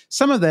 granted,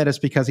 some of that is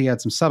because he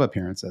had some sub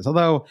appearances,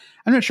 although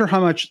I'm not sure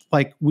how much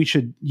we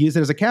should use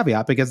it as a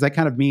caveat, because that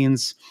kind of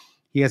means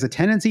he has a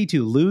tendency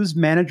to lose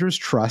managers'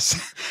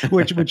 trust,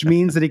 which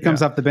means that he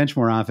comes off the bench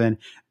more often.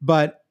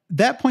 But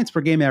that points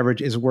per game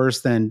average is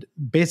worse than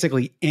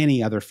basically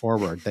any other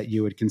forward that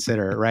you would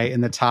consider, right?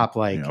 In the top,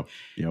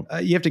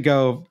 you have to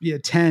go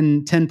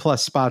 10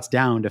 plus spots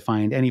down to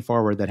find any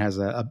forward that has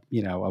a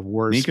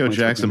worse. Nico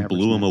Jackson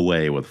blew him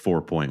away with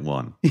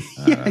 4.1.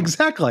 Yeah,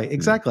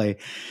 exactly.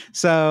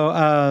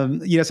 So,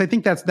 so I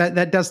think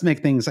that does make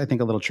things, I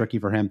think, a little tricky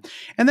for him.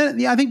 And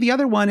then I think the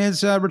other one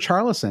is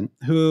Richarlison,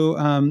 who,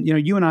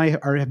 you and I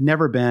have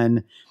never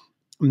been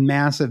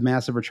massive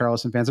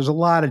Richarlison fans. There's a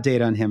lot of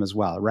data on him as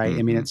well, right? Mm-hmm.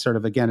 I mean, it's sort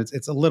of, again,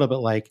 it's a little bit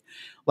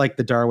like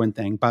the Darwin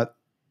thing, but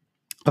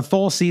a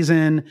full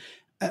season,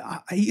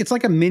 it's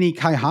like a mini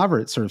Kai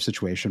Havertz sort of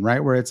situation,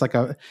 right? Where it's like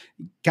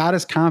got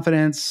his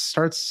confidence,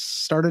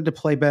 started to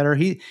play better.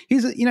 He's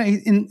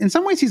in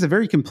some ways he's a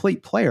very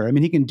complete player. I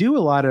mean, he can do a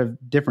lot of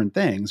different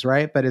things,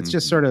 right? But it's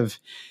just sort of,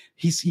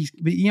 he's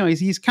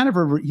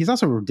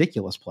also a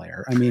ridiculous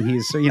player. I mean,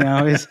 he's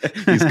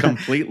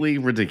completely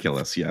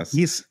ridiculous. Yes.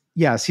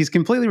 He's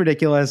completely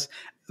ridiculous.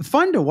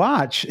 Fun to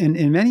watch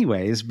in many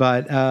ways,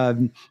 but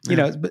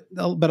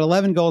but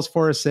 11 goals,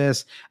 4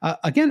 assists.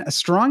 Again, a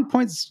strong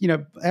points,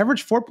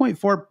 average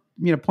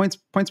 4.4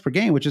 points per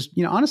game, which is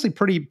honestly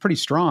pretty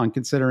strong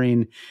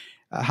considering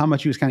how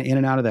much he was kind of in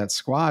and out of that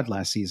squad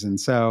last season.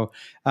 So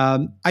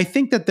I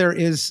think that there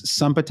is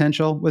some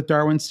potential with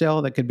Darwin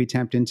still that could be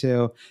tapped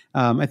into.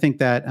 I think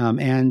that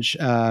Ange,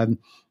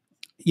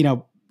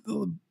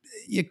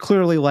 it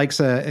clearly likes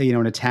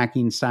an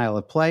attacking style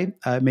of play.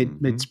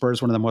 Made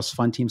Spurs one of the most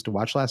fun teams to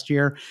watch last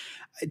year.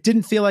 It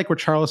didn't feel like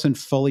Richarlison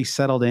fully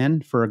settled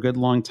in for a good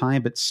long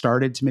time, but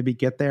started to maybe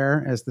get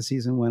there as the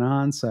season went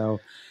on. So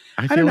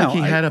I feel like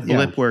he had a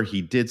blip where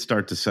he did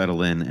start to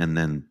settle in, and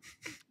then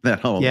then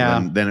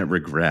it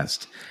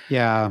regressed.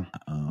 Yeah.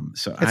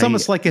 So it's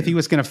almost like if he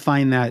was going to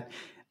find that,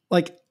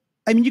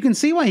 you can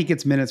see why he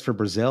gets minutes for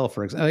Brazil,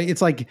 for example.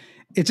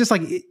 It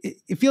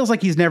feels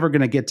like he's never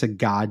going to get to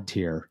God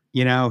tier.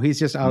 He's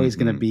just always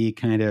going to be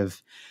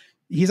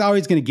he's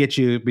always going to get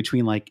you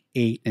between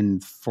 8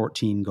 and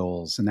 14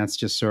 goals. And that's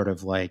just sort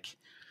of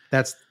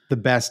that's the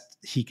best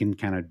he can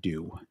kind of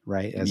do,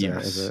 right? As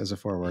a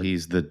forward.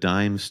 He's the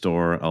dime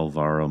store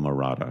Alvaro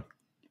Morata.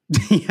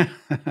 Yeah.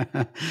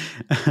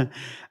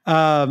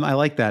 I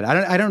like that.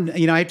 I don't,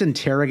 I have to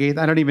interrogate.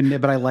 I don't even,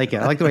 but I like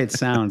it. I like the way it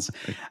sounds.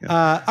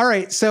 All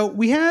right. So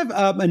we have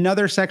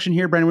another section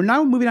here, Brandon. We're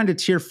now moving on to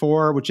tier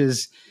 4, which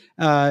is,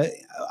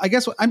 I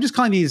guess I'm just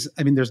calling these,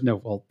 there's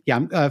no,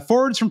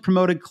 forwards from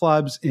promoted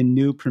clubs in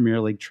new Premier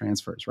League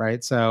transfers,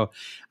 right? So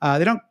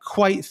they don't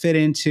quite fit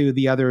into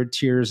the other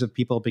tiers of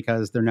people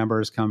because their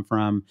numbers come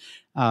from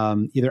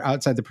either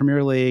outside the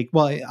Premier League.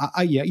 Well,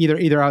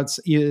 either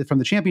from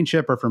the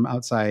Championship or from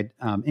outside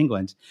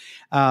England.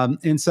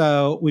 And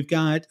so we've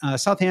got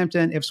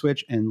Southampton,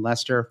 Ipswich, and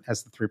Leicester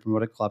as the 3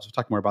 promoted clubs. We'll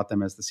talk more about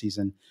them as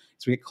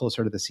we get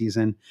closer to the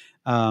season.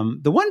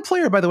 The one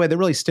player, by the way, that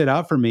really stood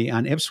out for me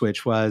on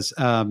Ipswich was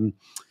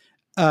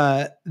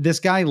this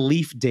guy,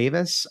 Leif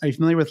Davis. Are you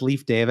familiar with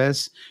Leif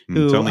Davis?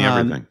 Tell me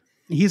everything.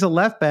 He's a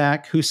left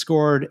back who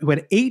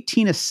had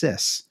 18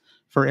 assists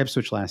for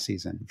Ipswich last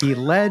season. He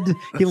led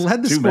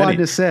the squad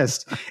in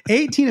assists,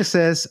 18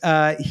 assists.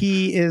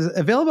 He is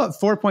available at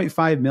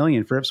 4.5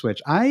 million for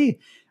Ipswich. I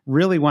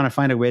really want to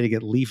find a way to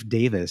get Leif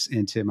Davis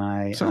into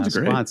my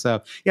squad.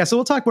 So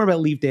we'll talk more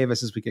about Leif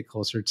Davis as we get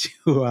closer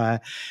to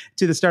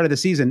the start of the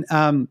season.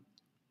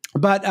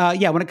 But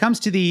when it comes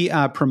to the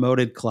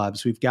promoted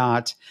clubs, we've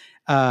got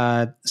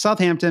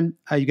Southampton.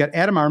 You got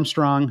Adam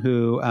Armstrong,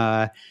 who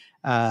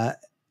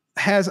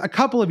has a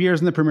couple of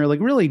years in the Premier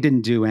League, really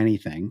didn't do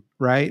anything,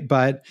 right?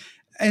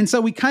 And so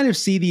we kind of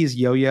see these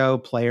yo-yo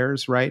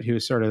players, right, who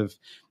sort of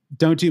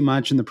don't do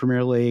much in the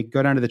Premier League,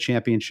 go down to the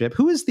Championship.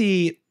 Who is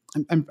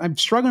I'm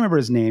struggling to remember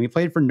his name. He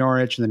played for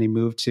Norwich and then he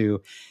moved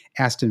to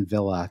Aston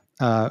Villa.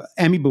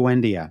 Emi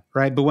Buendia,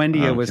 right?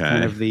 Buendia was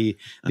kind of the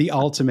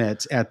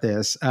ultimate at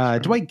this.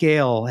 Dwight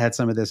Gale had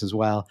some of this as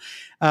well.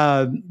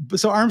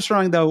 So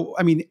Armstrong, though,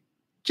 I mean,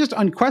 just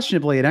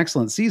unquestionably an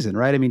excellent season,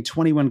 right? I mean,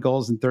 21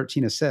 goals and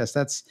 13 assists.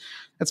 That's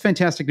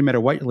fantastic no matter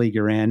what league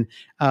you're in.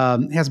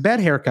 Has a bad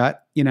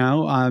haircut,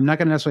 I'm not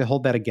going to necessarily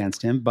hold that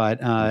against him, but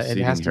it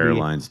has to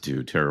hairlines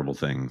do terrible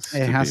things.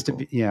 It has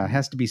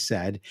to be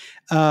said.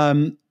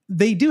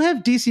 They do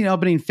have decent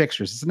opening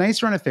fixtures. It's a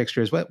nice run of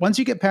fixtures. But once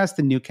you get past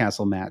the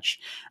Newcastle match,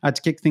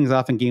 to kick things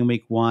off in game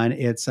week 1,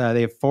 it's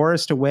they have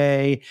Forest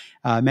away,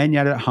 Man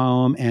United at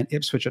home, and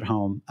Ipswich at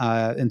home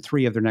in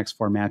 3 of their next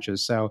 4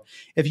 matches. So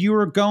if you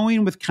were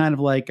going with kind of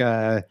like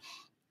a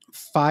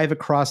 5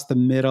 across the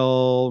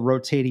middle,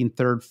 rotating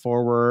third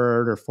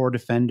forward or 4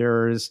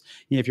 defenders,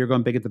 if you're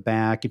going big at the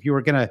back, if you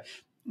were going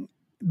to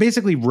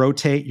basically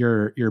rotate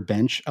your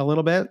bench a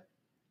little bit,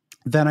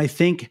 then I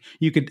think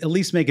you could at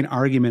least make an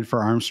argument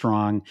for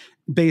Armstrong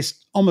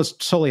based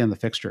almost solely on the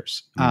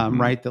fixtures,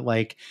 right? That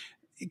like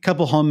a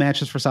couple home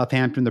matches for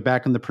Southampton, they're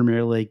back in the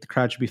Premier League, the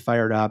crowd should be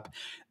fired up.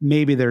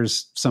 Maybe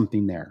there's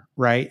something there,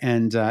 right?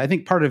 And I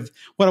think part of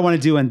what I want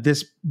to do in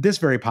this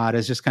very pod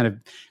is just kind of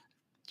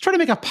try to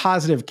make a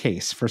positive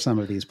case for some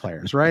of these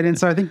players, right? And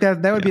so I think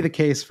that would be the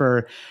case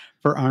for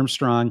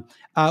Armstrong.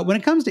 When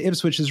it comes to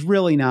Ipswich, is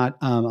really not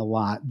a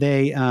lot.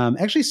 They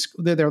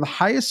they're the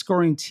highest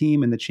scoring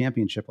team in the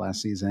Championship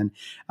last season.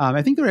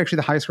 I think they're actually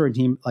the highest scoring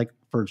team like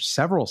for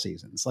several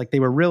seasons. Like they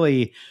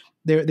really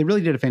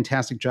did a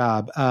fantastic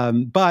job.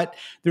 But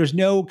there's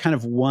no kind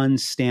of one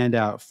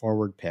standout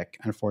forward pick,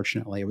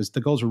 unfortunately.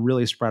 The goals were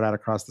really spread out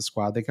across the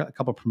squad. They got a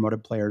couple of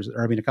promoted players,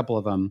 a couple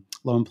of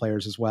loan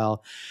players as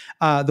well.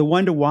 The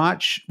one to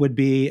watch would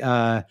be,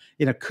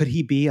 could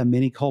he be a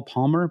mini Cole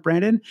Palmer,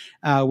 Brandon?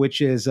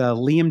 Which is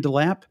Liam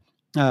Delap.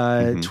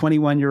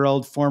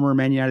 21-year-old former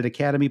Man United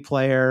Academy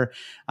player,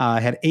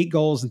 had 8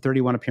 goals and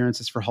 31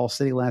 appearances for Hull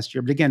City last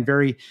year. But again,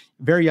 very,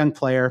 very young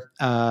player,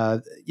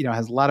 has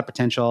a lot of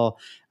potential.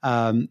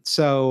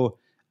 So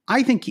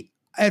I think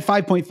at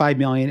 5.5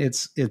 million,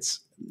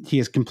 he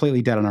is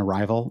completely dead on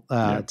arrival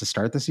to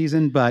start the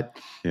season, but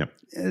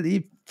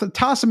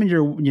toss him in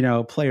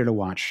your, player to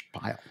watch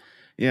pile.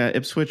 Yeah.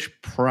 Ipswich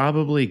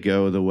probably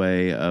go the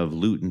way of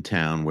Luton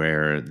Town,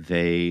 where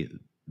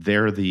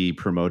they're the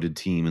promoted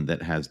team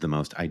that has the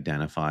most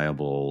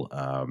identifiable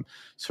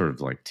sort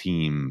of like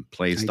team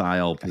play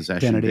style,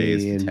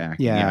 possession-based attack.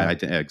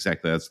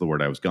 Exactly. That's the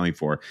word I was going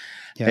for.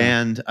 Yeah.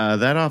 And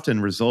that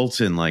often results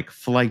in like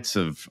flights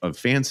of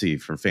fancy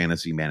for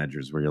fantasy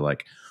managers where you're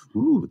like,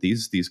 ooh,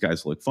 these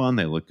guys look fun.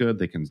 They look good.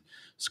 They can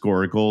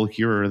score a goal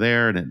here or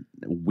there. And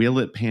will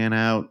it pan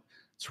out?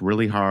 It's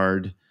really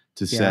hard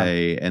to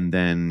say. And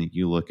then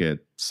you look at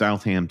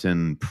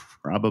Southampton,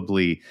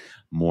 probably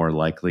more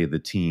likely the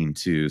team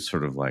to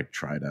sort of like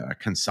try to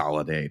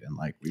consolidate and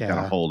like we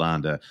got to hold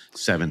on to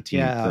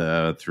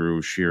 17th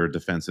through sheer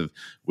defensive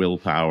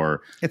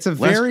willpower. It's a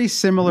very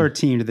similar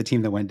team to the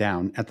team that went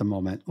down at the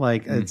moment.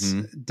 Like it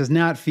does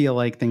not feel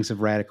like things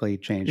have radically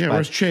changed. Yeah,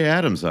 where's Che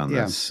Adams on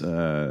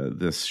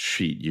this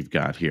sheet you've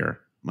got here?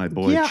 My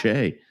boy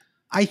Che.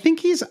 I think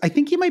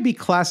he might be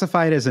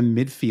classified as a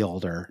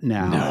midfielder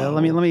now. No.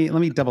 Let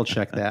me double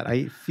check that.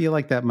 I feel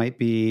like that might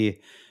be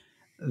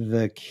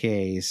the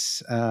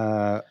case.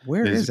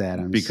 Where is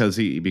Adams? Because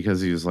he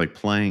was like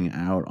playing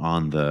out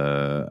on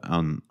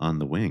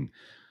the wing.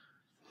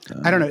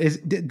 I don't know.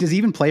 Does he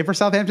even play for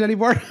Southampton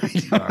anymore?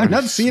 I'm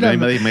not seeing him.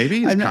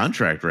 Maybe his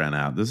contract ran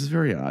out. This is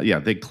very odd. Yeah,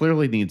 they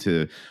clearly need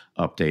to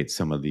update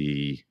some of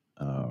the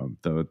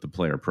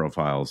player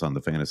profiles on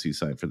the fantasy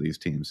side for these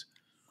teams.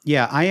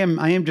 Yeah, I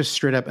am just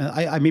straight up.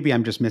 I maybe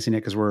I'm just missing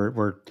it because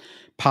we're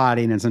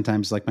potting and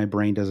sometimes like my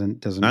brain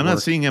doesn't. I'm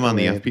not seeing him on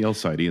the FPL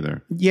side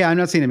either. Yeah, I'm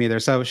not seeing him either.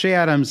 So Che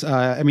Adams,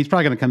 he's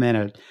probably going to come in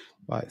at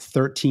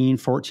 13,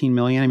 14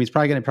 million. He's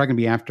probably going to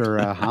be after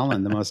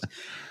Haaland the most.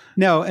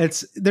 No, at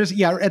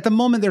the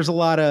moment there's a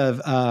lot of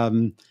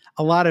even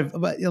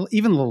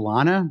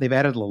Lallana. They've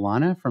added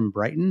Lallana from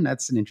Brighton.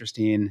 That's an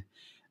interesting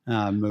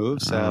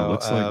move. So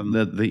looks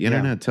like the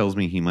internet tells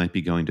me he might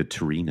be going to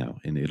Torino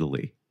in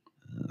Italy.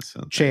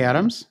 Che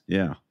Adams?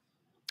 Yeah.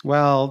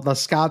 Well, the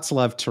Scots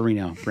love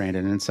Torino,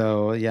 Brandon, and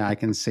so yeah, I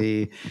can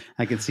see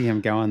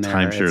him going there.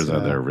 Timeshares are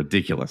they're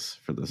ridiculous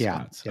for the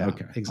Scots. Yeah,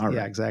 okay,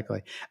 yeah,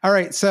 exactly. All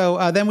right,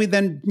 so then we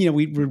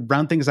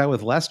round things out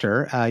with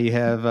Leicester. You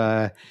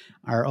have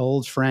our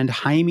old friend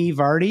Jaime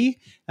Vardy,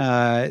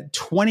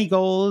 20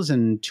 goals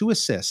and 2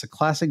 assists, a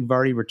classic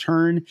Vardy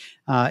return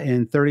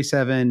in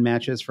 37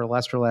 matches for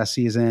Leicester last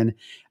season.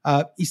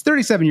 He's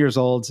 37 years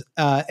old,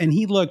 and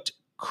he looked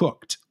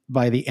cooked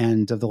by the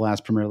end of the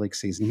last Premier League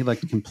season. He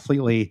looked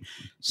completely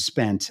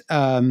spent.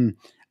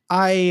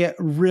 I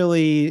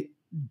really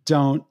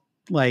don't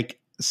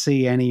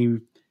see any.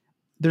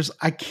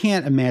 I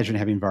can't imagine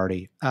having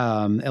Vardy,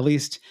 at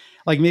least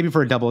maybe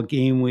for a double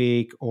game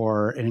week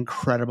or an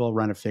incredible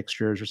run of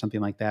fixtures or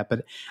something like that.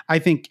 But I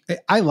think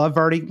I love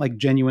Vardy,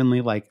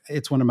 genuinely,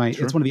 it's one of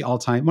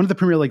the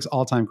Premier League's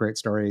all-time great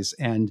stories.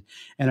 And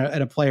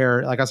a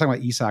player, like I was talking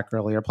about Isak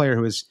earlier, a player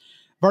who is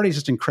Vardy's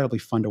just incredibly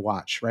fun to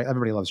watch, right?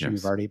 Everybody loves Jamie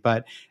Vardy,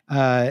 but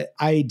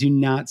I do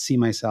not see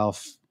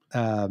myself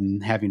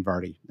having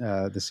Vardy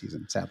this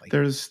season, sadly.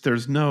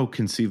 There's no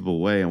conceivable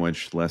way in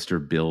which Leicester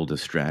build a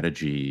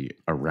strategy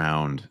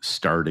around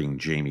starting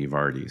Jamie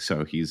Vardy.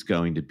 So he's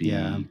going to be,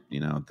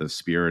 the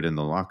spirit in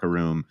the locker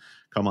room.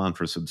 Come on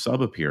for some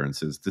sub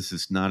appearances. This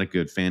is not a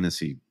good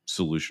fantasy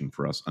solution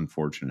for us,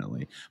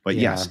 unfortunately. But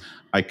yes,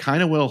 I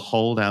kind of will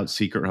hold out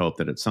secret hope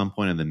that at some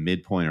point in the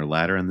midpoint or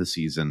latter in the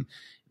season,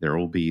 there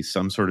will be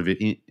some sort of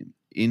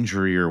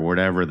injury or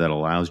whatever that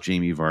allows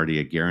Jamie Vardy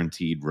a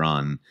guaranteed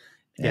run.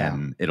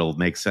 And it'll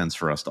make sense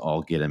for us to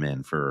all get him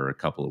in for a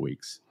couple of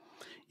weeks.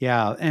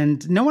 Yeah,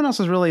 and no one else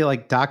was really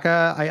like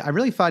Daka. I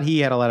really thought he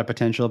had a lot of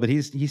potential, but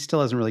he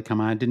still hasn't really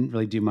come on. Didn't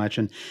really do much.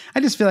 And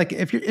I just feel like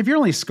if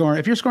you're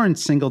scoring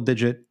single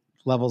digit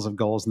levels of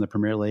goals in the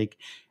Premier League,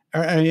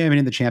 or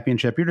in the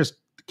Championship, you're just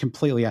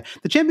completely out.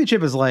 The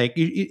Championship is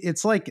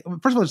it's first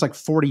of all,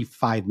 it's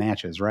 45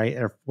 matches, right,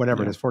 or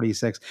whatever it is,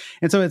 46,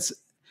 and so it's.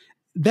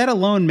 That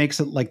alone makes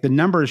it the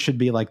numbers should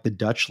be like the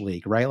Dutch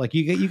league, right?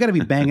 You got to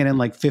be banging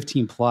in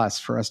 15 plus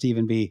for us to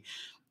even be,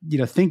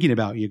 thinking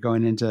about you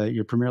going into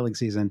your Premier League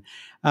season.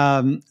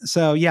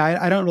 So yeah,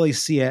 I don't really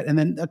see it. And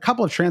then a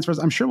couple of transfers.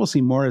 I'm sure we'll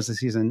see more as the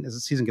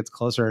season gets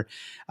closer.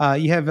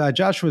 You have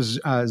Joshua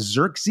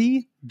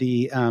Zirkzee,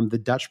 the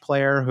Dutch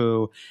player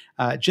who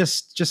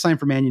just signed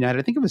for Man United.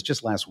 I think it was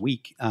just last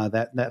week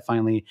that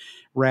finally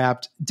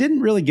wrapped.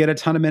 Didn't really get a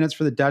ton of minutes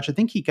for the Dutch. I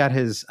think he got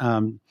his.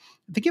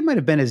 I think it might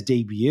have been his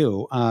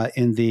debut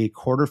in the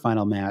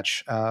quarterfinal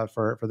match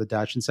for the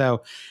Dutch. And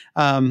so,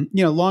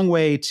 long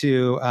way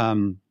to,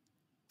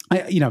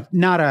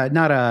 not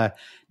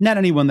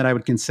anyone that I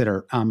would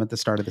consider at the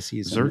start of the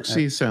season.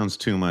 Xerxes sounds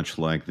too much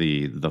like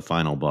the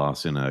final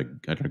boss in a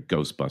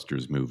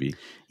Ghostbusters movie.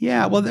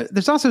 Yeah, well,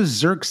 there's also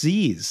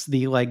Xerxes,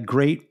 the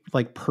great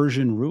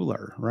Persian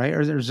ruler, right?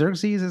 Or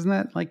Xerxes, isn't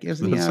that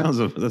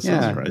that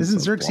sounds right. Isn't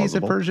so Xerxes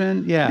plausible. a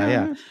Persian?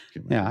 Yeah.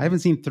 I haven't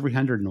seen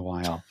 300 in a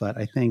while, but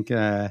I think.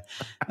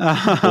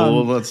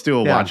 Well, let's do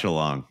a watch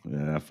along.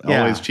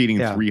 Always cheating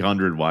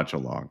 300 watch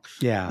along.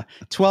 Yeah,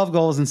 12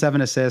 goals and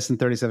 7 assists and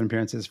 37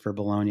 appearances for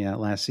Bologna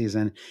last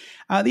season.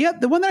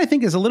 The one that I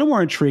think is a little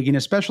more intriguing,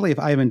 especially if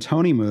Ivan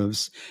Toney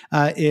moves,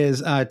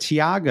 is Igor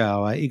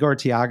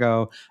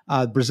Thiago,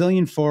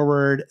 Brazilian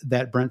forward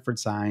that Brentford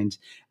signed.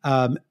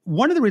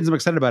 One of the reasons I'm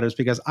excited about it is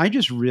because I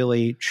just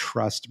really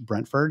trust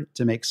Brentford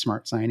to make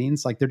smart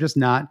signings. They're just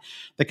not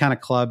the kind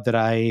of club that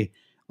I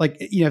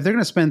if they're going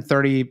to spend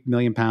 30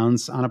 million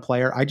pounds on a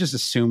player, I just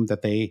assume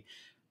that they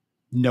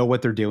know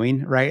what they're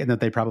doing, right? And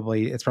that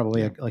it's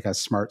probably a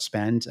smart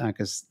spend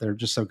because they're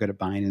just so good at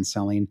buying and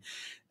selling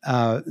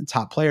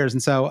top players.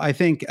 And so I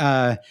think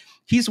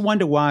he's one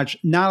to watch.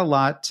 Not a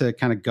lot to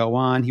kind of go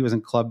on. He was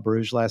in Club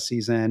Bruges last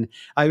season.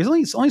 He was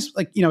only it's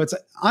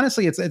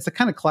honestly it's the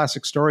kind of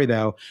classic story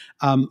though.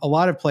 A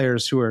lot of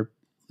players who are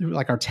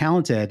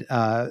talented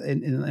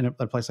in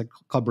a place like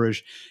Club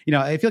Bruges.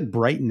 I feel like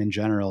Brighton in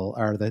general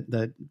are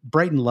the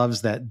Brighton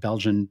loves that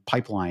Belgian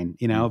pipeline,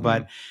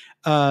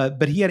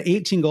 but he had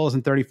 18 goals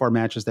in 34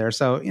 matches there.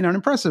 So, an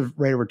impressive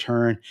rate of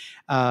return.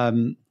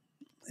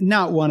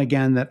 Not one,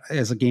 again, that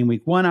is a game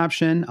week 1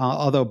 option,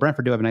 although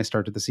Brentford do have a nice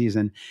start to the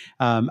season.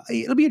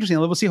 It'll be interesting.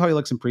 We'll see how he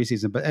looks in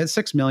preseason, but at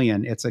 $6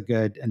 million, it's a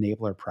good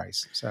enabler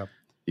price. So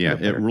yeah,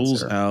 it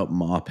rules out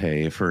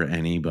Maupay for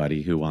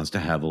anybody who wants to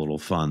have a little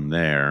fun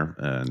there.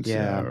 And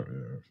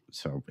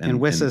and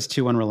Wissa's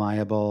too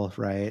unreliable,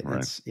 right?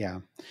 All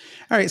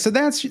right, so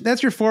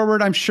that's your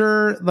forward. I'm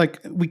sure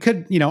we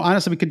could,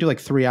 honestly, we could do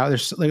 3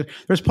 hours.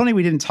 There's plenty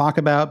we didn't talk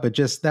about, but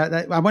just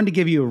that I wanted to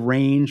give you a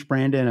range,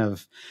 Brandon,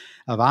 of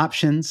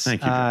options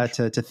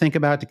to think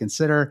about, to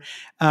consider.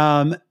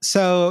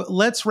 So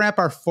let's wrap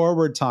our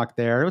forward talk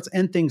there. Let's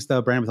end things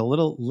though, Brandon, with a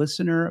little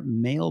listener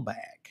mailbag.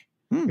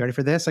 You ready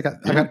for this? I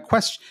got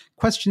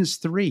questions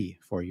 3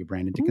 for you,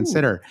 Brandon, to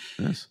consider.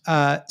 Yes.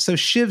 So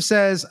Shiv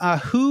says,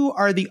 who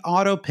are the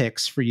auto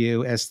picks for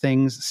you as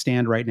things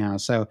stand right now?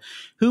 So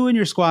who in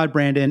your squad,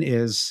 Brandon,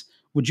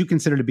 would you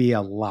consider to be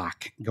a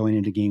lock going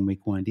into game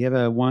week 1? Do you have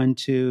a 1,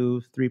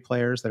 2, 3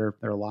 players that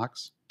are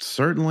locks?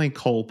 Certainly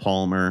Cole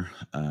Palmer.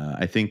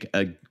 I think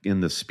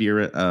in the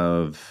spirit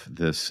of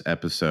this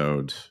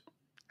episode,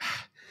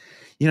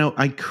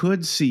 I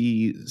could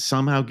see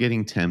somehow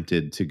getting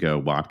tempted to go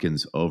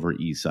Watkins over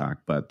Isak,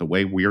 but the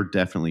way we're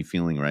definitely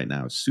feeling right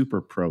now is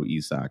super pro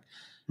Isak.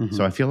 Mm-hmm.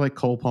 So I feel like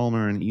Cole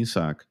Palmer and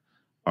Isak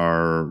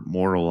are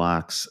more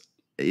locks.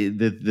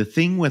 The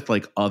thing with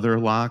like other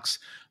locks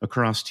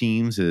across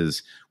teams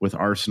is with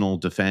Arsenal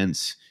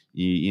defense,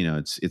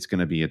 it's going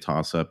to be a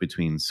toss up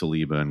between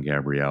Saliba and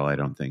Gabriel. I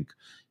don't think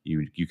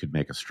you could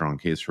make a strong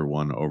case for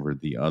one over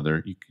the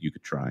other. You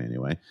could try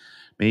anyway.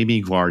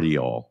 Maybe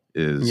Gvardiol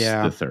is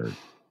the third.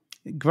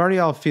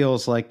 Gvardiol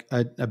feels like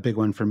a big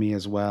one for me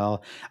as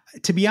well.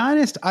 To be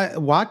honest,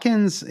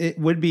 Watkins, it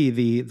would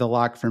be the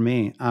lock for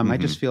me. I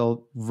just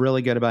feel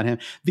really good about him.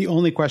 The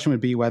only question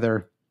would be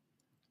whether,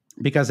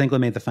 because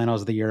England made the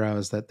finals of the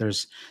Euros, that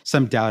there's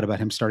some doubt about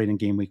him starting in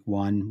game week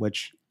 1,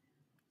 which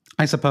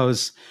I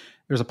suppose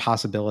there's a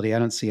possibility. I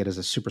don't see it as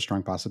a super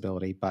strong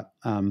possibility, but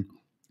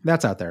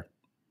that's out there.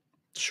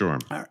 Sure.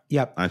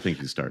 Yep. I think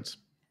he starts.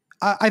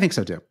 I think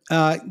so too.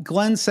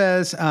 Glenn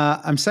says,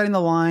 I'm setting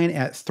the line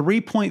at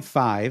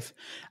 3.5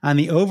 on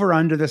the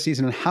over-under this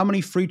season and how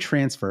many free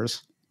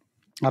transfers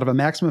out of a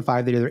maximum of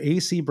 5 that either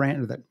AC,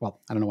 Brandon, I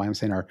don't know why I'm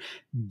saying our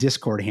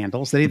Discord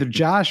handles, that either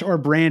Josh or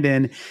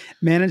Brandon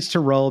managed to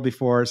roll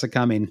before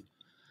succumbing.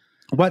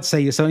 What say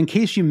you? So in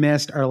case you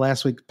missed our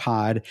last week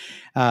pod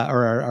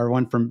or our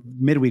one from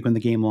midweek when the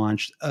game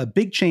launched, a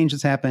big change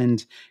that's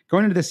happened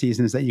going into the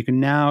season is that you can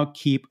now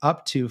keep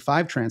up to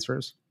 5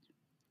 transfers.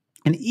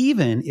 And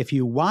even if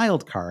you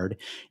wild card,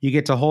 you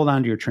get to hold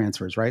on to your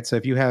transfers, right? So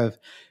if you have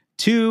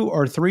 2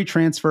 or 3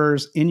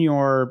 transfers in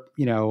your,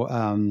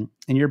 in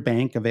your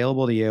bank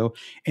available to you,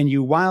 and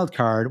you wild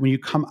card, when you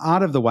come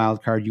out of the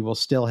wild card, you will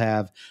still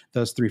have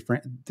those 3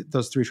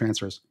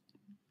 transfers.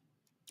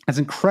 That's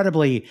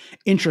incredibly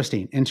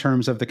interesting in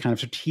terms of the kind of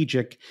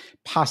strategic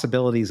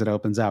possibilities it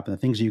opens up and the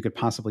things you could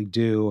possibly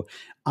do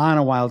on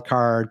a wild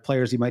card,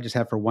 players you might just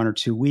have for 1 or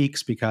 2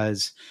 weeks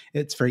because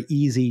it's very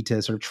easy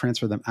to sort of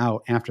transfer them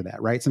out after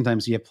that, right?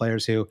 Sometimes you have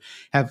players who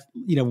have,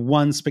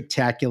 one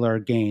spectacular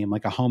game,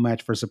 like a home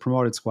match versus a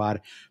promoted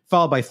squad,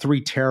 followed by 3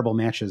 terrible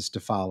matches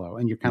to follow.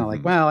 And you're kind of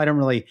like, well, I don't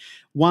really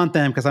want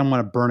them because I don't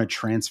want to burn a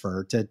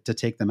transfer to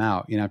take them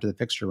out, after the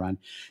fixture run.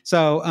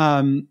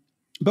 So,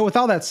 but with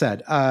all that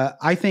said,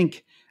 I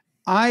think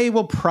I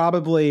would take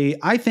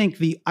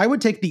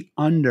the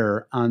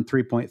under on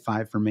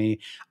 3.5 for me.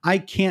 I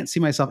can't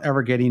see myself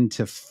ever getting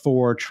to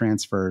 4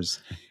 transfers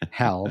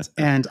held.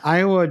 And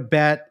I would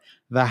bet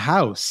the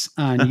house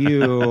on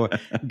you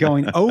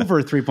going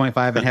over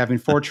 3.5 and having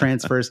 4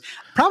 transfers,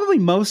 probably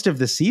most of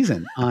the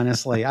season,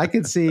 honestly. I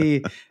could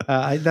see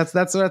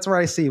that's where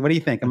I see. What do you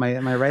think? Am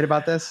I right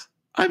about this?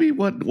 I mean,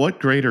 what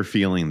greater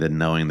feeling than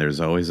knowing there's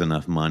always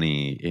enough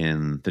money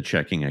in the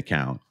checking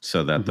account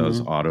so that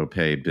those auto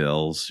pay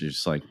bills, you're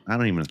just like, I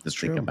don't even have to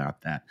think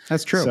about that.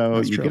 That's true.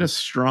 So you get a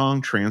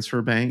strong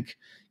transfer bank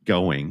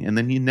going, and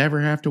then you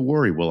never have to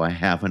worry, will I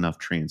have enough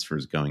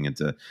transfers going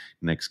into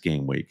next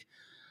game week?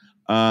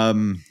 There's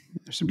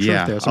some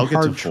truth there. Some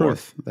hard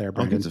truth there,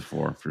 Brandon. I'll get to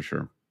 4 for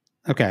sure.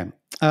 Okay.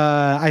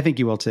 I think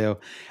you will too.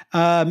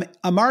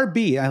 Amar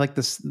B, I like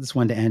this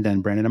one to end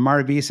on, Brandon.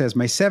 Amar B says,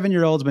 my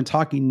 7-year-old's been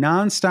talking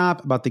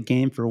nonstop about the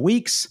game for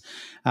weeks.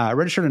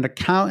 Registered an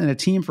account and a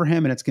team for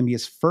him, and it's going to be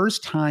his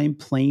first time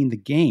playing the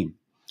game.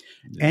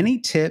 Yeah. Any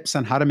tips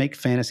on how to make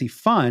fantasy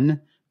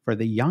fun for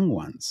the young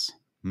ones?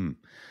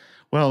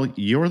 Well,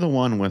 you're the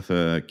one with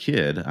a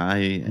kid. I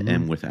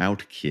am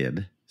without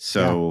kid.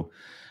 So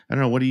I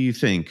don't know. What do you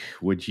think?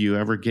 Would you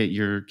ever get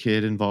your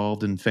kid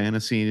involved in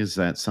fantasy? Is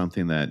that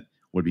something that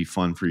would be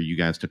fun for you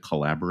guys to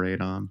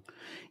collaborate on?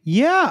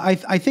 Yeah,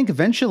 I think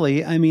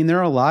eventually. I mean, there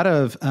are a lot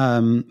of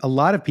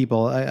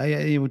people.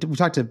 We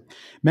talked to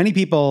many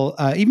people,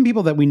 even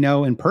people that we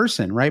know in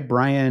person, right?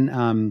 Brian,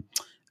 oh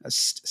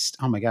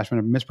my gosh, I'm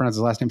going to mispronounce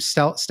his last name.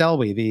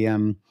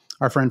 Stelwy,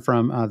 our friend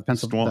from the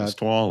Pennsylvania,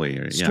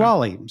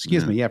 Stwally,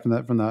 excuse me,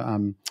 from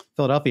the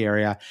Philadelphia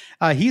area.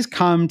 He's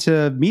come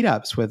to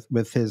meetups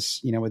with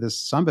his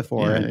son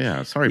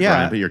before. Sorry,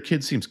 Brian, but your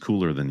kid seems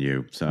cooler than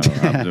you, so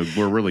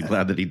we're really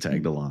glad that he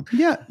tagged along.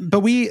 Yeah, but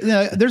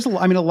there's a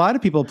lot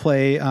of people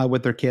play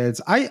with their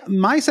kids.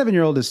 My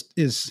 7-year-old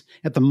is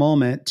at the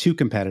moment too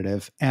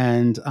competitive,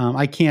 and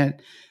I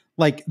can't.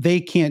 Like, they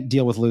can't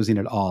deal with losing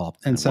at all.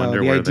 And so the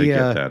idea, they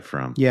get that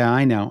from. Yeah,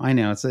 I know.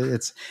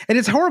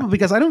 It's horrible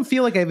because I don't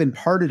feel like I've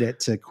imparted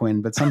it to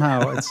Quinn, but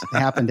somehow it's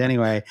happened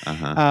anyway.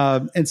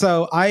 And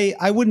so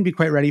I wouldn't be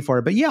quite ready for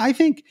it. But yeah,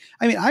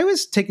 I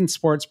was taking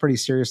sports pretty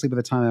seriously by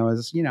the time I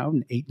was,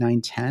 8,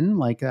 9, 10.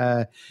 Like,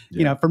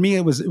 for me,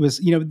 it was,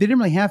 they didn't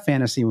really have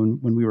fantasy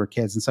when we were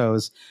kids. And so I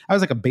was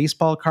like a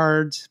baseball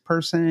cards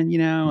person,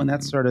 and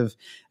that's sort of,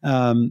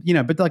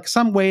 but like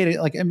some way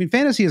to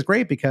fantasy is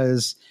great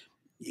because,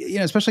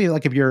 especially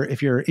like if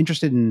you're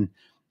interested in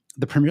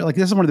the Premier, like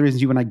this is one of the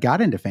reasons when I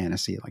got into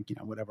fantasy, like,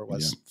 whatever it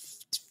was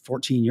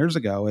 14 years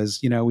ago is,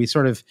 we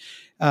sort of,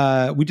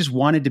 we just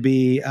wanted to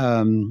be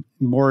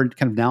more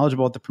kind of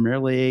knowledgeable at the Premier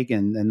League.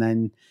 And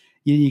then,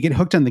 you get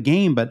hooked on the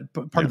game, but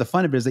part of the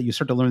fun of it is that you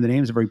start to learn the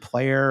names of every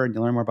player and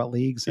you learn more about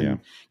leagues and you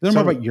learn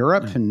more about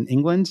Europe and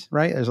England,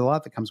 right? There's a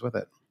lot that comes with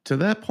it. To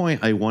that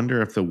point, I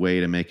wonder if the way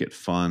to make it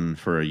fun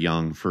for a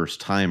young first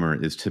timer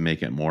is to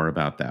make it more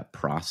about that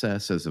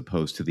process as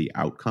opposed to the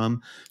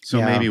outcome. So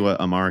maybe what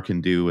Amar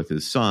can do with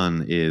his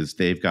son is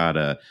they've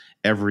got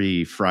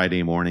every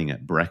Friday morning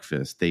at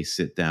breakfast, they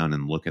sit down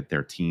and look at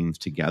their teams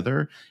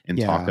together and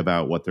talk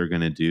about what they're going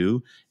to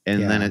do.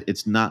 And then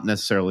it's not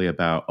necessarily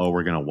about,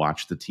 we're going to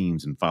watch the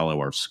teams and follow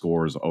our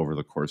scores over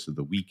the course of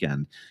the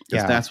weekend,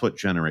 because that's what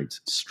generates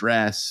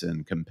stress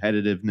and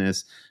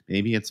competitiveness.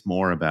 Maybe it's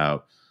more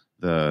about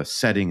the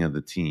setting of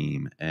the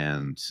team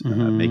and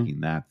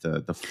making that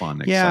the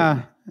fun.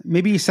 Excitement.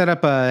 Maybe you set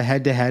up a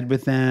head-to-head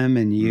with them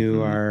and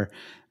you are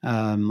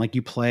like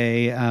you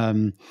play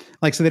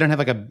like, so they don't have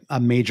like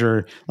a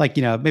major, like,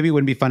 maybe it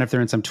wouldn't be fun if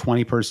they're in some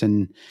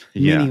 20-person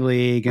mini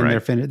league and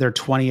they're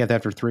 20th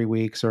after 3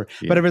 weeks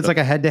but if it's like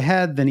a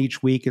head-to-head, then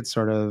each week it's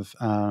sort of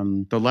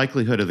the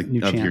likelihood of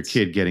your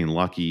kid getting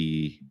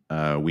lucky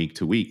week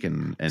to week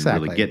and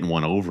really getting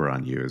one over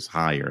on you is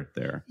higher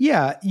there.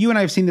 Yeah. You and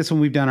I have seen this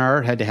when we've done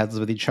our head-to-heads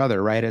with each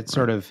other, right? It's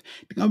sort of,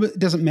 it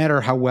doesn't matter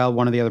how well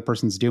one or the other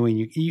person's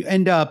doing. You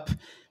end up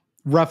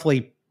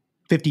roughly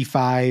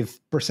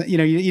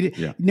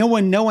 55%,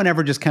 no one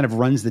ever just kind of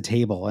runs the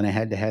table in a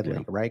head-to-head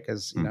league, right?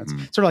 Because, it's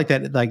sort of like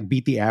that, like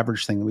beat the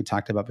average thing that we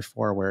talked about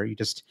before, where you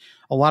just,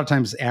 a lot of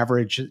times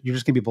average, you're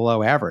just gonna be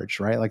below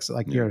average, right?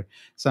 You're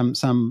some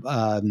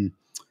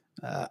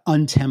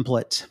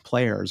untemplate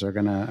players are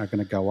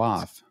gonna go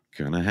off. It's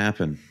gonna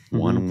happen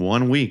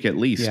one week at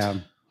least. Yeah.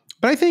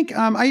 But I think,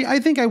 I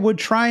think I would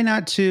try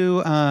not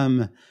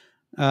to,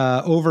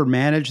 over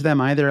manage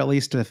them either. At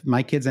least if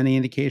my kid's any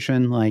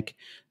indication, like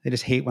they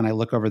just hate when I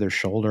look over their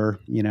shoulder,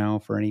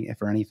 for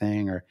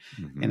anything or,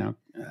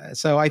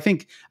 so I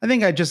think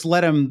I just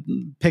let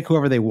them pick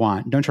whoever they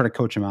want. Don't try to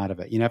coach them out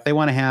of it. If they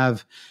want to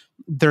have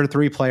their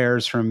 3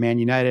 players from Man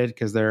United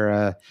because they're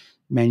a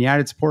Man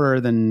United supporter,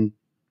 then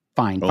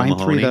fine. Find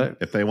 3 that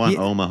if they want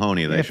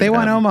O'Mahony, if they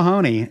want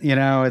O'Mahony,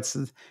 it's,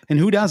 and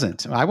who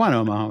doesn't? I want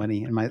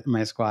O'Mahony in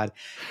my squad.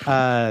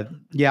 I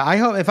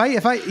hope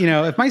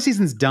if my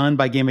season's done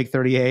by game week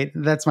 38,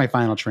 that's my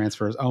final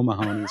transfer. Is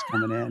O'Mahony's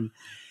coming in.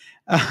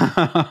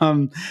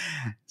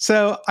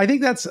 So I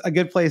think that's a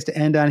good place to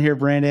end on here,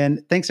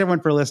 Brandon. Thanks everyone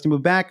for listening. We'll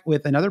be back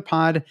with another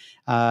pod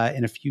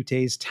in a few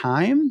days'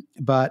 time,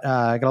 but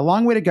got a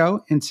long way to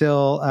go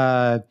until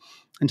the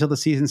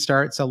season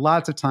starts. So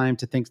lots of time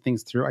to think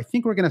things through. I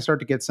think we're going to start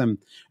to get in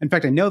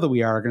fact, I know that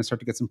we are going to start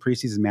to get some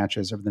preseason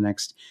matches over the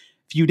next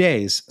few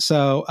days.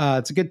 So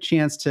it's a good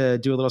chance to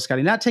do a little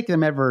scouting, not taking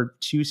them ever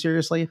too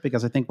seriously,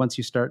 because I think once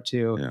you start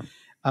to,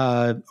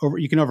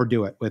 you can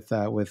overdo it with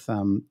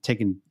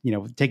taking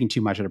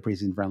too much out of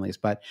preseason friendlies,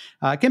 but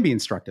it can be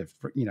instructive,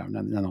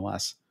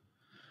 nonetheless.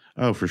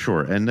 Oh, for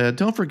sure. And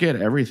don't forget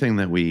everything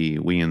that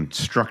we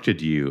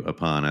instructed you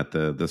upon at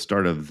the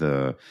start of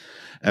the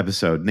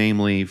episode,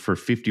 namely for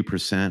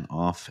 50%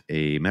 off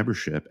a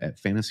membership at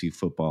Fantasy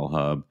Football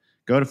Hub.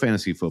 Go to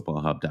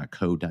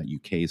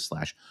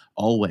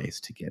fantasyfootballhub.co.uk/always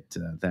to get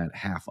that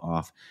half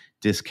off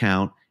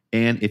discount.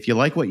 And if you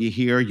like what you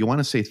hear, you want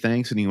to say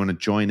thanks and you want to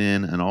join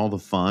in on all the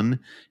fun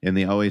in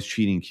the Always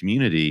Cheating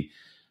community,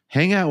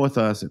 hang out with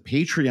us at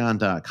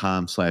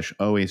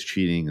patreon.com/always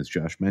cheating. As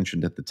Josh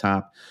mentioned at the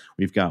top,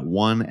 we've got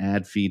one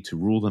ad feed to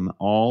rule them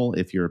all.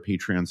 If you're a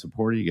Patreon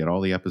supporter, you get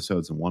all the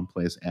episodes in one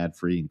place,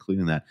 ad-free,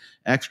 including that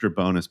extra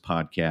bonus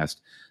podcast.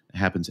 It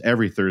happens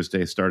every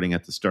Thursday, starting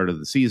at the start of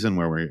the season,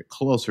 where we're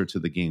closer to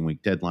the game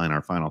week deadline,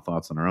 our final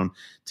thoughts on our own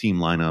team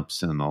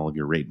lineups and all of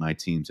your rate my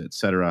teams,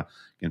 etc.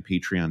 Again,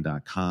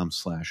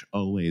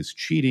 patreon.com/always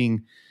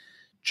cheating.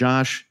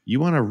 Josh,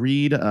 you want to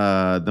read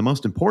the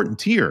most important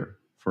tier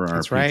for our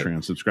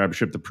Patreon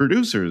subscribership, the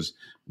producers.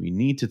 We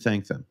need to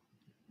thank them.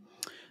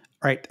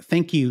 All right.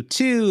 Thank you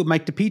to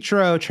Mike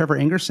DePietro, Trevor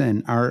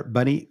Ingerson, our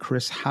buddy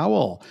Chris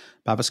Howell,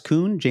 Babas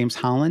Kuhn, James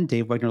Holland,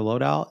 Dave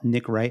Wagner-Lodahl,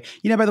 Nick Wright.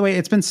 By the way,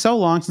 it's been so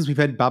long since we've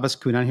had Babas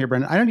Kuhn on here,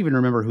 Brendan. I don't even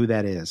remember who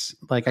that is.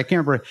 Like, I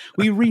can't remember.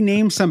 We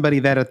renamed somebody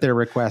that at their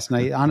request, and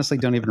I honestly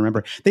don't even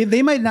remember.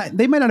 They might not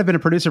have been a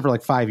producer for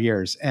like 5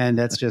 years, and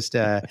that's just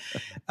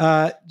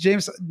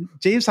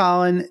James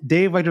Holland,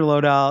 Dave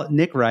Wagner-Lodahl,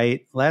 Nick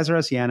Wright,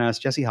 Lazarus Llanos,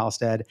 Jesse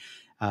Halstead.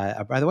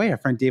 By the way, our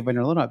friend Dave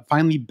Wagner-Lodahl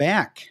finally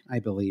back, I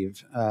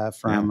believe,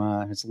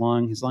 from his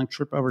long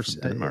trip over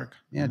Denmark.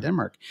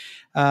 Denmark.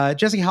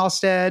 Jesse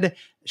Halstead,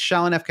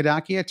 Shalin F.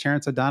 Kadakia,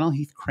 Terrence O'Donnell,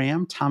 Heath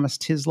Cram, Thomas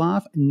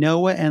Tislov,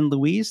 Noah and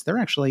Louise. They're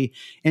actually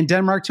in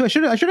Denmark too. I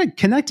should have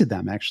connected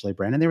them actually,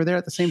 Brandon. They were there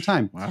at the same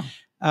time. Wow.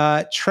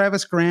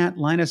 Travis Grant,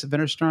 Linus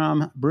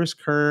Vinderstrom, Bruce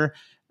Kerr,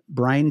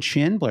 Brian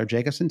Chin, Blair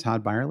Jacobson,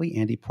 Todd Byerly,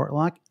 Andy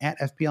Portlock, at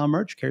FPL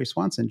Merch, Kerry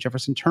Swanson,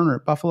 Jefferson Turner,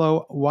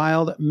 Buffalo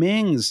Wild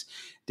Mings,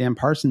 Dan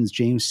Parsons,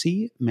 James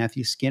C.,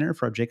 Matthew Skinner,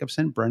 Fred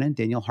Jacobson, Brennan,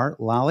 Daniel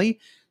Hart, Lolly.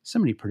 So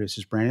many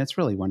producers, Brandon. It's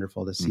really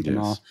wonderful to see them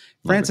all.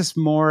 Francis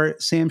Moore,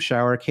 Sam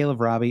Shower,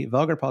 Caleb Robbie,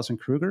 Velgar Paulson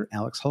Kruger,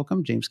 Alex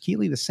Holcomb, James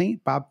Keatley, The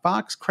Saint, Bob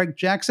Fox, Craig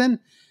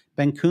Jackson,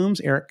 Ben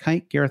Coombs, Eric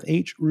Kite, Gareth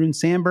H., Rune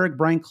Sandberg,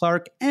 Brian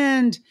Clark,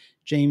 and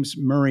James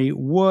Murray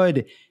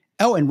Wood.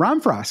 Oh, and Ron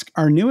Frosk,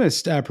 our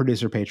newest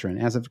producer patron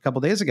as of a couple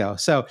days ago.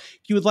 So if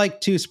you would like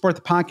to support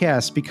the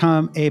podcast,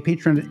 become a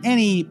patron at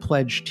any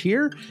pledge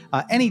tier.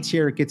 Any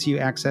tier gets you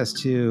access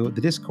to the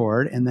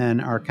Discord, and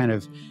then our kind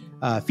of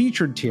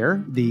featured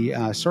tier, the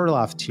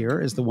Sortoloff tier,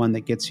 is the one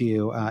that gets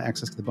you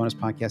access to the bonus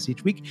podcast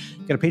each week.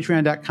 Go to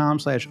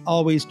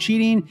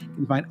patreon.com/alwayscheating. You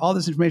can find all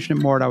this information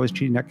at more at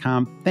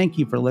alwayscheating.com. Thank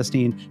you for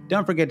listening.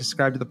 Don't forget to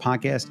subscribe to the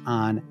podcast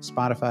on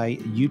Spotify,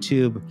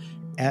 YouTube,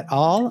 et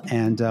al.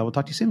 And we'll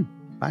talk to you soon.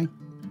 Bye.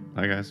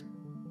 Bye, guys.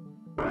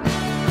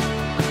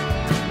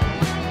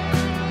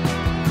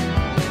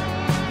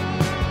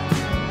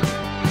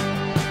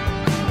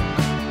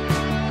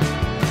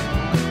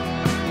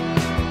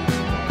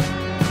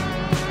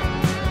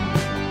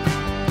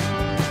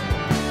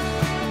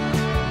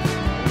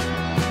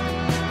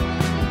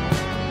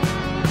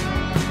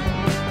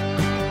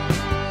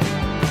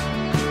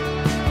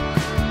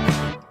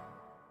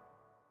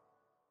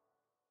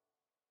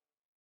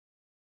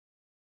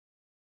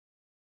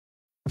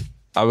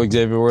 I'm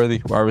Xavier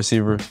Worthy, wide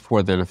receiver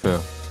for the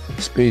NFL.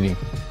 Speeding.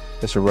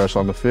 It's a rush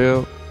on the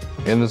field,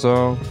 in the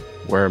zone,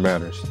 where it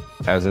matters.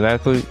 As an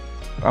athlete,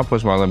 I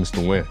push my limits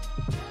to win.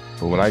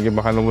 But when I get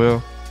behind the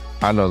wheel,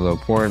 I know the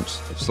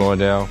importance of slowing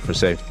down for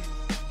safety.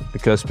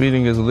 Because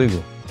speeding is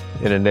illegal.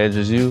 It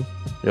endangers you,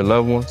 your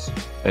loved ones,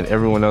 and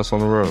everyone else on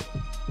the road.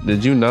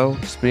 Did you know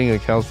speeding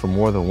accounts for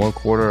more than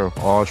 1/4 of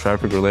all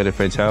traffic-related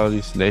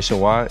fatalities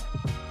nationwide?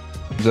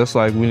 Just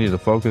like we need to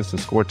focus to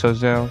score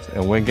touchdowns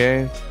and win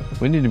games,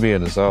 we need to be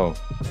in the zone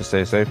to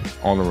stay safe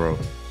on the road.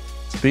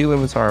 Speed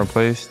limits are in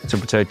place to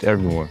protect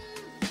everyone,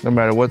 no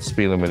matter what the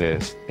speed limit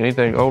is.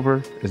 Anything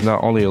over is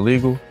not only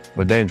illegal,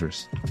 but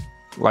dangerous.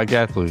 Like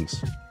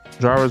athletes,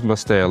 drivers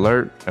must stay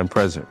alert and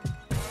present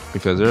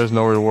because there is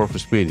no reward for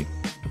speeding.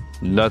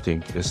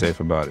 Nothing is safe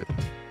about it.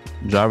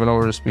 Driving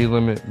over the speed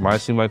limit might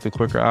seem like the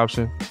quicker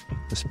option,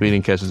 but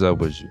speeding catches up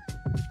with you.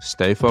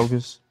 Stay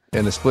focused.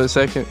 In a split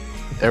second,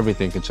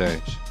 everything can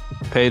change.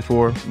 Paid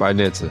for by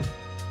NHTSA.